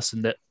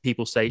person that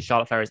people say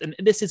Charlotte Flair is. And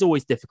this is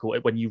always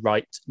difficult when you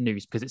write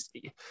news because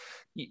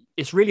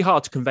it's really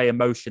hard to convey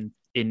emotion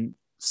in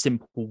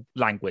simple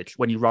language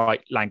when you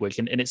write language.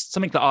 And it's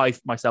something that I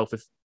myself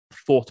have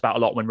thought about a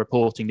lot when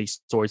reporting these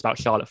stories about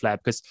Charlotte Flair,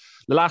 because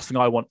the last thing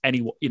I want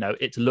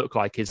it to look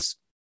like is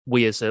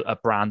we as a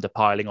brand are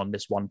piling on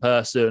this one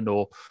person,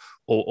 or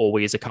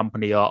we as a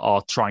company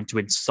are trying to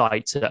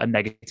incite a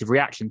negative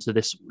reaction to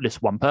this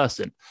one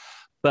person.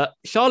 But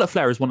Charlotte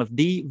Flair is one of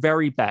the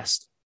very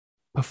best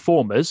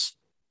performers,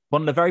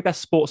 one of the very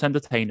best sports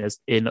entertainers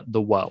in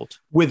the world.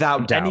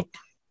 Without doubt.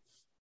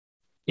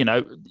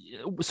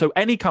 so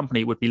any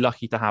company would be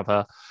lucky to have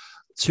her.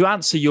 To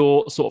answer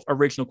your sort of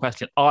original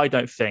question, I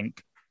don't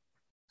think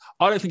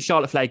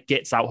Charlotte Flair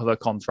gets out of her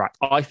contract.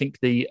 I think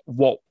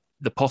what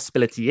the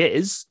possibility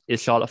is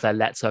Charlotte Flair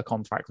lets her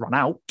contract run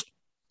out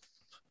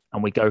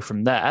and we go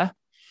from there.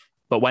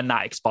 But when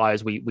that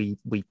expires, we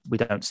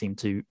don't seem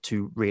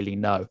to really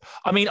know.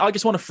 I mean, I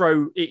just want to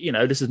throw,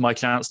 this is my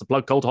chance to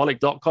plug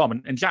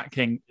Cultaholic.com. And Jack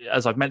King,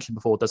 as I've mentioned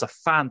before, does a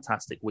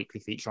fantastic weekly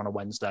feature on a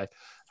Wednesday.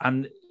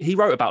 And he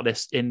wrote about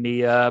this in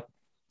the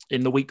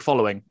week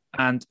following.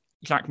 And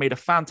Jack made a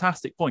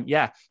fantastic point.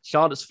 Yeah,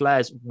 Charlotte's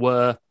flares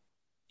were,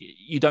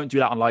 you don't do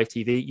that on live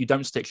TV. You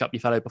don't stitch up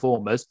your fellow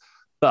performers.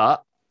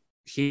 But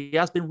she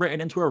has been written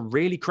into a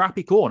really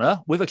crappy corner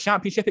with a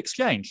championship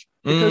exchange.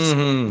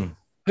 Because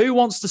who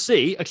wants to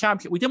see a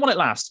champion? We didn't want it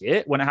last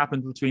year when it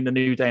happened between the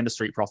New Day and the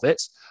Street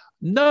Profits.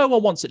 No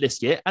one wants it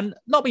this year. And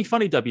not being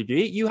funny,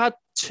 WWE, you had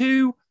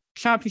 2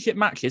 championship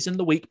matches in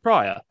the week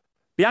prior.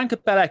 Bianca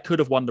Belair could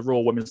have won the Raw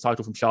Women's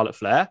title from Charlotte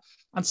Flair,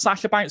 and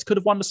Sasha Banks could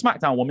have won the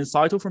SmackDown Women's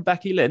title from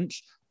Becky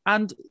Lynch.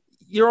 And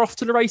you're off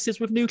to the races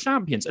with new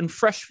champions and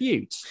fresh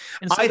feuds.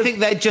 I think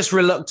they're just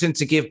reluctant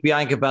to give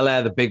Bianca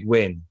Belair the big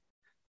win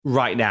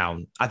right now.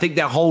 I think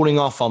they're holding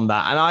off on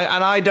that, and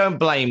I don't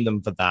blame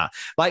them for that.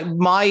 Like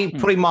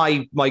putting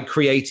my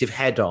creative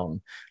head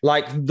on,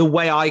 like the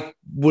way I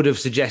would have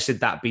suggested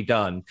that be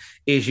done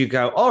is you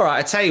go, all right,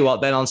 I tell you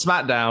what, then on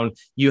SmackDown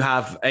you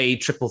have a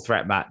triple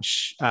threat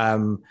match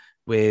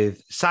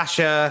with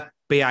Sasha,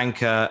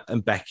 Bianca,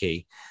 and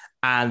Becky.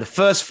 And the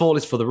first fall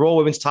is for the Raw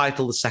Women's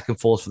title. The second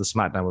fall is for the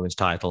SmackDown Women's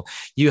title.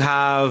 You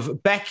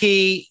have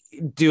Becky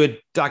do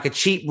a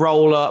cheap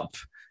roll up,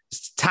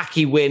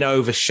 tacky win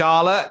over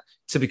Charlotte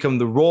to become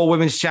the Raw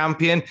Women's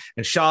Champion,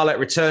 and Charlotte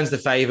returns the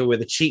favor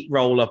with a cheap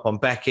roll-up on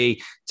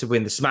Becky to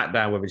win the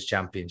SmackDown Women's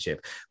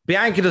Championship.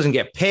 Bianca doesn't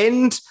get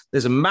pinned.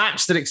 There's a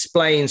match that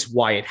explains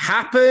why it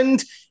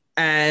happened,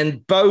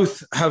 and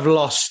both have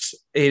lost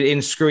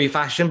in screwy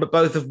fashion, but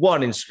both have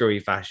won in screwy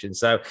fashion.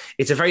 So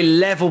it's a very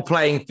level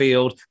playing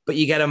field, but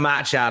you get a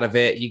match out of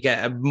it. You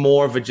get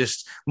more than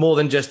just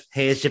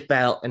here's your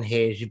belt and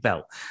here's your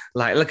belt.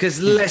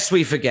 Because lest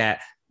we forget,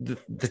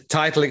 the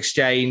title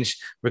exchange,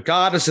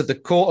 regardless of the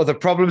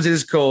problems it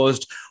has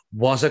caused,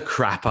 was a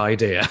crap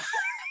idea.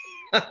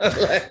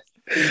 Idea.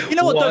 You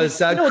know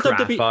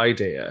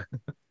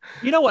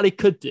what they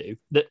could do?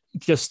 That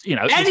just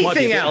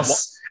anything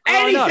else.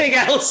 Anything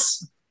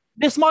else.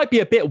 This might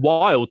be a bit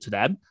wild to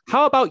them.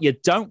 How about you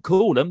don't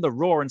call them the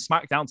Raw and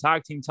SmackDown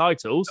tag team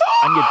titles,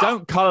 and you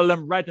don't color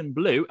them red and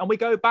blue, and we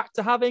go back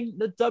to having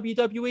the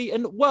WWE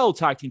and World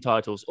tag team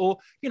titles, or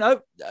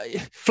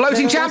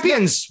floating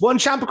champions, one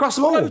champ across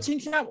them all,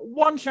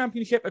 one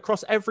championship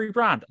across every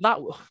brand.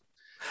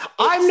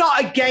 I'm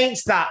not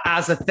against that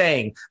as a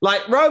thing.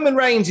 Like Roman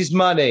Reigns is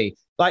money.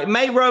 Like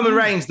make Roman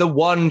Reigns the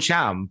one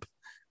champ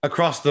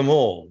across them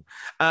all.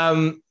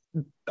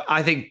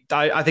 I think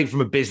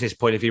from a business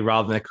point of view,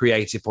 rather than a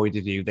creative point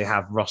of view, they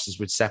have rosters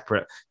with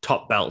separate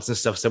top belts and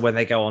stuff. So when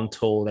they go on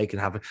tour, they can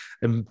have a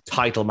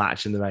title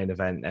match in the main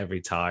event every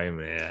time.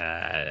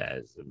 Yeah,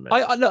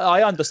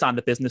 I understand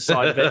the business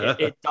side of it.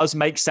 It does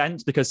make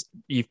sense because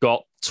you've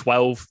got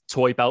 12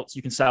 toy belts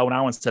you can sell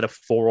now instead of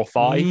 4 or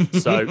 5.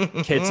 So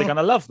kids are going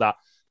to love that.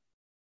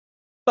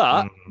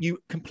 But you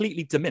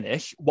completely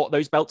diminish what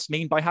those belts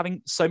mean by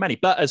having so many.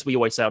 But as we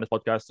always say on this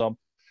podcast, Tom,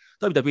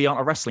 WWE aren't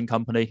a wrestling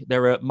company.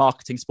 They're a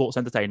marketing sports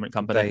entertainment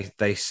company.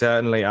 They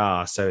certainly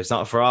are. So it's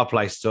not for our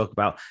place to talk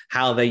about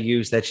how they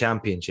use their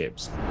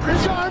championships.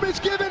 His arm is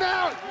given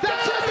out.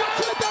 That's it.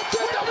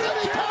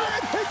 WWE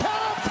time. He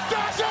comes.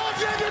 Josh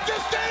Alexander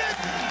just did it.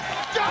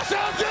 Josh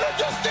Alexander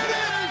just did it.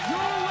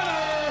 Your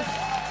winner,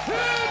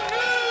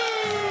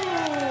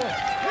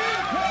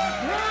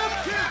 Impact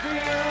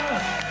champion,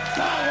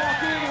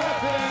 Milwaukee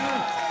weapon,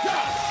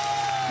 Josh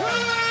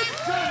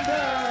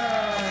Alexander.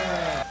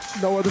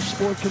 No other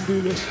sport can do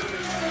this.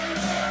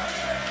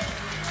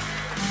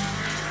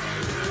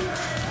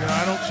 Yeah,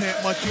 I don't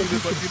chant much either,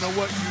 but you know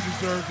what? You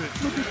deserve it.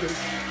 Look at this.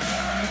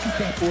 Look at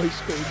that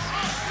boy's face.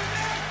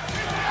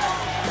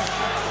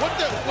 What?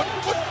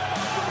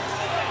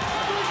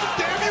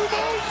 Damn you,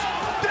 Moose!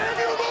 Damn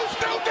you, Moose!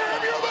 No,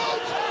 damn you,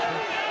 Moose!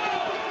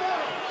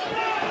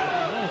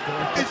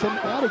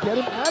 Get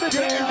him out of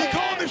there. Is he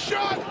calling the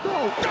shot? No.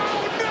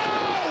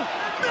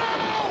 No!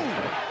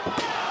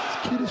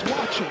 This kid is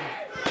watching.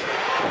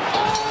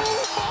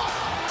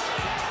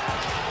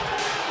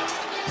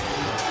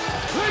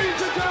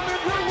 Ladies and gentlemen,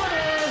 your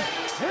winner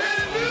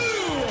and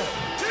new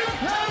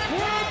Impact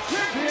World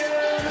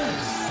Champion,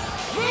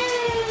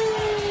 Moose!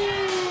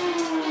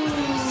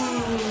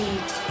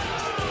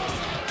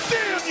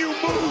 Damn you,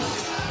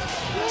 Moose!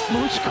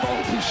 Moose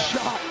called his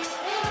shot.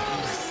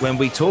 When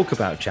we talk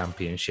about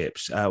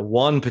championships,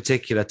 one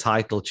particular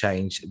title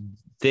change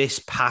this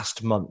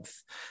past month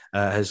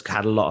has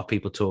had a lot of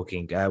people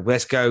talking.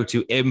 Let's go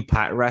to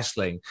Impact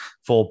Wrestling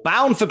for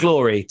Bound for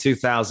Glory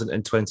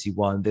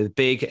 2021, the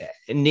big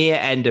near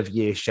end of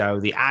year show,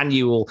 the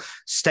annual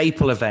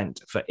staple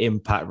event for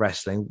Impact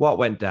Wrestling. What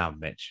went down,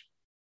 Mitch?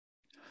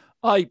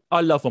 I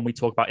love when we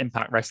talk about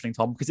Impact Wrestling,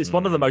 Tom, because it's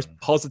one of the most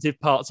positive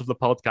parts of the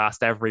podcast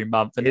every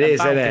month. And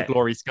Bound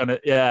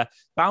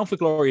for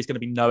Glory is going to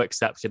be no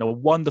exception. A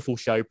wonderful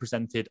show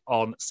presented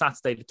on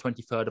Saturday, the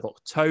 23rd of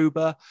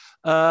October.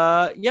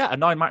 A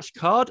 9-match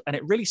card, and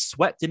it really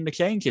swept in the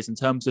changes in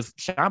terms of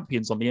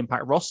champions on the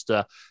Impact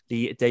roster.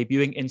 The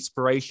debuting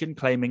Inspiration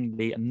claiming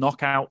the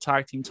Knockout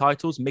Tag Team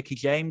titles, Mickie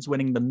James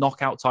winning the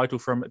Knockout title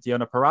from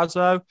Deonna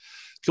Purrazzo,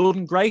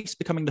 Jordynne Grace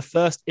becoming the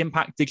first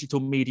Impact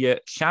Digital Media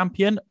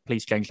Champion.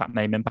 Please change that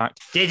name, Impact.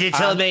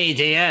 Digital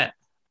Media.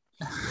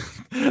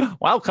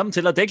 Welcome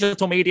to the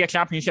Digital Media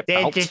Championship.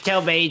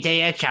 Digital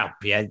Media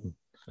Champion.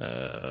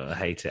 I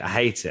hate it. I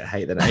hate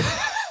the name.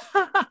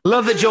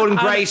 Love that Jordynne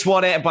Grace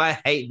won it, but I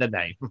hate the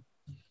name.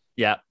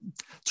 Yeah.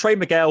 Trey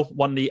Miguel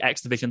won the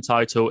X Division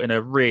title in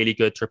a really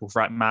good triple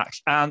threat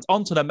match. And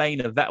onto the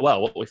main event,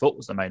 well, what we thought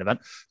was the main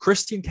event,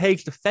 Christian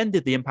Cage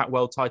defended the Impact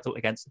World title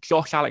against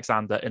Josh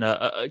Alexander in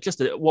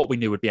what we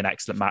knew would be an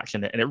excellent match,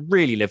 and it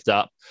really lived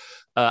up.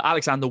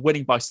 Alexander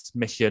winning by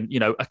submission,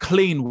 a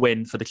clean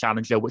win for the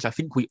challenger, which I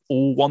think we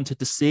all wanted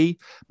to see.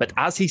 But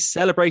as he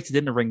celebrated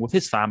in the ring with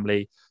his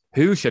family,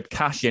 who should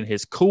cash in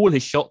his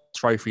Shot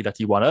trophy that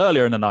he won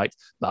earlier in the night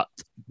but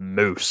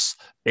Moose.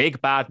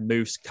 Big Bad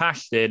Moose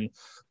cashed in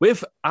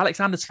with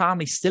Alexander's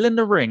family still in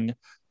the ring,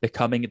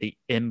 becoming the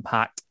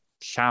Impact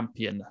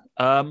champion.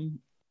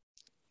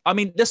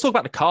 Let's talk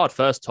about the card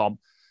first, Tom.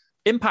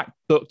 Impact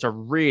booked a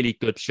really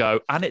good show,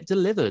 and it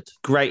delivered.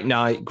 Great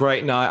night.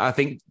 I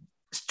think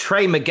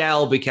Trey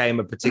Miguel became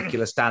a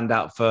particular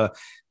standout for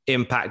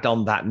Impact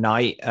on that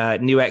night.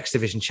 New X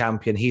Division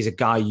champion. He's a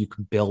guy you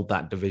can build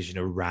that division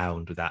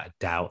around without a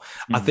doubt.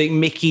 I think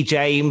Mickie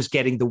James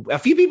a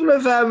few people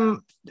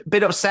have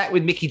been upset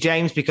with Mickie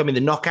James becoming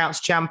the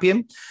Knockouts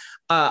champion.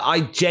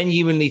 I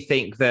genuinely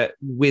think that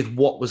with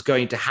what was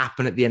going to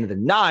happen at the end of the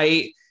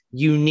night,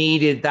 you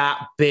needed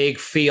that big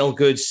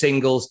feel-good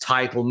singles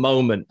title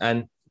moment.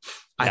 And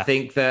I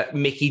think that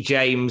Mickie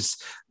James,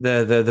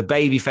 the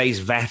babyface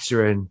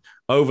veteran,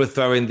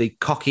 overthrowing the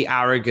cocky,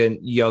 arrogant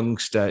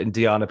youngster in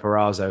Deonna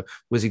Purrazzo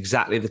was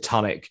exactly the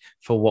tonic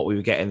for what we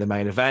would get in the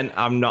main event.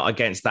 I'm not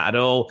against that at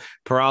all.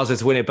 Purrazzo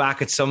to win it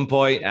back at some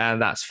point,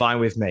 and that's fine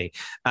with me.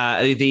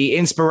 The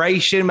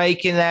Inspiration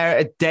making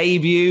their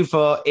debut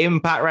for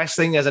Impact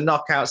Wrestling as in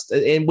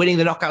winning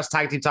the Knockouts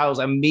tag team titles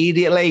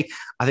immediately.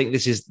 I think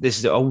this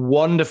is a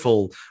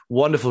wonderful,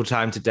 wonderful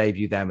time to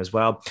debut them as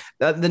well.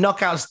 The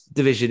Knockouts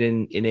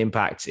division in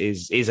Impact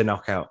is a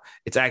knockout.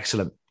 It's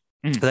excellent.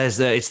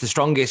 It's the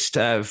strongest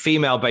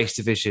female-based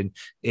division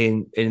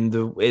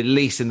at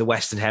least in the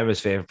Western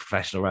Hemisphere of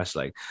professional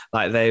wrestling.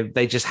 Like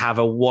they just have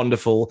a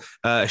wonderful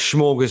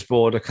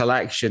smorgasbord, a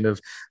collection of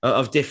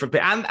different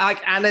and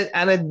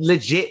a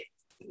legit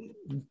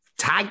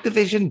tag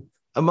division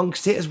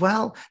amongst it as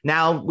well.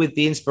 Now with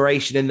the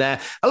Inspiration in there,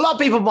 a lot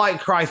of people might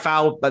cry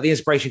foul about the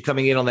Inspiration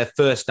coming in on their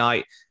first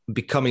night and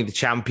becoming the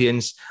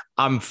champions.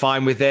 I'm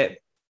fine with it.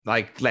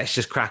 Like, let's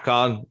just crack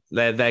on.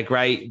 They're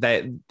great.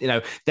 They're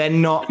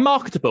not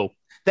marketable.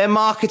 They're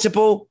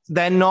marketable.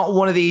 They're not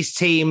one of these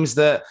teams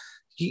that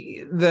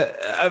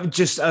are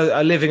just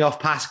are living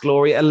off past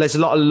glory. And there's a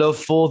lot of love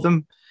for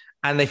them,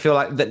 and they feel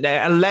like that.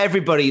 And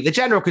everybody, the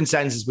general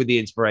consensus with the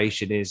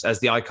Inspiration is, as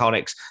the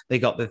Iconics, they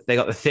got the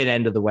thin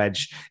end of the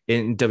wedge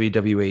in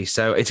WWE.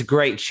 So it's a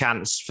great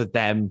chance for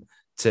them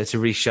to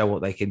really show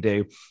what they can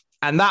do.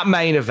 And that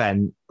main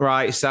event,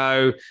 right?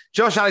 So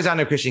Josh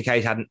Alexander and Christian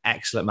Cage had an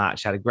excellent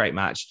match, had a great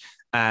match.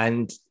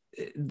 And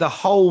the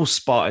whole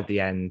spot at the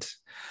end,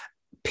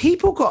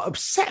 people got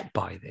upset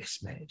by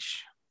this,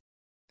 Mitch.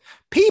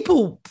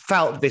 People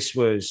felt this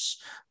was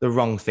the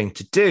wrong thing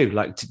to do,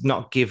 like to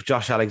not give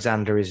Josh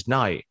Alexander his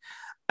night.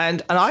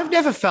 And I've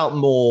never felt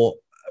more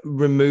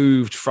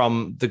removed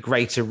from the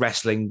greater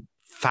wrestling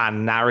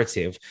fan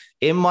narrative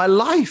in my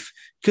life,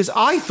 because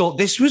I thought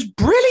this was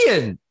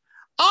brilliant.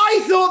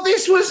 I thought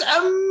this was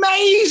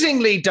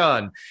amazingly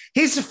done.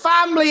 His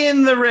family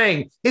in the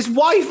ring, his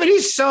wife and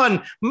his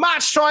son,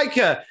 Matt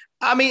Striker.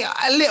 I mean,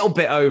 a little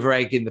bit over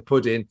egg in the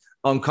pudding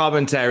on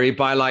commentary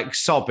by like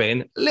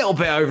sobbing. A little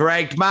bit over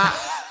egged, Matt.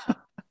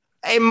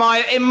 in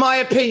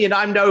my opinion,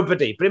 I'm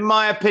nobody, but in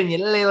my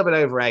opinion, a little bit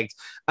over egged.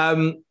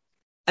 And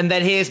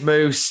then here's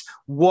Moose,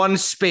 one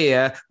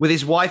spear with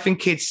his wife and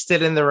kids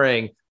still in the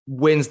ring,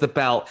 wins the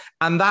belt.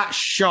 And that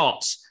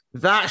shot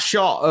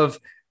of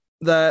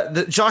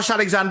the Josh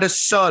Alexander's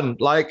son,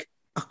 like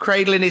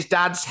cradling his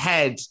dad's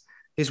head.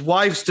 His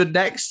wife stood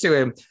next to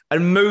him,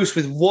 and Moose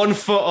with one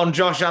foot on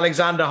Josh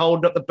Alexander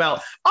holding up the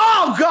belt.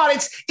 Oh God,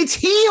 it's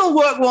heel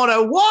work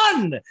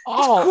 101.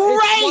 Oh, it's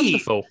great.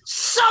 It's wonderful.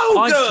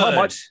 So good.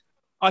 Tom,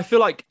 I feel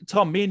like,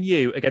 Tom, me and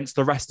you against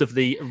the rest of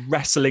the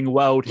wrestling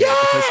world here.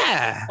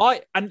 Yeah.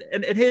 Because and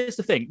here's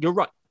the thing, you're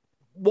right.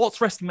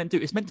 What's wrestling meant to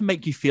do? It's meant to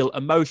make you feel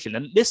emotion.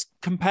 And this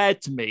compared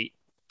to me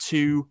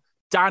to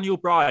Daniel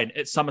Bryan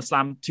at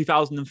SummerSlam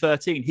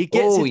 2013. He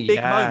gets his big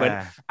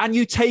moment and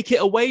you take it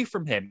away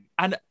from him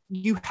and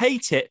you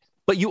hate it,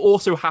 but you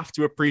also have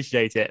to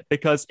appreciate it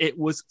because it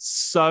was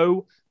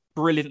so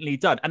brilliantly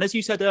done. And as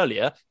you said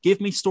earlier,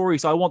 give me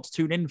stories I want to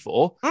tune in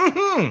for.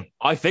 Mm-hmm.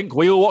 I think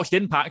we all watched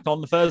Impact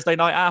on the Thursday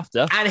night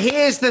after. And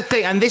here's the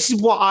thing, and this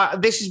is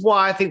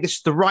why I think this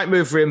is the right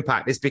move for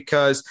Impact, is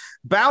because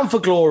Bound for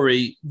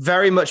Glory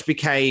very much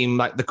became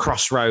like the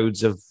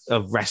crossroads of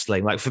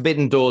wrestling, like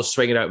Forbidden Doors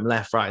swinging open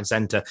left, right, and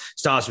center.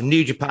 Stars from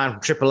New Japan,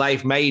 from AAA,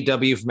 from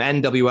AEW, from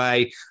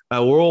NWA.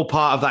 We're all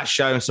part of that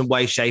show in some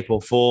way, shape,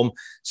 or form.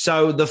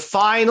 So the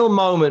final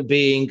moment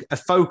being a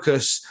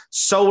focus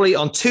solely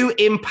on 2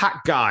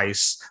 Impact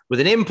guys with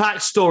an Impact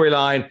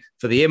storyline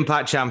for the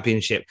Impact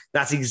Championship.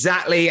 That's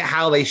exactly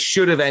how they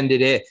should have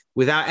ended it,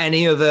 without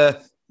any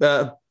other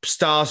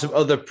stars from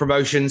other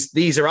promotions.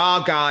 These are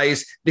our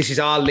guys. This is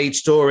our lead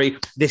story.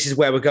 This is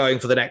where we're going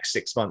for the next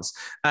 6 months.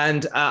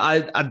 And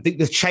I think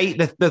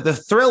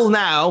the thrill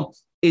now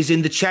is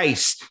in the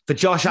chase for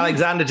Josh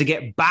Alexander to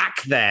get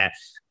back there.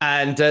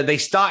 And they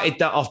started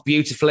that off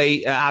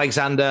beautifully,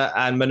 Alexander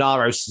and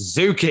Minoru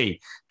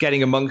Suzuki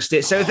getting amongst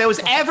it. So if there was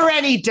ever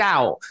any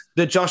doubt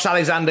that Josh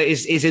Alexander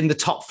is in the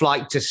top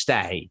flight to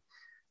stay,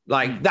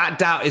 like that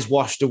doubt is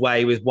washed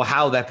away with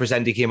how they're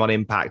presenting him on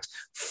Impact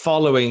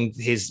following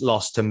his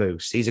loss to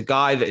Moose. He's a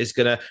guy that is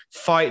going to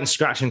fight and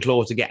scratch and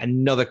claw to get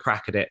another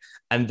crack at it.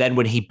 And then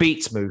when he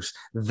beats Moose,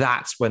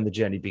 that's when the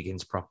journey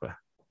begins proper.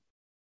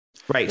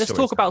 Great. Let's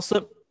talk about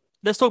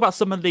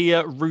some of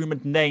the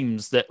rumored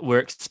names that were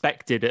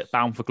expected at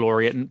Bound for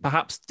Glory and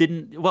perhaps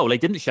didn't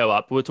show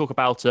up. We'll talk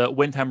about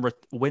Windham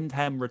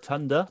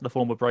Rotunda, the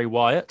former Bray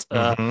Wyatt,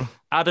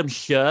 Adam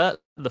Scherr,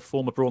 the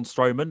former Braun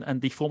Strowman,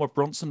 and the former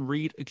Bronson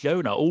Reed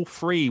Jonah. All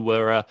 3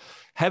 were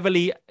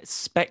heavily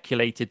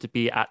speculated to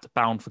be at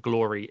Bound for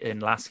Glory in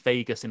Las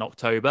Vegas in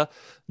October.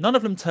 None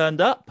of them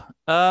turned up.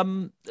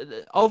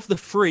 Of the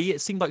 3,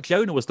 it seemed like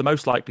Jonah was the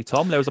most likely,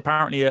 Tom. There was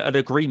apparently an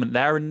agreement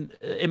there, and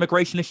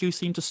immigration issues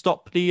seemed to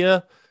stop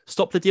the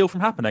deal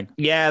from happening.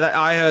 Yeah,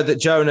 I heard that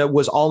Jonah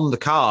was on the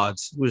card,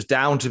 was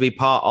down to be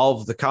part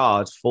of the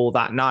card for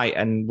that night,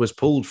 and was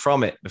pulled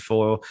from it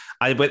before.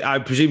 I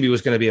presume he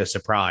was going to be a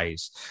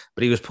surprise,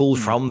 but he was pulled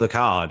from the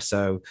card,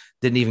 so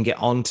didn't even get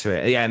onto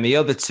it. Yeah, and the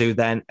other 2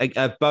 then,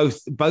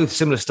 both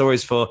similar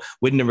stories for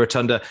Windham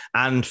Rotunda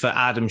and for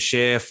Adam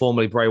Scherr,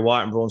 formerly Bray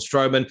Wyatt and Braun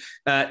Strowman.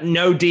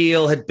 No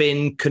deal had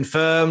been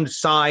confirmed,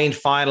 signed,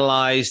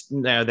 finalized.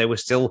 No, they were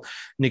still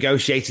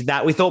negotiating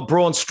that. We thought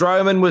Braun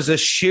Strowman was a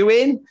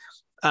shoo-in.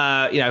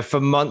 For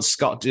months,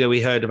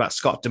 we heard about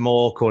Scott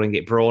D'Amore calling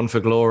it Braun for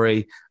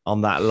Glory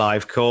on that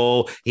live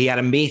call. He had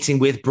a meeting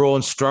with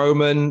Braun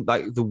Strowman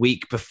like the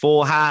week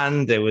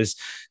beforehand. There was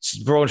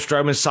Braun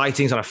Strowman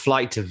sightings on a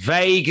flight to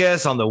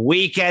Vegas on the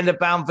weekend of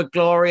Bound for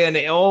Glory. And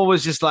it all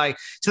was just like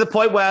to the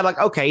point where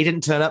okay, he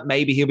didn't turn up.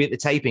 Maybe he'll be at the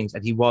tapings,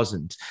 and he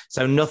wasn't.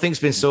 So nothing's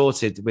been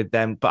sorted with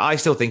them, but I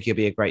still think he'll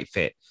be a great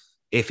fit.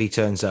 If he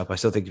turns up, I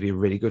still think he'd be a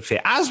really good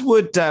fit, as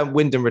would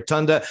Windham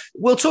Rotunda.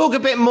 We'll talk a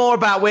bit more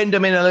about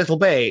Windham in a little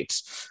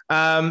bit.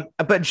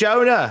 But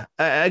Jonah,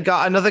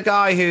 another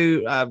guy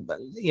who,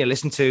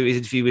 listened to his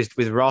interview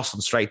with Ross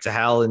on Straight to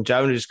Hell, and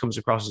Jonah just comes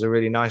across as a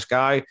really nice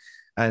guy.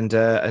 And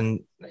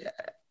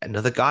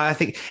another guy, I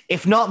think,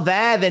 if not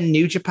there, then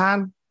New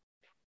Japan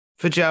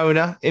for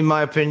Jonah, in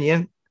my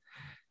opinion.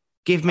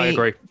 Give me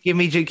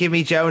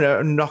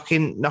Jonah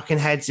knocking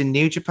heads in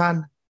New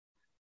Japan.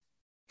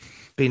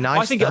 Be nice.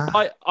 I think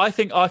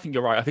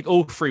you're right. I think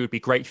all 3 would be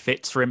great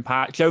fits for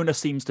Impact. Jonah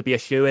seems to be a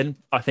shoo-in.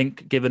 I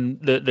think, given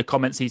the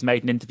comments he's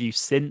made in interviews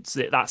since,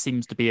 that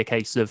seems to be a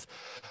case of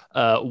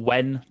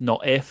when,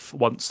 not if.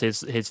 Once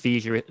his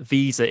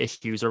visa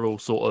issues are all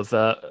sort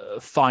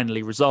of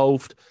finally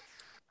resolved.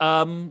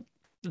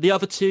 The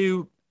other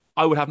 2,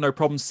 I would have no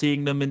problem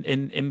seeing them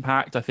in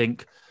Impact. I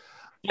think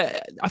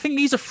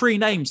these are 3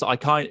 names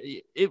that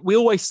we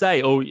always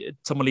say,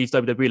 someone leaves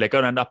WWE, they're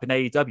going to end up in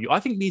AEW. I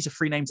think these are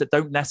 3 names that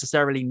don't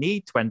necessarily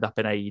need to end up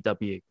in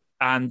AEW.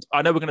 And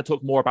I know we're going to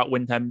talk more about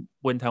Windham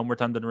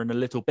Rotunda in a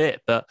little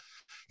bit, but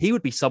he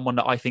would be someone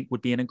that I think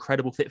would be an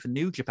incredible fit for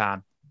New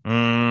Japan.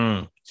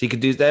 So you could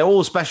do, they're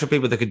all special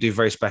people that could do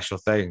very special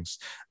things.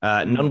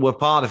 None were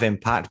part of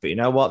Impact, but you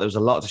know what? There was a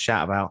lot to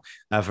shout about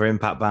for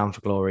Impact Bound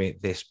for Glory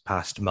this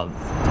past month.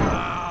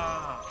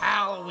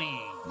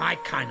 Halloween, my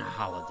kind of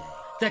holiday.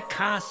 The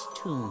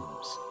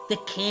costumes, the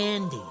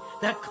candy,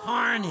 the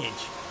carnage.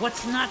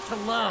 What's not to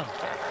love?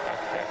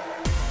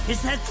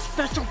 It's that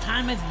special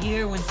time of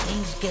year when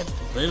things get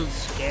a little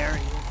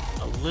scary,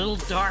 a little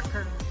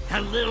darker,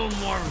 a little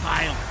more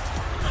violent.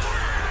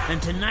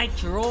 And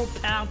tonight your old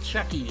pal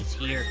Chucky is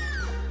here,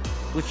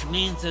 which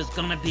means there's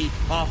gonna be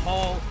a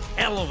whole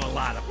hell of a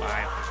lot of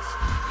violence.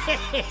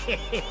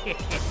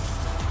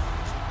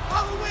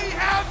 Halloween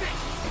Havoc!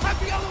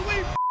 Happy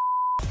Halloween!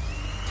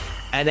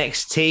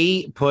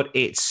 NXT put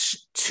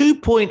its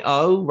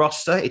 2.0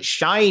 roster, its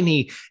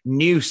shiny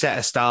new set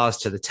of stars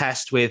to the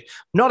test with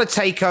not a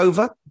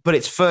takeover, but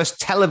its first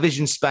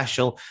television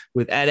special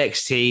with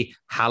NXT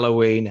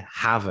Halloween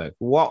Havoc.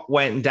 What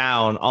went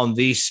down on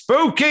the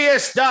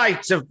spookiest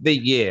night of the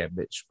year,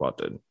 Mitch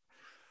Wadden?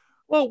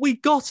 Well, we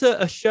got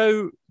a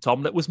show,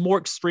 Tom, that was more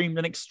extreme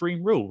than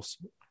Extreme Rules.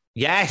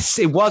 Yes,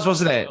 it was,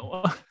 wasn't it?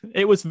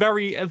 It was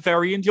very,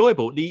 very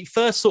enjoyable. The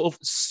first sort of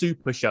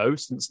super show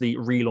since the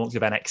relaunch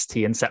of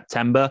NXT in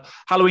September.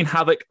 Halloween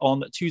Havoc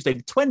on Tuesday,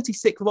 the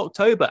 26th of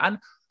October. And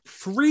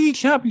 3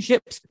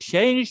 championships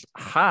changed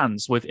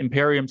hands, with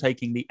Imperium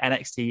taking the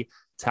NXT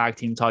tag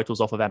team titles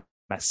off of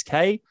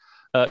MSK.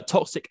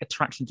 Toxic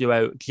Attraction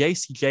duo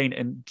JC Jane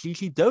and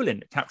Gigi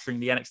Dolin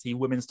capturing the NXT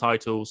women's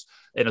titles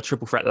in a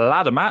triple threat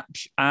ladder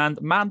match. And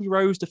Mandy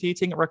Rose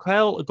defeating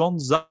Raquel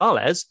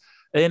Gonzalez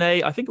in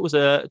I think it was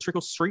a Trick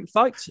or Street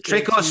fight.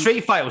 Trick or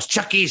Street fight was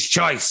Chucky's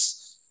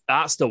choice.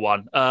 That's the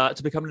one.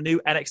 To become the new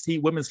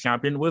NXT Women's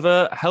Champion with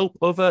the help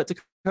of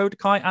Dakota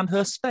Kai and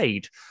her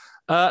spade.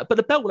 But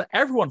the belt that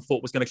everyone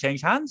thought was going to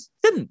change hands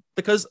didn't,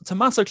 because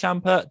Tommaso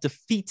Ciampa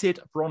defeated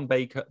Bron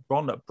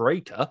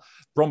Breakker.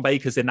 Bron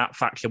Baker's in that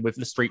faction with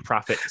the Street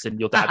Profits and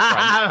your dad's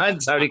friend.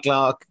 And Tony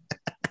Clark.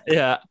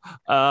 Yeah.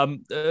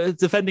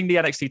 Defending the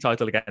NXT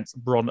title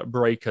against Bron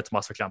Breakker,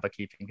 Tommaso Ciampa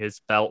keeping his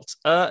belt.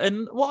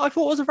 And what I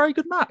thought was a very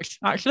good match,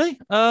 actually.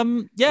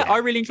 I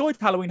really enjoyed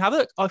Halloween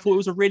Havoc. I thought it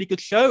was a really good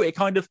show. It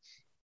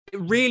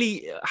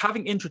really,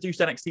 having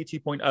introduced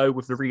NXT 2.0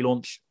 with the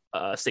relaunch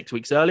 6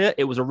 weeks earlier,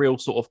 it was a real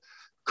sort of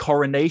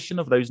coronation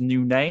of those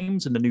new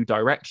names and the new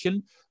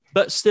direction,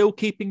 but still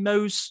keeping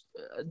those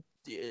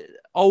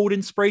old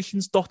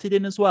inspirations dotted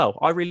in as well.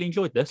 I really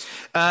enjoyed this.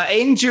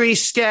 Injury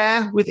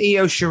scare with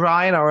Io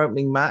Shirai in our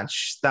opening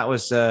match. That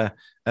was a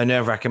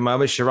nerve-wracking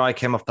moment. Shirai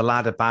came off the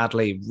ladder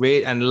badly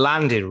and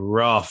landed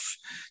rough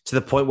to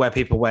the point where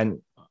people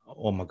went,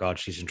 oh my God,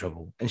 she's in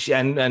trouble. And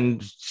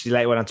she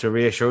later went on to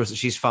reassure us that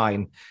she's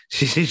fine.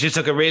 She just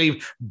took a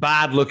really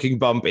bad looking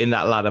bump in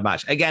that ladder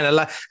match. Again,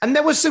 and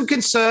there was some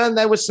concern,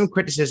 there was some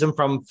criticism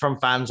from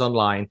fans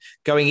online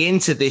going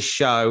into this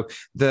show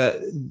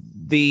that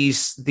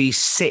these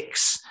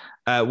 6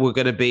 were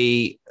going to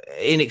be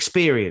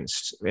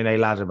inexperienced in a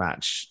ladder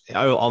match.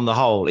 On the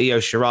whole, Io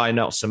Shirai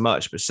not so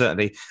much, but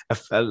certainly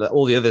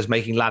all the others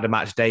making ladder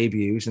match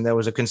debuts. And there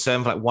was a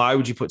concern for why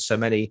would you put so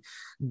many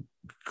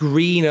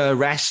greener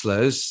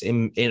wrestlers,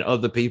 in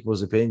other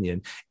people's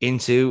opinion,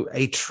 into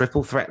a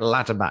triple threat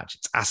ladder match?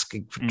 It's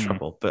asking for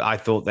trouble. But I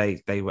thought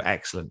they were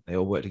excellent. They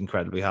all worked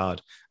incredibly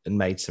hard and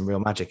made some real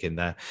magic in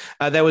there.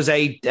 There was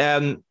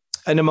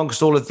and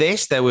amongst all of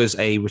this, there was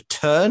a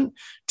return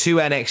to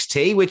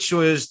NXT, which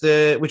was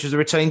the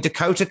returning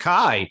Dakota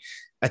Kai,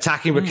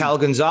 attacking Raquel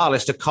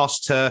Gonzalez to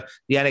cost her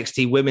the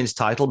NXT women's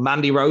title.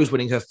 Mandy Rose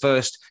winning her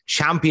first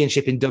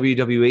championship in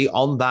WWE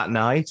on that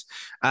night.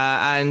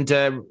 And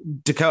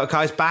Dakota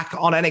Kai's back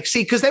on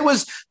NXT because there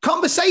was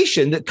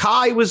conversation that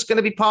Kai was going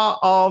to be part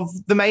of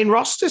the main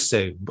roster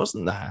soon,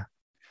 wasn't there?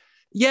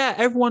 Yeah,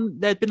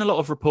 there'd been a lot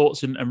of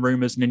reports and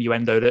rumors and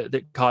innuendo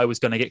that Kai was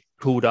going to get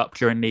called up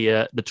during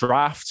the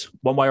draft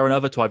one way or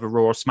another to either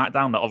Raw or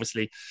SmackDown. That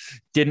obviously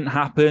didn't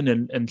happen,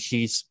 and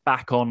she's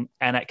back on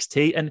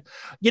NXT. And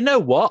you know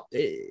what?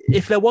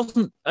 If there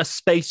wasn't a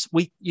space,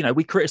 we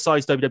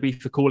criticized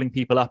WWE for calling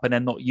people up and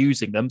then not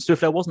using them. So if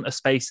there wasn't a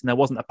space and there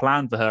wasn't a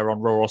plan for her on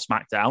Raw or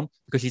SmackDown,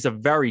 because she's a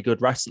very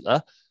good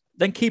wrestler,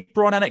 then keep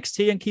her on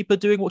NXT and keep her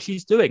doing what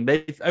she's doing.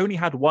 They've only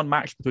had one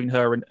match between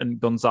her and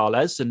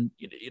Gonzalez, and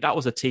that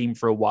was a team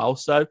for a while.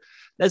 So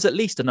there's at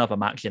least another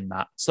match in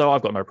that. So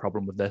I've got no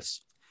problem with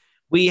this.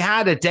 We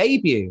had a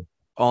debut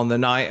on the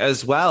night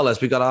as well, as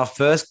we got our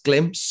first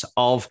glimpse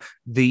of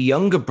the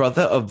younger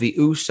brother of the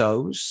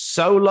Usos,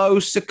 Solo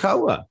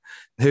Sikoa,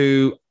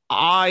 who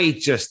I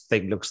just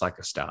think looks like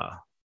a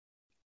star.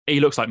 He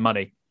looks like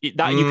money. You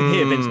can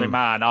hear Vince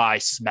McMahon, I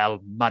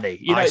smell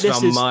money. I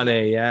smell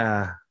money,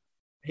 yeah.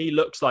 He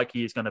looks like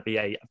he's going to be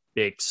a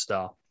big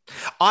star.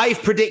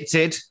 I've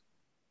predicted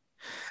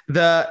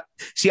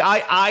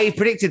I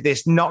predicted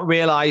this, not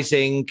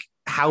realizing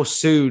how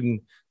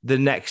soon the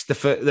next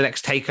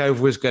takeover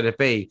was going to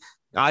be.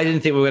 I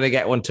didn't think we were going to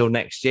get one till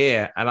next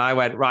year. And I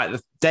went, right,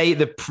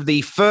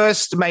 the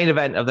first main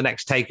event of the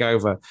next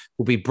takeover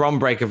will be Bron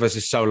Breakker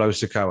versus Solo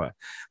Sikoa.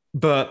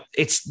 But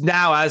it's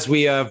now, as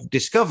we have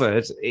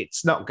discovered,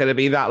 it's not going to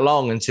be that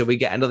long until we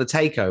get another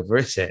takeover,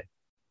 is it?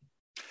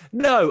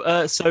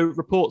 No, so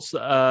reports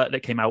that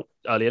came out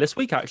earlier this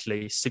week,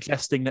 actually,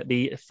 suggesting that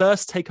the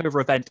first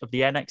takeover event of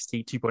the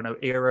NXT 2.0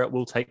 era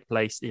will take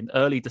place in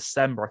early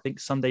December. I think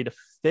Sunday the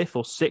 5th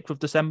or 6th of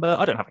December.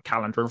 I don't have a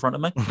calendar in front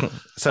of me.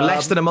 So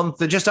less than a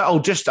month, just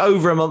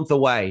over a month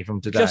away from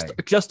today.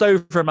 Just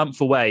over a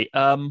month away.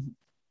 I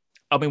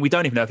mean, we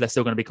don't even know if they're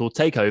still going to be called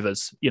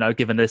takeovers,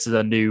 given this is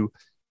a new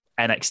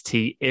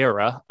NXT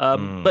era.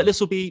 But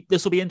this will be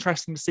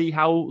interesting to see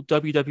how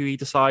WWE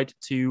decide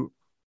to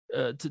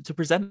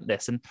present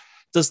this, and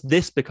does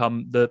this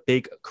become the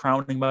big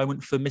crowning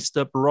moment for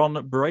Mr.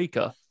 Bron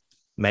Breakker?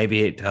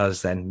 Maybe it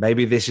does then.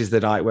 Maybe this is the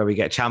night where we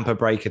get Ciampa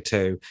Breakker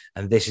 2,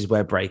 and this is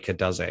where Breakker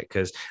does it,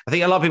 because I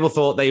think a lot of people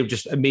thought they would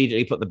just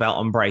immediately put the belt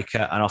on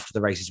Breakker and off to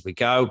the races we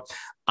go.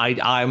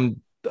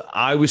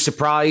 I was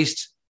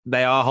surprised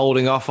they are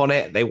holding off on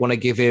it. They want to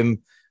give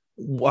him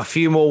a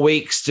few more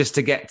weeks just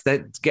to get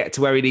to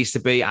where he needs to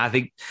be. I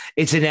think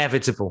it's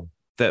inevitable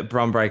that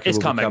Bron Breakker will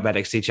become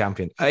NXT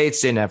champion.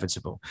 It's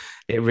inevitable.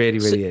 It really,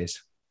 really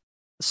is.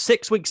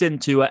 6 weeks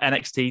into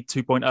NXT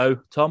 2.0,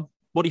 Tom,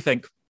 What do you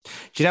think?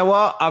 Do you know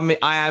what? I mean,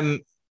 I am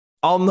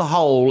on the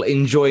whole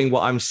enjoying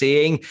what I'm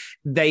seeing.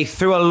 They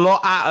threw a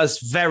lot at us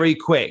very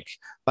quick.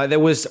 Like there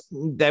was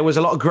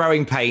a lot of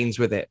growing pains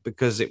with it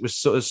because it was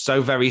sort of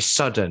so very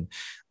sudden.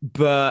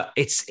 But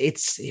it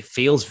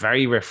feels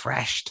very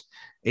refreshed.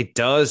 It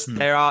does.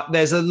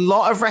 There's a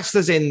lot of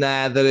wrestlers in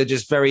there that are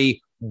just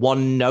very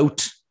one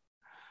note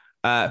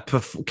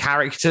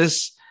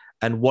characters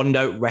and one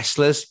note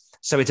wrestlers.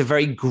 So it's a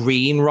very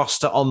green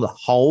roster on the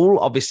whole.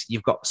 Obviously,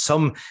 you've got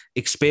some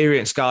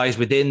experienced guys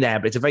within there,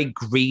 but it's a very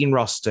green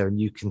roster and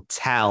you can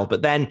tell.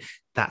 But then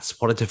that's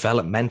what a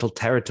developmental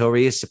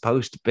territory is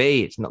supposed to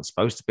be. It's not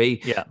supposed to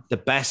be the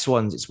best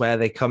ones. It's where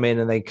they come in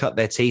and they cut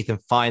their teeth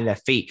and find their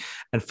feet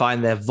and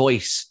find their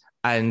voice.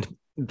 And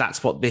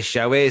that's what this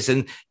show is.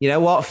 And you know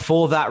what?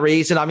 For that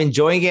reason, I'm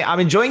enjoying it. I'm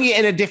enjoying it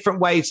in a different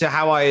way to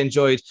how I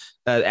enjoyed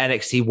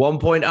NXT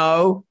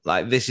 1.0.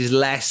 Like this is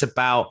less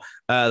about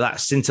that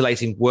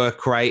scintillating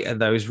work rate and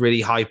those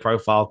really high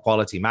profile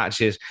quality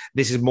matches.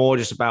 This is more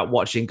just about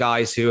watching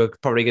guys who are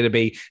probably going to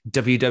be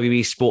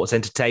WWE sports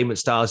entertainment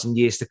stars in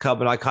years to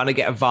come. And I kind of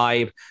get a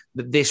vibe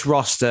that this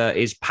roster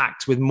is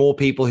packed with more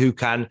people who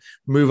can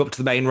move up to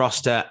the main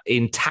roster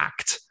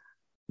intact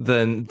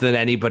than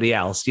anybody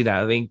else. You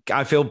know, I mean,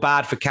 I feel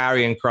bad for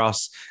Karrion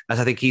Kross, as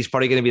I think he's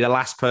probably going to be the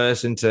last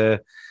person to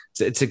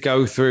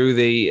go through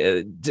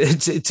the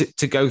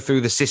to go through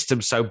the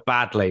system so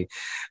badly,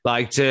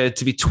 like to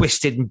be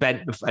twisted and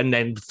bent and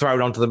then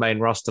thrown onto the main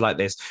roster like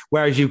this.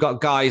 Whereas you've got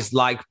guys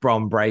like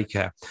Bron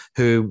Breakker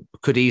who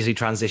could easily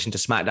transition to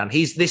SmackDown.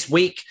 He's this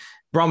week.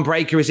 Bron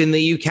Breakker is in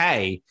the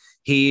UK.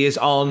 He is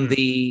on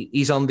the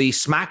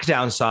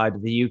SmackDown side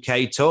of the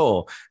UK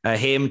tour.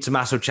 Him,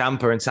 Tommaso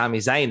Ciampa, and Sami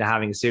Zayn are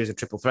having a series of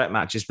triple threat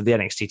matches for the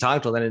NXT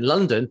title. Then in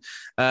London,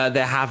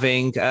 they're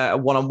having a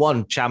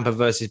one-on-one Ciampa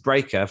versus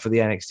Breakker for the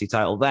NXT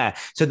title there.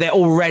 So they're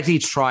already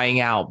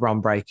trying out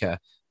Bron Breakker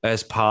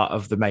as part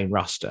of the main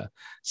roster.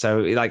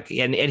 So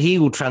and he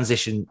will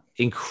transition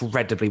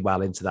incredibly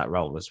well into that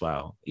role as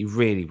well. He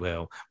really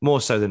will, more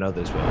so than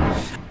others will.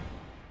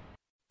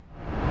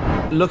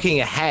 Looking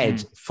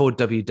ahead for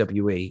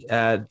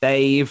WWE,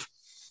 they've,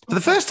 for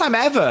the first time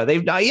ever,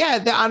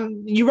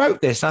 and you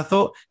wrote this, and I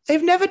thought,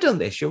 they've never done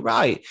this. You're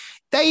right.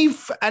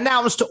 They've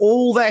announced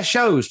all their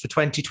shows for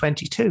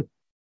 2022.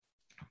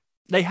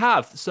 They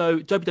have. So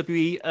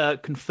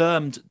WWE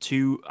confirmed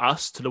to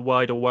us, to the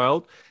wider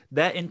world,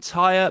 their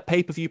entire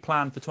pay-per-view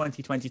plan for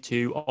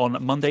 2022 on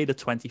Monday, the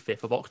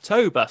 25th of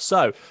October.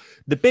 So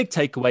the big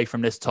takeaway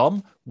from this,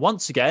 Tom,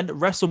 once again,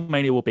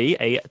 WrestleMania will be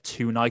a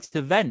two-night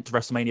event.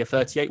 WrestleMania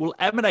 38 will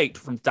emanate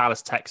from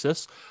Dallas,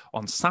 Texas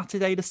on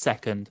Saturday the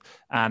 2nd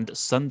and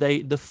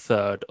Sunday the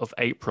 3rd of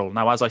April.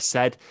 Now, as I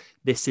said,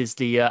 this is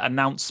the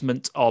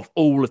announcement of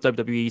all of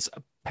WWE's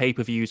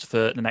pay-per-views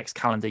for the next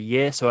calendar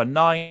year. So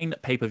 9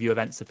 pay-per-view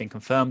events have been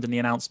confirmed in the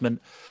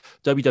announcement.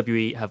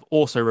 WWE have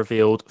also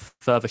revealed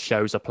further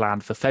shows are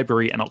planned for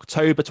February and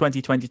October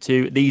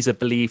 2022. These are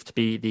believed to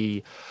be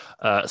the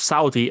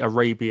Saudi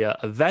Arabia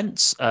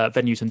events.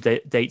 Venues and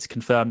dates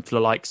confirmed for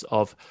the likes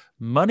of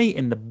Money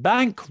in the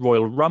Bank,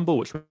 Royal Rumble,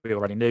 which we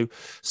already knew,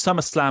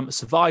 SummerSlam,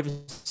 Survivor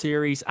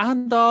Series,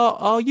 and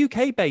our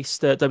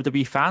UK-based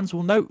WWE fans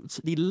will note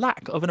the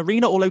lack of an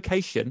arena or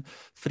location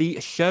for the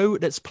show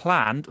that's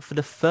planned for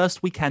the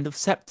first weekend of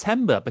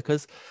September,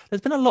 because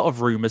there's been a lot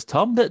of rumours,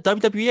 Tom, that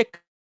WWE are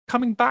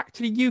coming back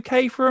to the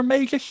UK for a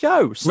major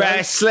show. So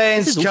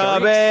wrestling's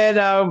coming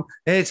home.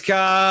 It's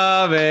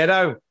coming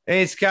home.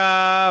 It's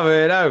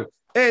coming home.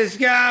 It's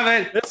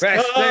coming.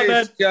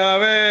 Wrestling's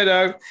coming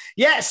home.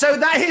 Yeah, so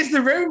that is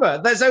the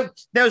rumor.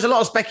 There was a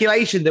lot of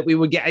speculation that we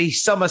would get a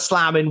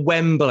SummerSlam in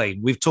Wembley.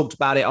 We've talked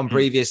about it on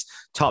previous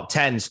top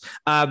 10s.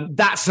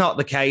 That's not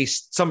the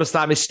case.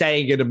 SummerSlam is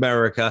staying in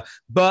America.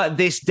 But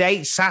this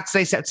date,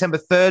 Saturday, September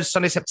 3rd,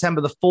 Sunday,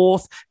 September the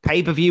 4th,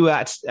 pay-per-view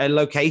at a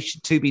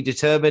location to be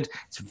determined.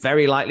 It's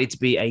very likely to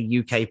be a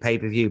UK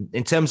pay-per-view.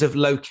 In terms of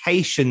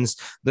locations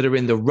that are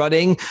in the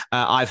running,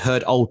 I've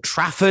heard Old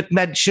Trafford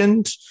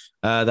mentioned.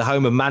 The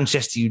home of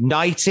Manchester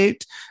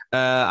United.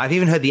 I've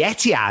even heard the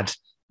Etihad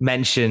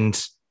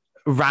mentioned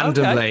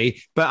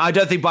randomly, but I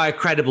don't think by a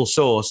credible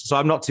source. So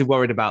I'm not too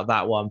worried about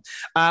that one.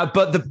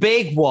 But the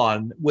big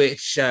one,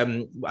 which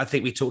I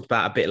think we talked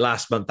about a bit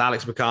last month,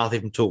 Alex McCarthy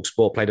from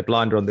TalkSport played a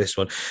blinder on this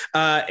one.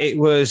 It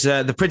was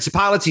the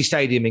Principality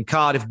Stadium in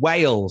Cardiff,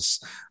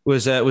 Wales.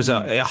 Was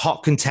a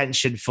hot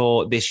contention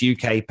for this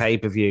UK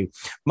pay-per-view.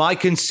 My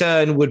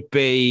concern would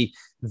be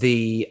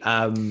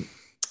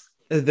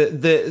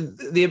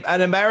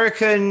an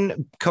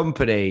American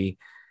company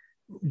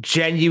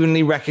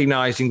genuinely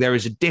recognizing there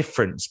is a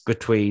difference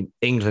between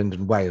England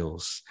and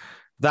Wales.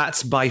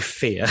 That's my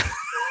fear.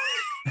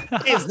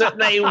 Is that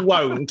they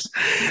won't,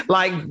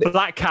 like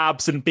black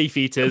cabs and beef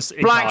eaters,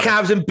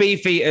 cabs and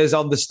beef eaters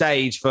on the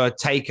stage for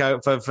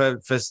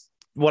takeover for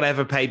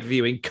whatever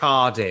pay-per-view in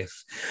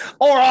Cardiff.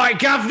 All right,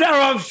 Governor,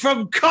 I'm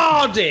from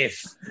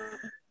Cardiff.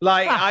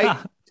 Like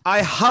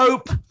I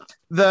hope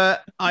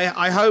that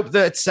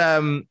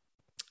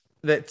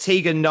that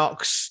Tegan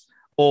Knox,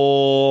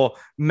 or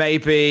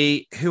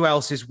maybe who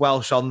else is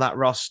Welsh on that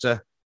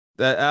roster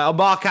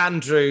Mark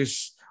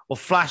Andrews or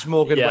Flash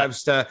Morgan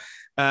Webster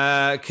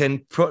can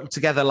put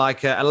together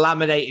like a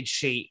laminated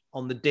sheet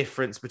on the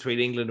difference between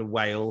England and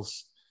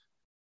Wales,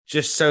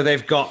 just so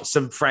they've got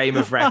some frame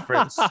of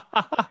reference.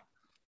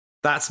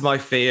 That's my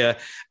fear.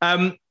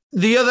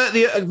 The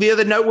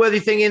other noteworthy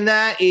thing in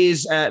there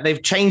is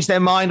they've changed their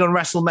mind on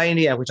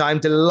WrestleMania, which I'm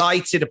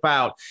delighted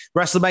about.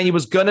 WrestleMania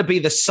was going to be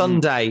the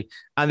Sunday,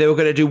 and they were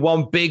going to do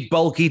one big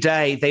bulky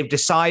day. They've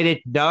decided,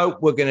 no,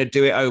 we're going to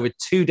do it over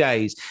 2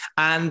 days,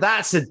 and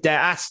that's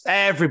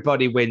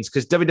everybody wins,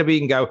 because WWE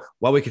can go,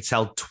 well, we could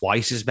sell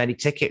twice as many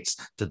tickets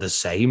to the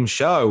same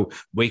show.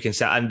 We can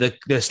sell, and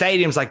the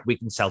stadium's like, we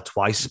can sell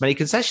twice as many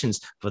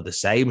concessions for the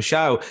same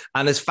show,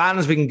 and as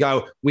fans, we can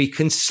go, we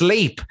can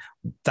sleep.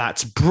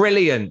 That's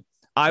brilliant.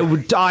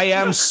 I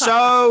am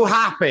so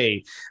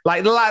happy.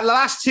 Like the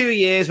last 2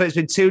 years, when it's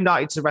been 2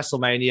 nights of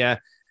WrestleMania,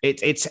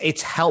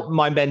 it's helped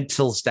my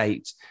mental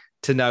state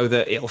to know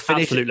that it'll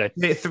finish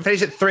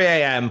at 3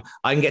 a.m.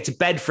 I can get to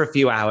bed for a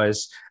few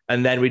hours,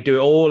 and then we do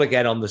it all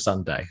again on the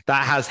Sunday.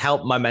 That has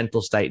helped my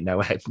mental state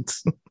no end.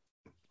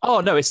 Oh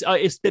no,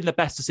 it's been the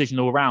best decision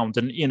all around,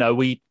 and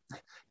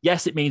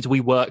yes, it means we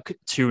work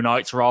 2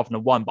 nights rather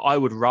than 1, but I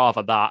would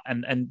rather that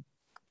and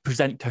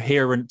present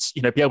coherent,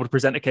 be able to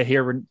present a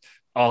coherent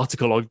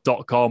article on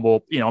 .com,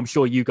 or I'm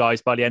sure you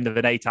guys by the end of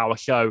an 8-hour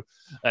show,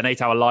 an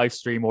 8-hour live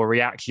stream, or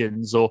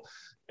reactions, or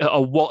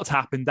what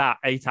happened that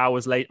 8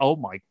 hours late. Oh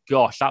my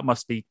gosh, that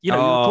must be, you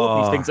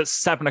record these things at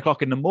 7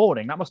 o'clock in the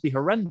morning. That must be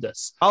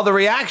horrendous. Oh,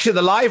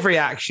 the live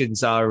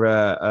reactions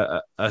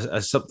are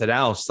something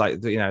else.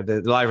 Like,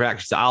 the live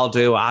reactions that I'll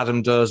do, or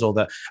Adam does, or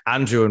that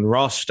Andrew and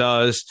Ross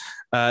does.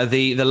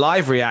 The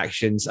live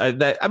reactions,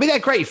 they're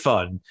great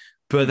fun,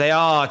 but they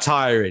are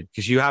tiring,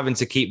 because you're having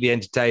to keep the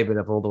entertainment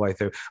up all the way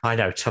through. I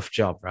know, tough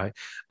job, right?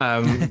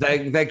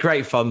 They're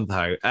great fun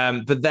though.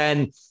 But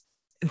then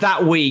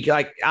that week,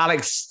 like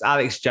Alex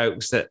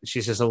jokes that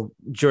she says,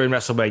 during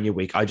WrestleMania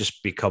week, I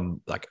just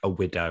become like a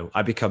widow.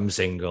 I become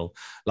single.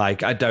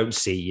 Like, I don't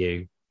see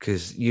you,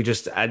 because you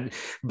just.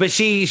 But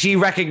she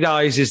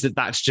recognizes that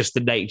that's just the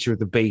nature of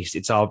the beast.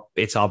 It's our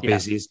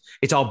busiest.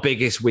 It's our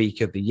biggest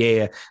week of the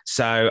year.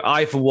 So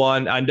I, for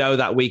one, I know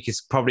that week is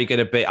probably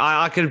going to be.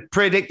 I can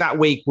predict that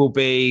week will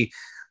be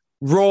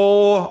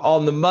Raw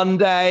on the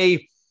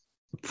Monday.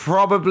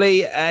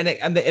 Probably, and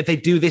if they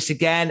do this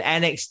again,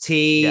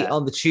 NXT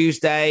on the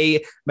Tuesday,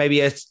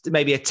 maybe a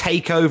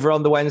takeover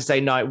on the Wednesday,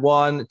 night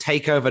 1,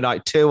 takeover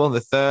night 2 on the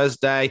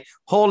Thursday,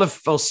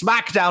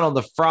 SmackDown on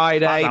the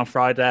Friday,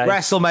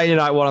 WrestleMania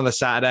night 1 on the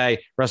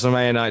Saturday,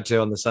 WrestleMania night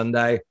 2 on the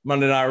Sunday,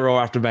 Monday Night Raw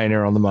after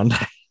Mania on the Monday,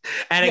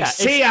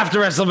 NXT after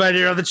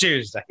WrestleMania on the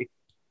Tuesday.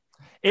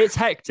 It's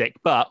hectic,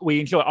 but we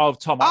enjoy it. Oh,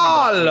 Tom,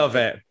 I love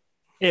it.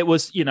 It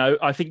was,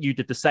 I think you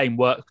did the same,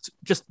 worked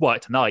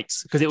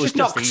nights, because it was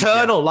just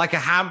nocturnal, easier. Like a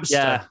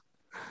hamster.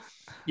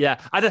 Yeah.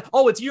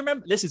 Do you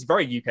remember, this is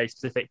very UK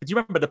specific, but do you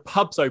remember the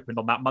pubs opened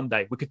on that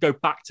Monday? We could go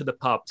back to the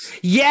pubs.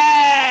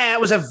 Yeah, it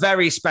was a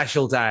very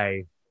special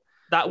day.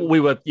 We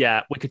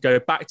could go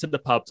back to the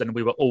pubs, and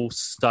we were all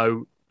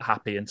so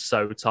happy and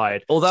so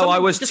tired. Although I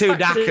was too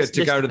knackered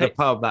to go to the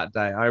pub that day.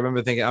 I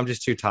remember thinking, I'm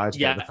just too tired to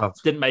go to the pub.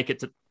 Didn't make it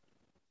to...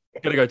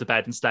 Going to go to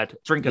bed instead.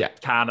 Drink a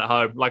can at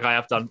home, like I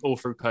have done all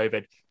through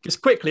COVID.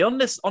 Just quickly on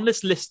this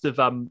list of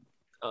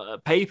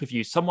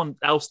pay-per-views, someone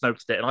else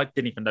noticed it, and I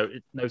didn't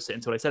even notice it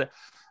until they said it.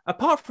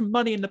 Apart from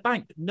Money in the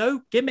Bank, no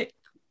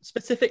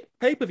gimmick-specific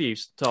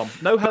pay-per-views. Tom,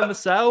 no Hell in a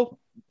Cell.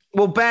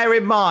 Well, bear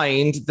in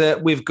mind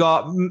that we've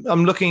got.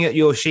 I'm looking at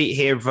your sheet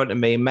here in front of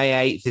me.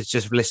 May 8th is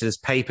just listed as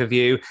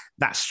pay-per-view.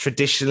 That's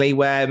traditionally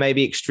where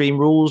maybe Extreme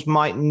Rules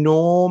might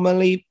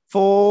normally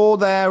fall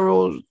there,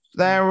 or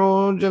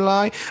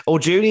July or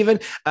June even.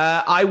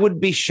 I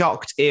would be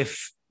shocked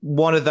if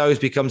one of those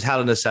becomes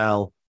Hell in a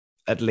Cell,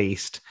 at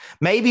least.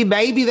 Maybe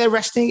they're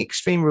resting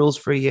Extreme Rules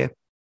for a year.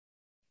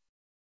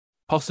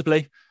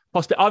 Possibly.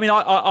 I mean,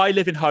 I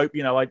live in hope.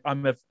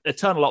 I'm an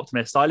eternal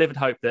optimist. I live in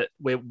hope that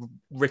we're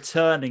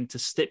returning to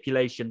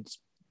stipulations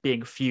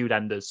being feud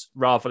enders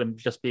rather than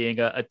just being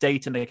a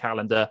date in the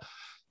calendar.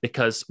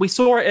 Because we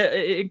saw it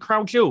in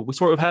Crown Jewel. We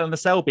saw it with Hell in a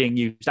Cell being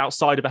used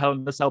outside of a Hell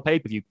in a Cell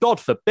pay-per-view. God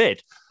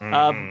forbid.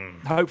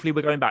 Hopefully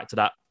we're going back to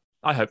that.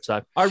 I hope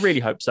so. I really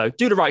hope so.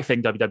 Do the right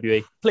thing,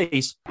 WWE.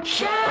 Please.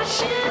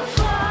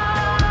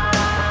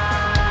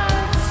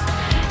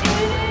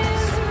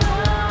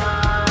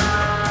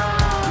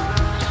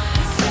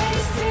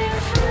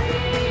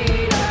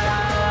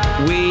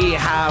 We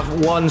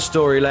have one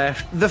story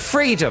left. The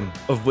freedom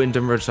of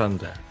Wyndham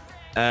Rotunda.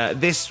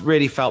 This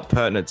really felt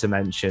pertinent to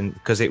mention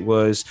because it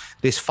was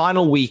this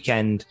final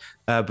weekend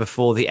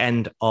before the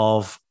end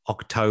of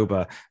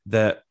October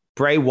that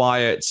Bray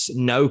Wyatt's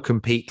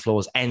no-compete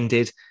clause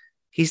ended.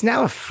 He's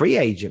now a free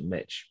agent,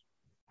 Mitch.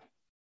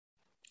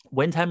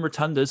 Wyndham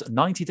Rotunda's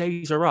 90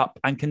 days are up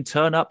and can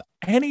turn up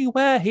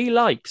anywhere he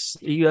likes.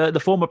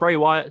 The former Bray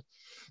Wyatt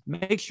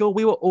made sure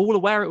we were all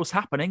aware it was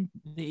happening.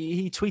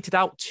 He tweeted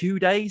out 2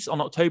 days on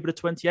October the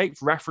 28th,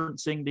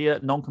 referencing the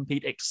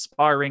non-compete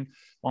expiring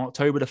on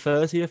October the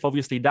 30th.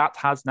 Obviously, that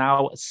has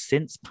now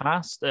since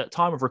passed. At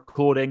time of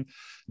recording,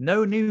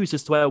 no news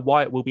as to where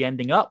Wyatt will be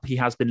ending up. He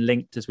has been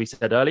linked, as we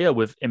said earlier,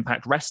 with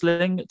Impact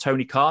Wrestling.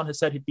 Tony Khan has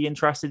said he'd be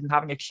interested in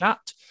having a chat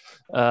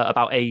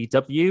about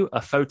AEW.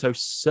 A photo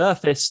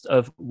surfaced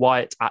of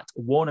Wyatt at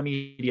Warner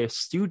Media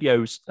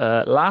Studios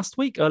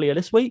earlier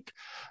this week.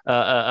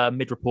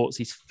 Mid reports,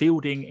 he's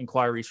fielding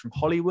inquiries from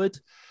Hollywood.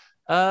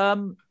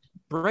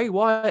 Bray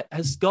Wyatt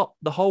has got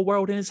the whole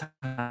world in his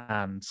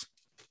hands.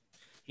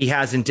 He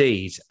has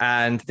indeed,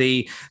 and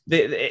this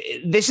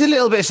is a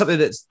little bit of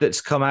something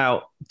that's come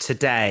out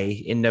today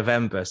in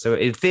November. So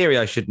in theory,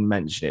 I shouldn't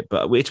mention it,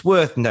 but it's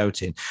worth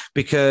noting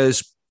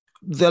because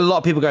there are a lot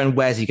of people going,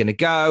 where's he going to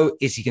go?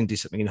 Is he going to do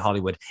something in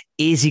Hollywood?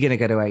 Is he going to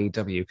go to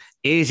AEW?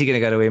 Is he going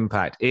to go to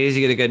Impact? Is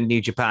he going to go to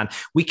New Japan?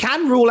 We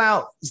can rule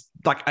out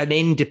like an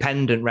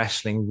independent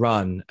wrestling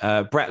run.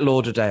 Brett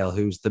Lauderdale,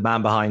 who's the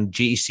man behind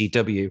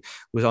GCW,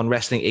 was on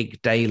Wrestling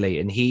Inc. Daily,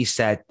 and he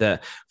said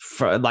that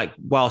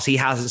whilst he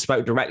hasn't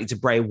spoken directly to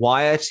Bray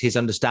Wyatt, his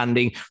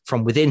understanding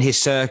from within his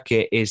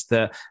circuit is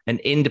that an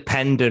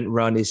independent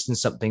run isn't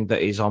something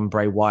that is on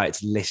Bray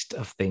Wyatt's list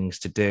of things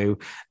to do,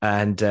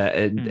 and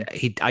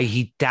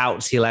he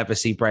doubts he'll ever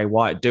see Bray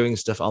Wyatt doing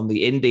stuff on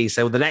the indies.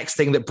 So the next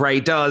thing that Bray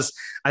does,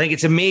 I think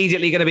it's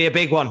immediately going to be a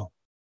big one.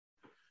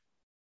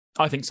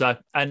 I think so.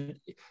 And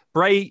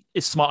Bray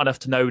is smart enough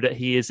to know that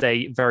he is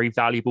a very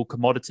valuable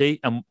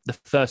commodity. And the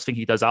first thing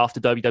he does after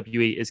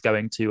WWE is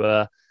going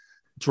to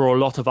draw a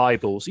lot of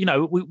eyeballs. You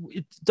know,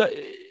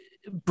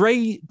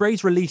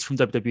 Bray's release from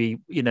WWE,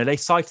 you know, they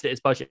cited it as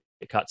budget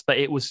cuts, but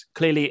it was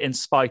clearly in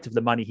spite of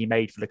the money he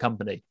made for the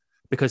company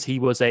because he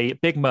was a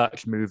big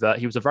merch mover.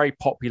 He was a very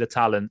popular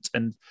talent.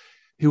 And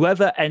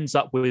whoever ends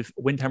up with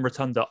Windham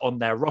Rotunda on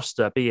their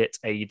roster, be it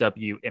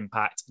AEW,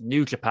 Impact,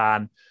 New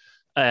Japan,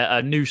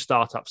 a new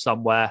startup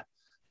somewhere,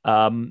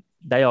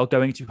 they are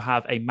going to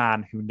have a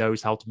man who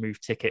knows how to move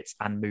tickets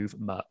and move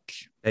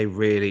merch. They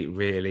really,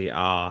 really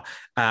are.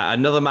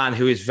 Another man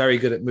who is very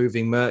good at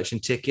moving merch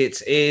and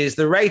tickets is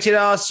the Rated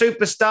R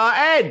superstar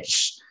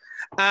Edge.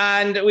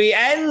 And we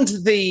end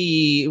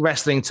the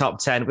Wrestling Top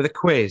 10 with a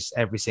quiz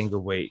every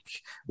single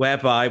week,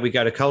 whereby we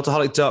go to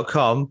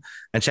cultaholic.com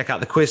and check out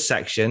the quiz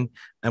section,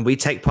 and we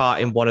take part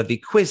in one of the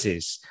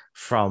quizzes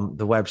from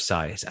the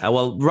website.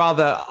 Well,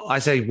 rather, I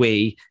say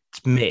we.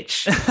 It's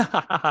Mitch.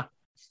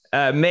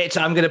 Mitch,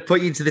 I'm going to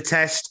put you to the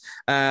test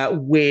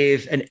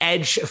with an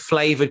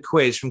Edge-flavored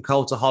quiz from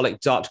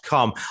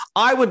cultaholic.com.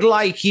 I would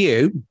like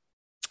you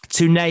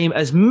to name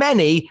as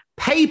many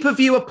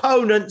pay-per-view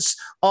opponents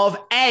of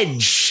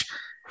Edge.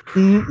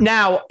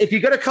 Now, if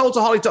you go to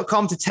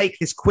cultaholic.com to take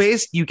this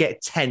quiz, you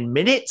get 10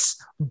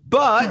 minutes,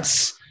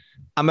 but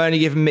I'm only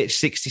giving Mitch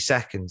 60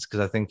 seconds because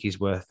I think he's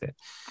worth it.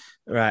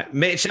 Right.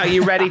 Mitch, are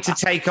you ready to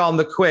take on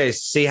the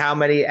quiz? See how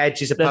many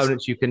Edge's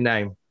opponents you can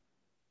name.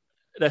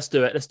 Let's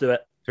do it.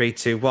 3,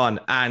 2, 1,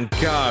 and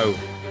go.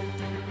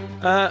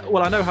 Well,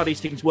 I know how these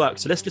things work,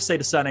 so let's just say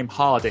the surname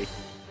Hardy.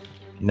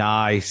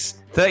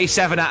 Nice.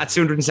 37 out of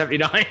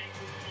 279.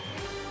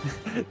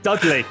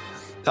 Dudley.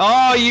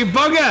 Oh, you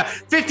bugger.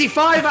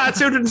 55 out of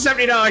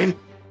 279.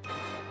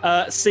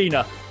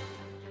 Cena.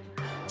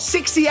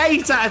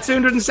 68 out of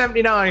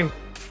 279.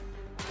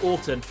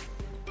 Orton.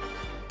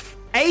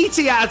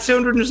 80 out of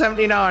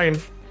 279.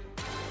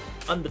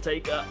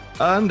 Undertaker.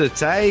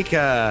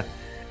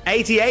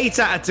 88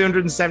 out of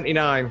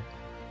 279.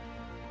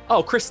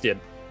 Oh, Christian.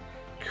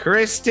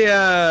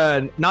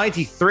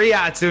 93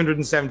 out of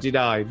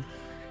 279.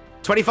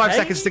 25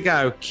 seconds to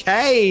go.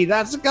 Kane,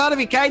 that's got to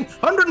be Kane.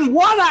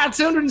 101 out of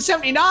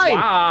 279.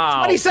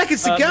 Wow. 20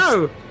 seconds to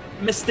go.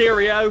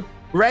 Mysterio.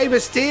 Rey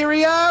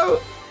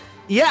Mysterio.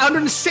 Yeah,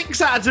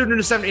 106 out of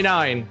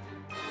 279.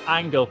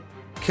 Angle.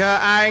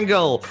 Kurt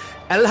Angle.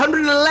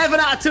 111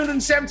 out of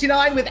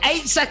 279 with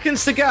 8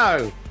 seconds to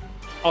go.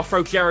 I'll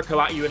throw Jericho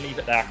at you and leave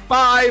it there.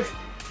 5,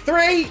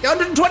 3,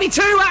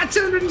 122 out of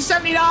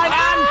 279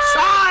 and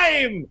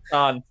time.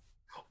 Done.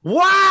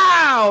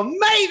 Wow,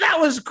 mate, that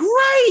was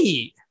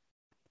great.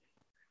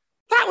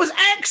 That was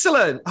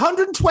excellent.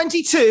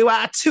 122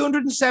 out of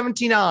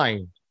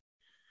 279.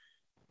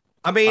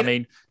 I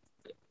mean,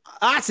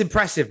 that's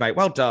impressive, mate.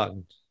 Well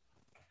done.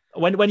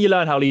 When you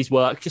learn how these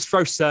work, just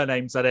throw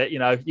surnames at it. You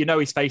know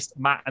he's faced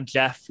Matt and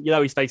Jeff. You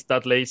know he's faced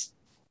Dudley's.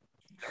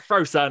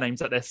 Throw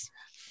surnames at this.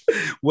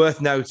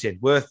 Worth noting.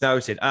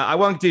 I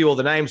won't do all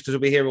the names because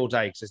we'll be here all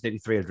day because there's nearly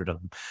 300 of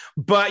them.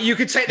 But you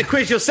can take the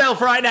quiz yourself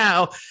right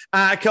now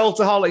at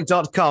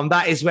cultaholic.com.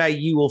 That is where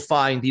you will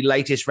find the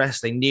latest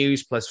wrestling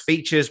news plus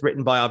features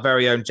written by our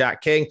very own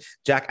Jack King,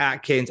 Jack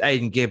Atkins,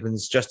 Aiden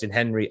Gibbons, Justin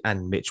Henry,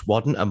 and Mitch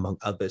Wadden, among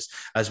others,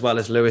 as well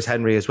as Lewis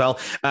Henry as well.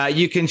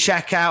 You can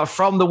check out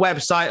from the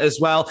website as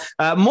well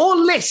more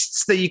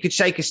lists that you could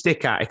shake a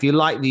stick at. If you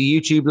like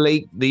the YouTube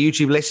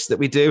lists that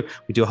we do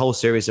a whole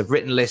series of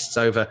written lists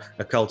over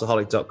at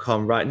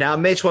cultaholic.com right now.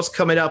 Mitch, what's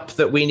coming up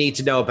that we need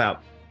to know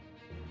about?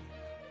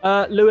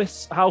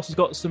 Lewis House has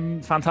got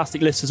some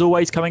fantastic lists as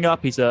always coming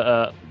up. He's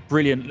a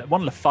brilliant,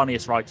 one of the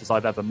funniest writers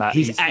I've ever met.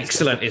 He's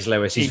excellent, is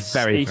Lewis. He's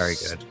very, very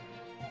good.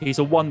 He's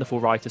a wonderful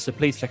writer, so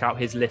please check out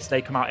his list.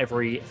 They come out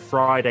every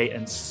Friday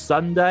and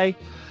Sunday.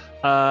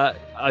 I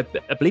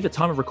believe at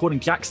time of recording,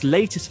 Jack's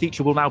latest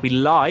feature will now be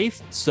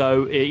live.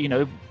 So,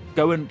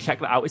 go and check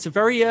that out. It's a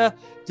very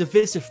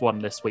divisive one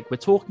this week. We're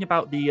talking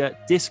about the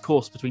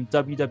discourse between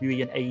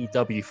WWE and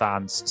AEW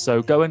fans.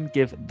 So go and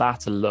give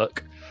that a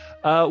look.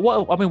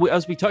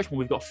 As we touched on,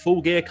 we've got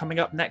Full Gear coming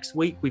up next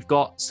week. We've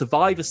got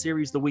Survivor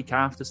Series the week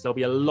after. So there'll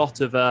be a lot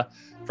of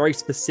very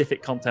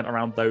specific content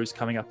around those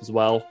coming up as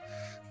well.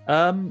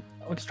 I'm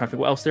just trying to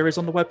think what else there is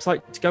on the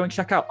website to go and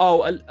check out.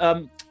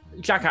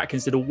 Jack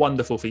Atkins did a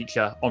wonderful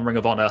feature on Ring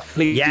of Honor.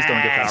 Please go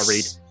and give that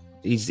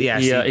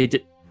a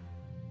read.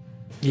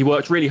 He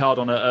worked really hard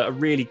on a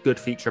really good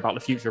feature about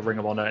the future of Ring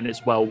of Honor, and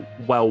it's well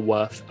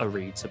worth a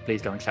read. So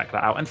please go and check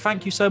that out. And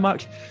thank you so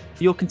much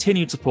for your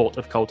continued support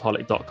of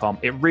Cultaholic.com.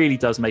 It really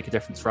does make a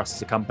difference for us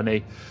as a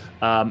company,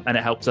 and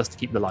it helps us to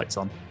keep the lights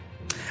on.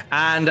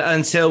 And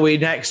until we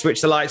next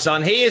switch the lights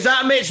on, he is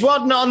at Mitch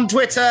Wadden on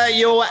Twitter,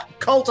 your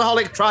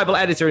Cultaholic tribal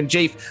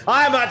editor-in-chief.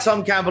 I am at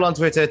Tom Campbell on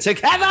Twitter.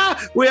 Together,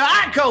 we are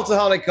at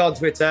Cultaholic on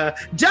Twitter.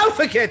 Don't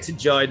forget to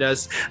join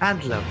us,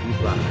 and love you,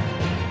 bye.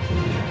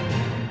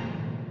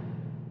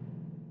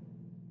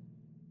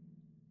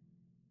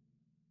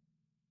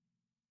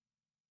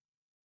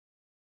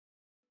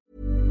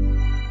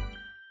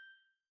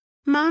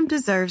 Mom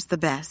deserves the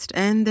best,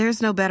 and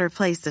there's no better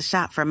place to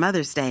shop for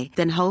Mother's Day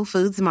than Whole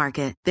Foods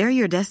Market. They're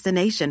your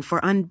destination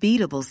for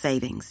unbeatable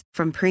savings,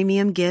 from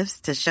premium gifts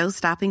to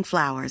show-stopping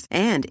flowers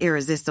and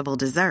irresistible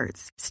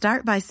desserts.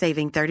 Start by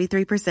saving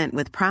 33%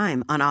 with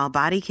Prime on all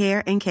body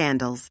care and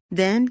candles.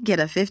 Then get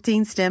a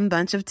 15-stem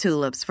bunch of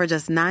tulips for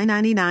just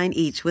 $9.99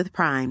 each with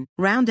Prime.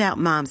 Round out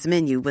Mom's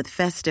menu with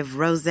festive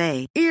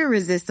rosé,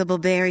 irresistible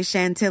berry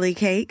chantilly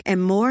cake,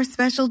 and more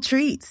special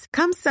treats.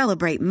 Come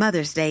celebrate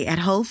Mother's Day at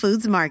Whole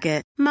Foods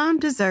Market. Mom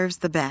deserves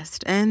the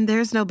best, and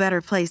there's no better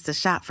place to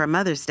shop for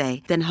Mother's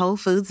Day than Whole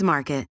Foods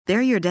Market.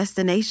 They're your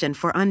destination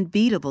for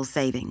unbeatable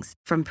savings,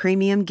 from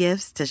premium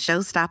gifts to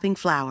show-stopping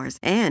flowers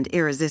and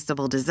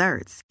irresistible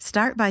desserts.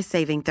 Start by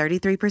saving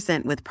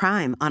 33% with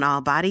Prime on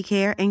all body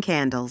care and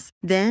candles.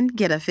 Then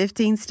get a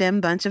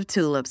 15-stem bunch of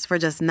tulips for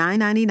just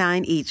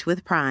 $9.99 each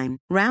with Prime.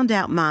 Round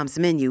out Mom's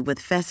menu with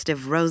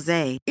festive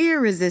rosé,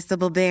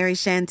 irresistible berry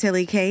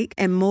chantilly cake,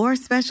 and more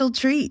special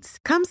treats.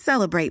 Come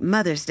celebrate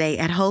Mother's Day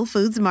at Whole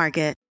Foods Market.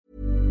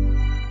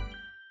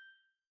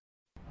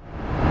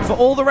 For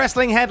all the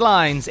wrestling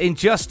headlines in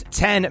just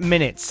 10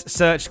 minutes,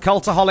 search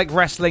Cultaholic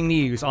Wrestling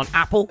News on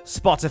Apple,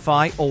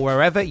 Spotify, or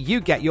wherever you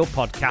get your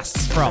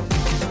podcasts from.